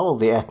much all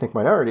the ethnic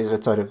minorities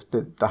outside of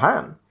the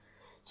Han.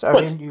 So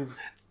I mean,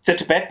 the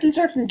Tibetans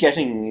aren't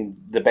getting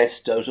the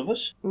best out of it.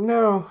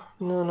 No.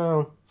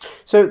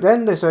 So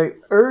then they say,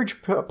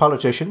 urge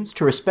politicians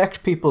to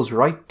respect people's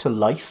right to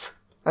life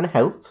and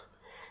health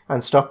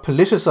and stop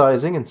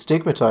politicising and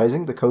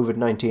stigmatising the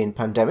COVID-19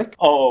 pandemic.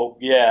 Oh,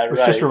 yeah,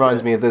 Which just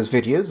reminds me of those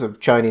videos of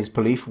Chinese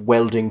police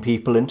welding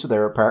people into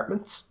their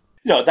apartments.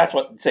 No, that's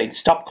what I'm saying.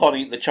 Stop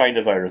calling it the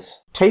China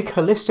virus. Take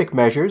holistic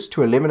measures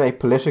to eliminate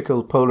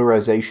political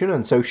polarisation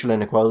and social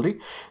inequality.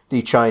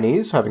 The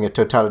Chinese, having a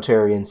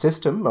totalitarian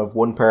system of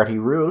one-party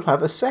rule,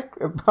 have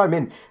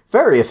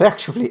very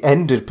effectively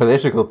ended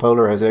political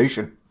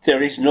polarisation.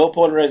 There is no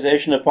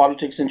polarisation of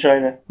politics in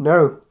China.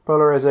 No,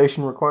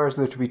 polarisation requires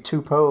there to be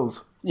two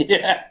poles.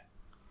 Yeah.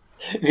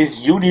 It is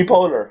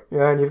unipolar.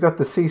 Yeah, and you've got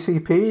the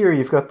CCP or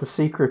you've got the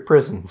secret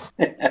prisons.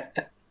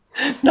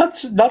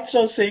 Not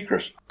so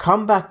secret.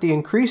 Combat the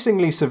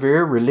increasingly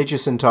severe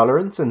religious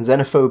intolerance and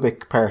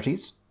xenophobic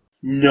parties.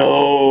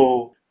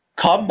 No.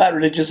 Combat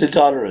religious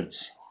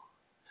intolerance.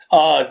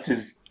 This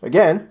is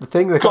again, the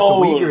thing that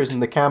gold. Got the Uyghurs in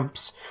the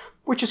camps,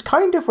 which is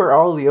kind of where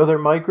all the other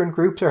migrant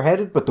groups are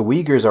headed, but the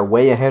Uyghurs are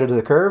way ahead of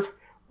the curve,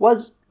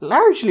 was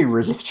largely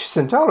religious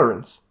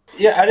intolerance.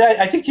 Yeah,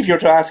 and I think if you were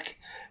to ask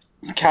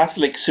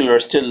Catholics who are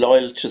still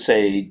loyal to,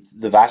 say,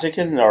 the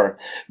Vatican or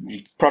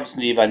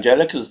Protestant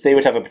evangelicals, they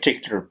would have a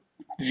particular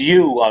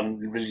view on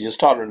religious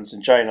tolerance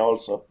in China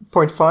also.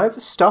 Point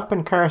 5. Stop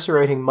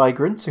incarcerating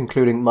migrants,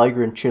 including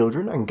migrant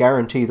children, and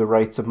guarantee the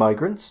rights of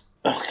migrants.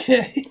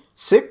 Okay.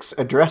 6.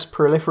 Address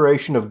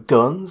proliferation of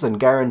guns and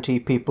guarantee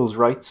people's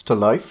rights to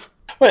life.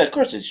 Well, of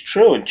course, it's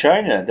true. In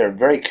China, they're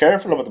very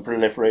careful about the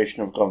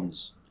proliferation of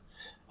guns.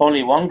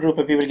 Only one group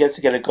of people gets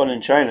to get a gun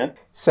in China.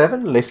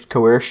 7. Lift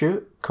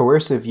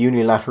coercive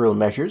unilateral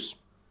measures.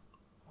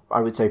 I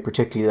would say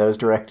particularly those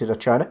directed at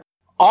China.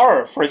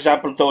 Or, for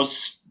example,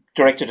 those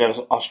directed at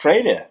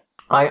Australia.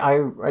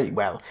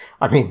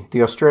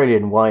 The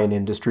Australian wine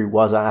industry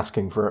was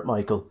asking for it,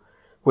 Michael.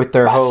 With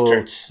their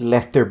Bastards. whole,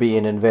 let there be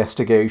an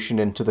investigation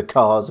into the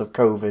cause of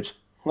COVID.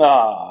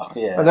 Ah,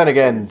 yeah. And then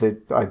again,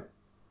 the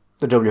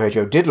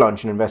WHO did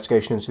launch an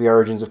investigation into the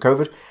origins of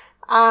COVID.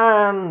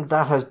 And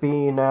that has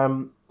been,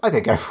 I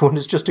think everyone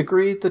has just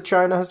agreed that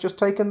China has just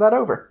taken that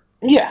over.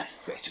 Yeah,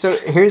 basically.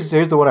 So here's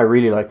the one I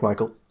really like,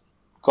 Michael.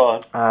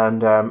 Go on.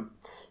 And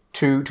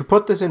to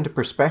put this into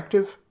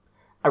perspective,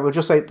 I will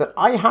just say that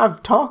I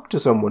have talked to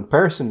someone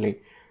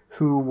personally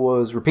who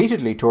was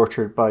repeatedly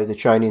tortured by the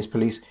Chinese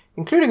police,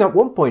 including at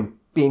one point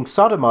being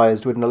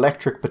sodomized with an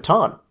electric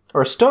baton,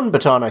 or a stun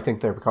baton, I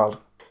think they were called.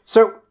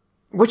 So,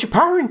 which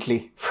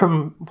apparently,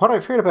 from what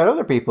I've heard about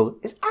other people,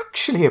 is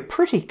actually a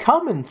pretty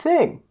common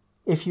thing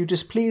if you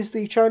displease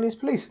the Chinese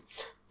police.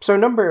 So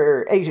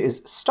number 8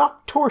 is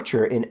stop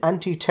torture in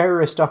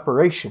anti-terrorist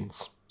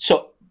operations.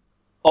 So,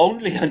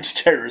 only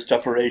anti-terrorist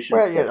operations?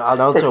 Well, yeah,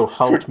 and also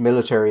halt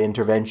military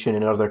intervention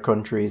in other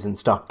countries and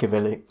stop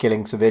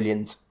killing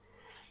civilians.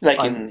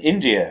 Like in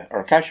India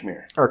or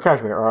Kashmir? Or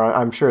Kashmir, or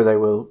I'm sure they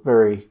will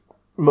very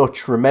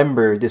much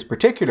remember this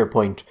particular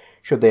point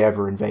should they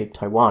ever invade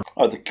Taiwan.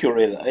 Or the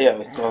Kurila,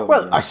 yeah.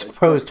 Well, I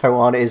suppose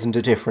Taiwan isn't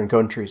a different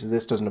country, so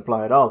this doesn't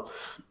apply at all.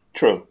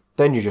 True.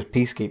 Then you're just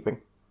peacekeeping.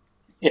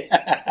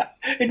 Yeah.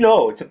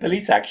 No, it's a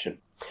police action.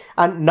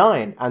 And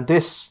 9, and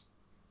this,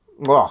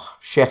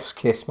 chef's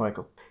kiss,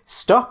 Michael.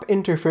 Stop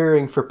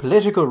interfering for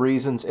political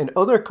reasons in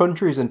other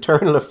countries'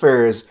 internal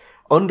affairs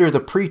under the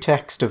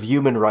pretext of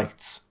human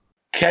rights.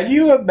 Can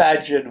you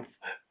imagine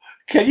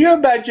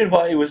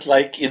what it was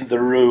like in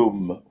the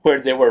room where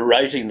they were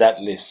writing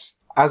that list?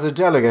 As a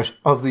delegate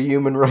of the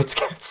Human Rights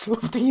Council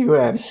of the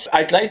UN.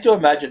 I'd like to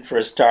imagine for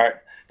a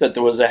start that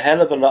there was a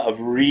hell of a lot of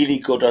really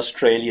good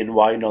Australian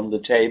wine on the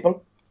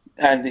table,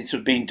 and this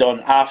was being done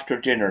after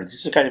dinner.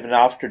 This is kind of an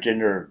after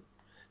dinner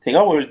thing.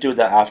 Oh, we'll do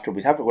that after.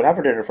 We'll have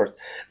our dinner first.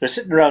 They're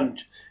sitting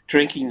around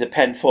drinking the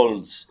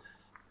Penfolds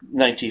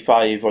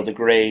 95 or the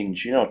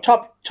Grange,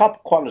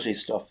 top quality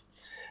stuff,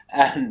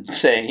 and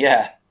saying,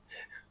 yeah,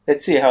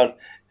 let's see how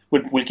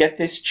we'll get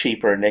this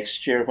cheaper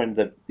next year when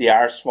the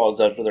arse falls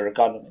out of their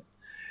economy.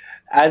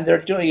 And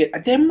they're doing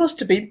it. They must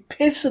have been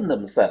pissing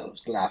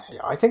themselves laughing.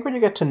 I think when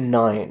you get to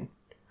 9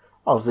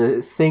 of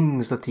the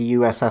things that the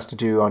US has to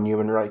do on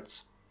human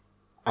rights,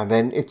 and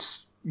then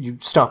you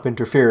stop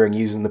interfering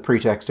using the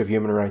pretext of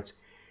human rights,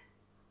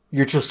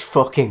 you're just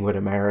fucking with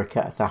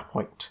America at that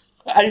point.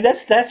 I mean,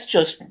 that's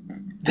just...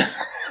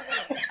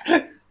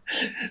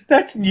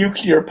 that's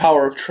nuclear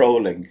power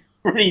trolling.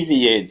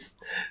 Really is.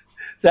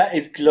 That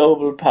is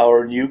global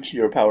power,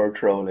 nuclear power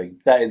trolling.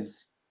 That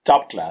is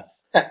top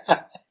class.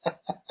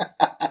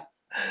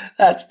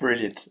 That's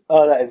brilliant.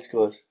 Oh, that is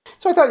good.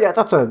 So I thought, yeah,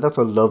 that's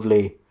a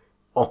lovely,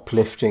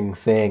 uplifting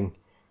thing.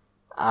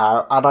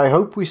 And I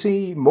hope we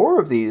see more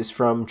of these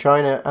from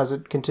China as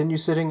it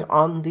continues sitting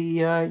on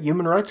the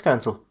Human Rights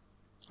Council.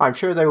 I'm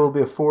sure they will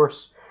be a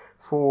force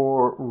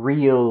for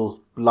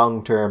real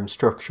long-term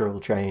structural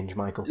change,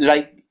 Michael.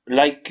 Like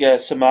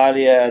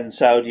Somalia and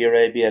Saudi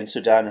Arabia and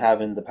Sudan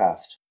have in the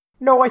past.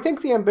 No, I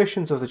think the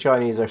ambitions of the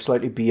Chinese are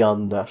slightly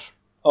beyond that.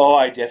 Oh,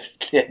 I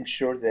definitely am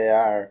sure they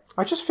are.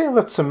 I just feel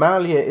that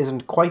Somalia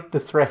isn't quite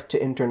the threat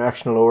to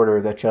international order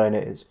that China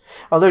is.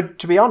 Although,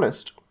 to be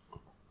honest,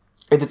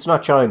 if it's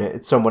not China,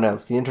 it's someone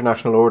else. The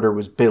international order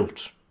was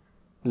built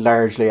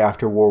largely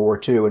after World War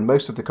II, and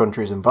most of the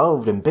countries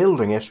involved in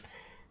building it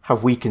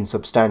have weakened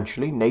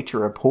substantially.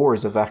 Nature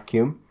abhors a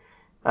vacuum,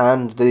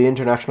 and the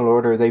international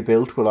order they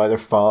built will either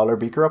fall or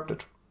be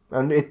corrupted.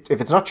 And if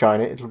it's not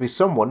China, it'll be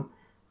someone,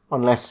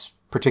 unless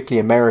particularly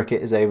America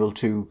is able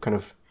to kind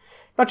of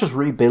not just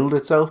rebuild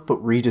itself, but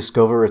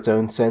rediscover its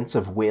own sense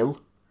of will.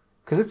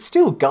 Because it's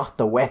still got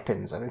the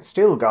weapons, and it's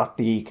still got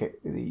the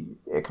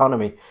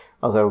economy,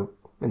 although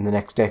in the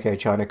next decade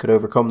China could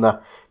overcome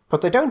that.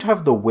 But they don't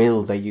have the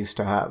will they used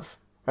to have.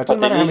 It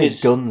doesn't matter how many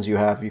guns you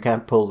have, you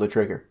can't pull the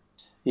trigger.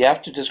 You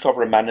have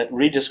to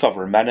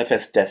rediscover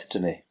manifest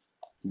destiny.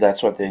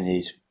 That's what they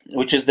need.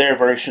 Which is their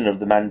version of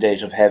the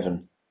mandate of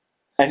heaven.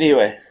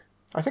 Anyway.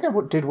 I think I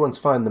did once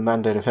find the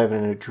mandate of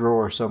heaven in a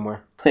drawer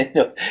somewhere.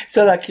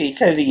 So that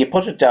you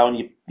put it down,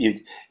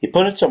 you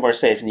put it somewhere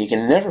safe, and you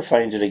can never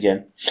find it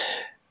again.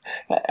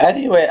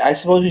 Anyway, I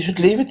suppose we should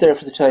leave it there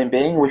for the time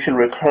being. We shall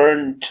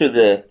return to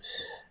the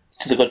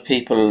good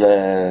people.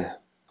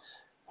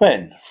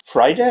 When?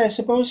 Friday, I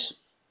suppose.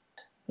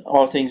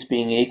 All things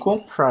being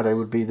equal. Friday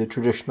would be the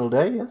traditional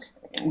day, yes.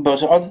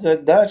 But other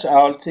than that,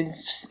 all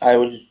things, I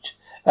would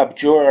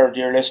abjure our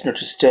dear listener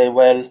to stay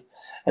well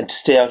and to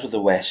stay out of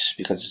the wet,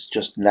 because it's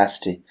just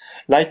nasty.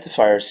 Light the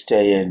fire,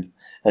 stay in,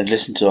 and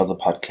listen to other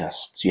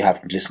podcasts you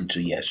haven't listened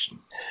to yet.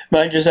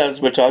 Mind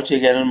yourselves, we'll talk to you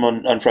again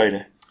on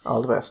Friday.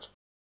 All the best.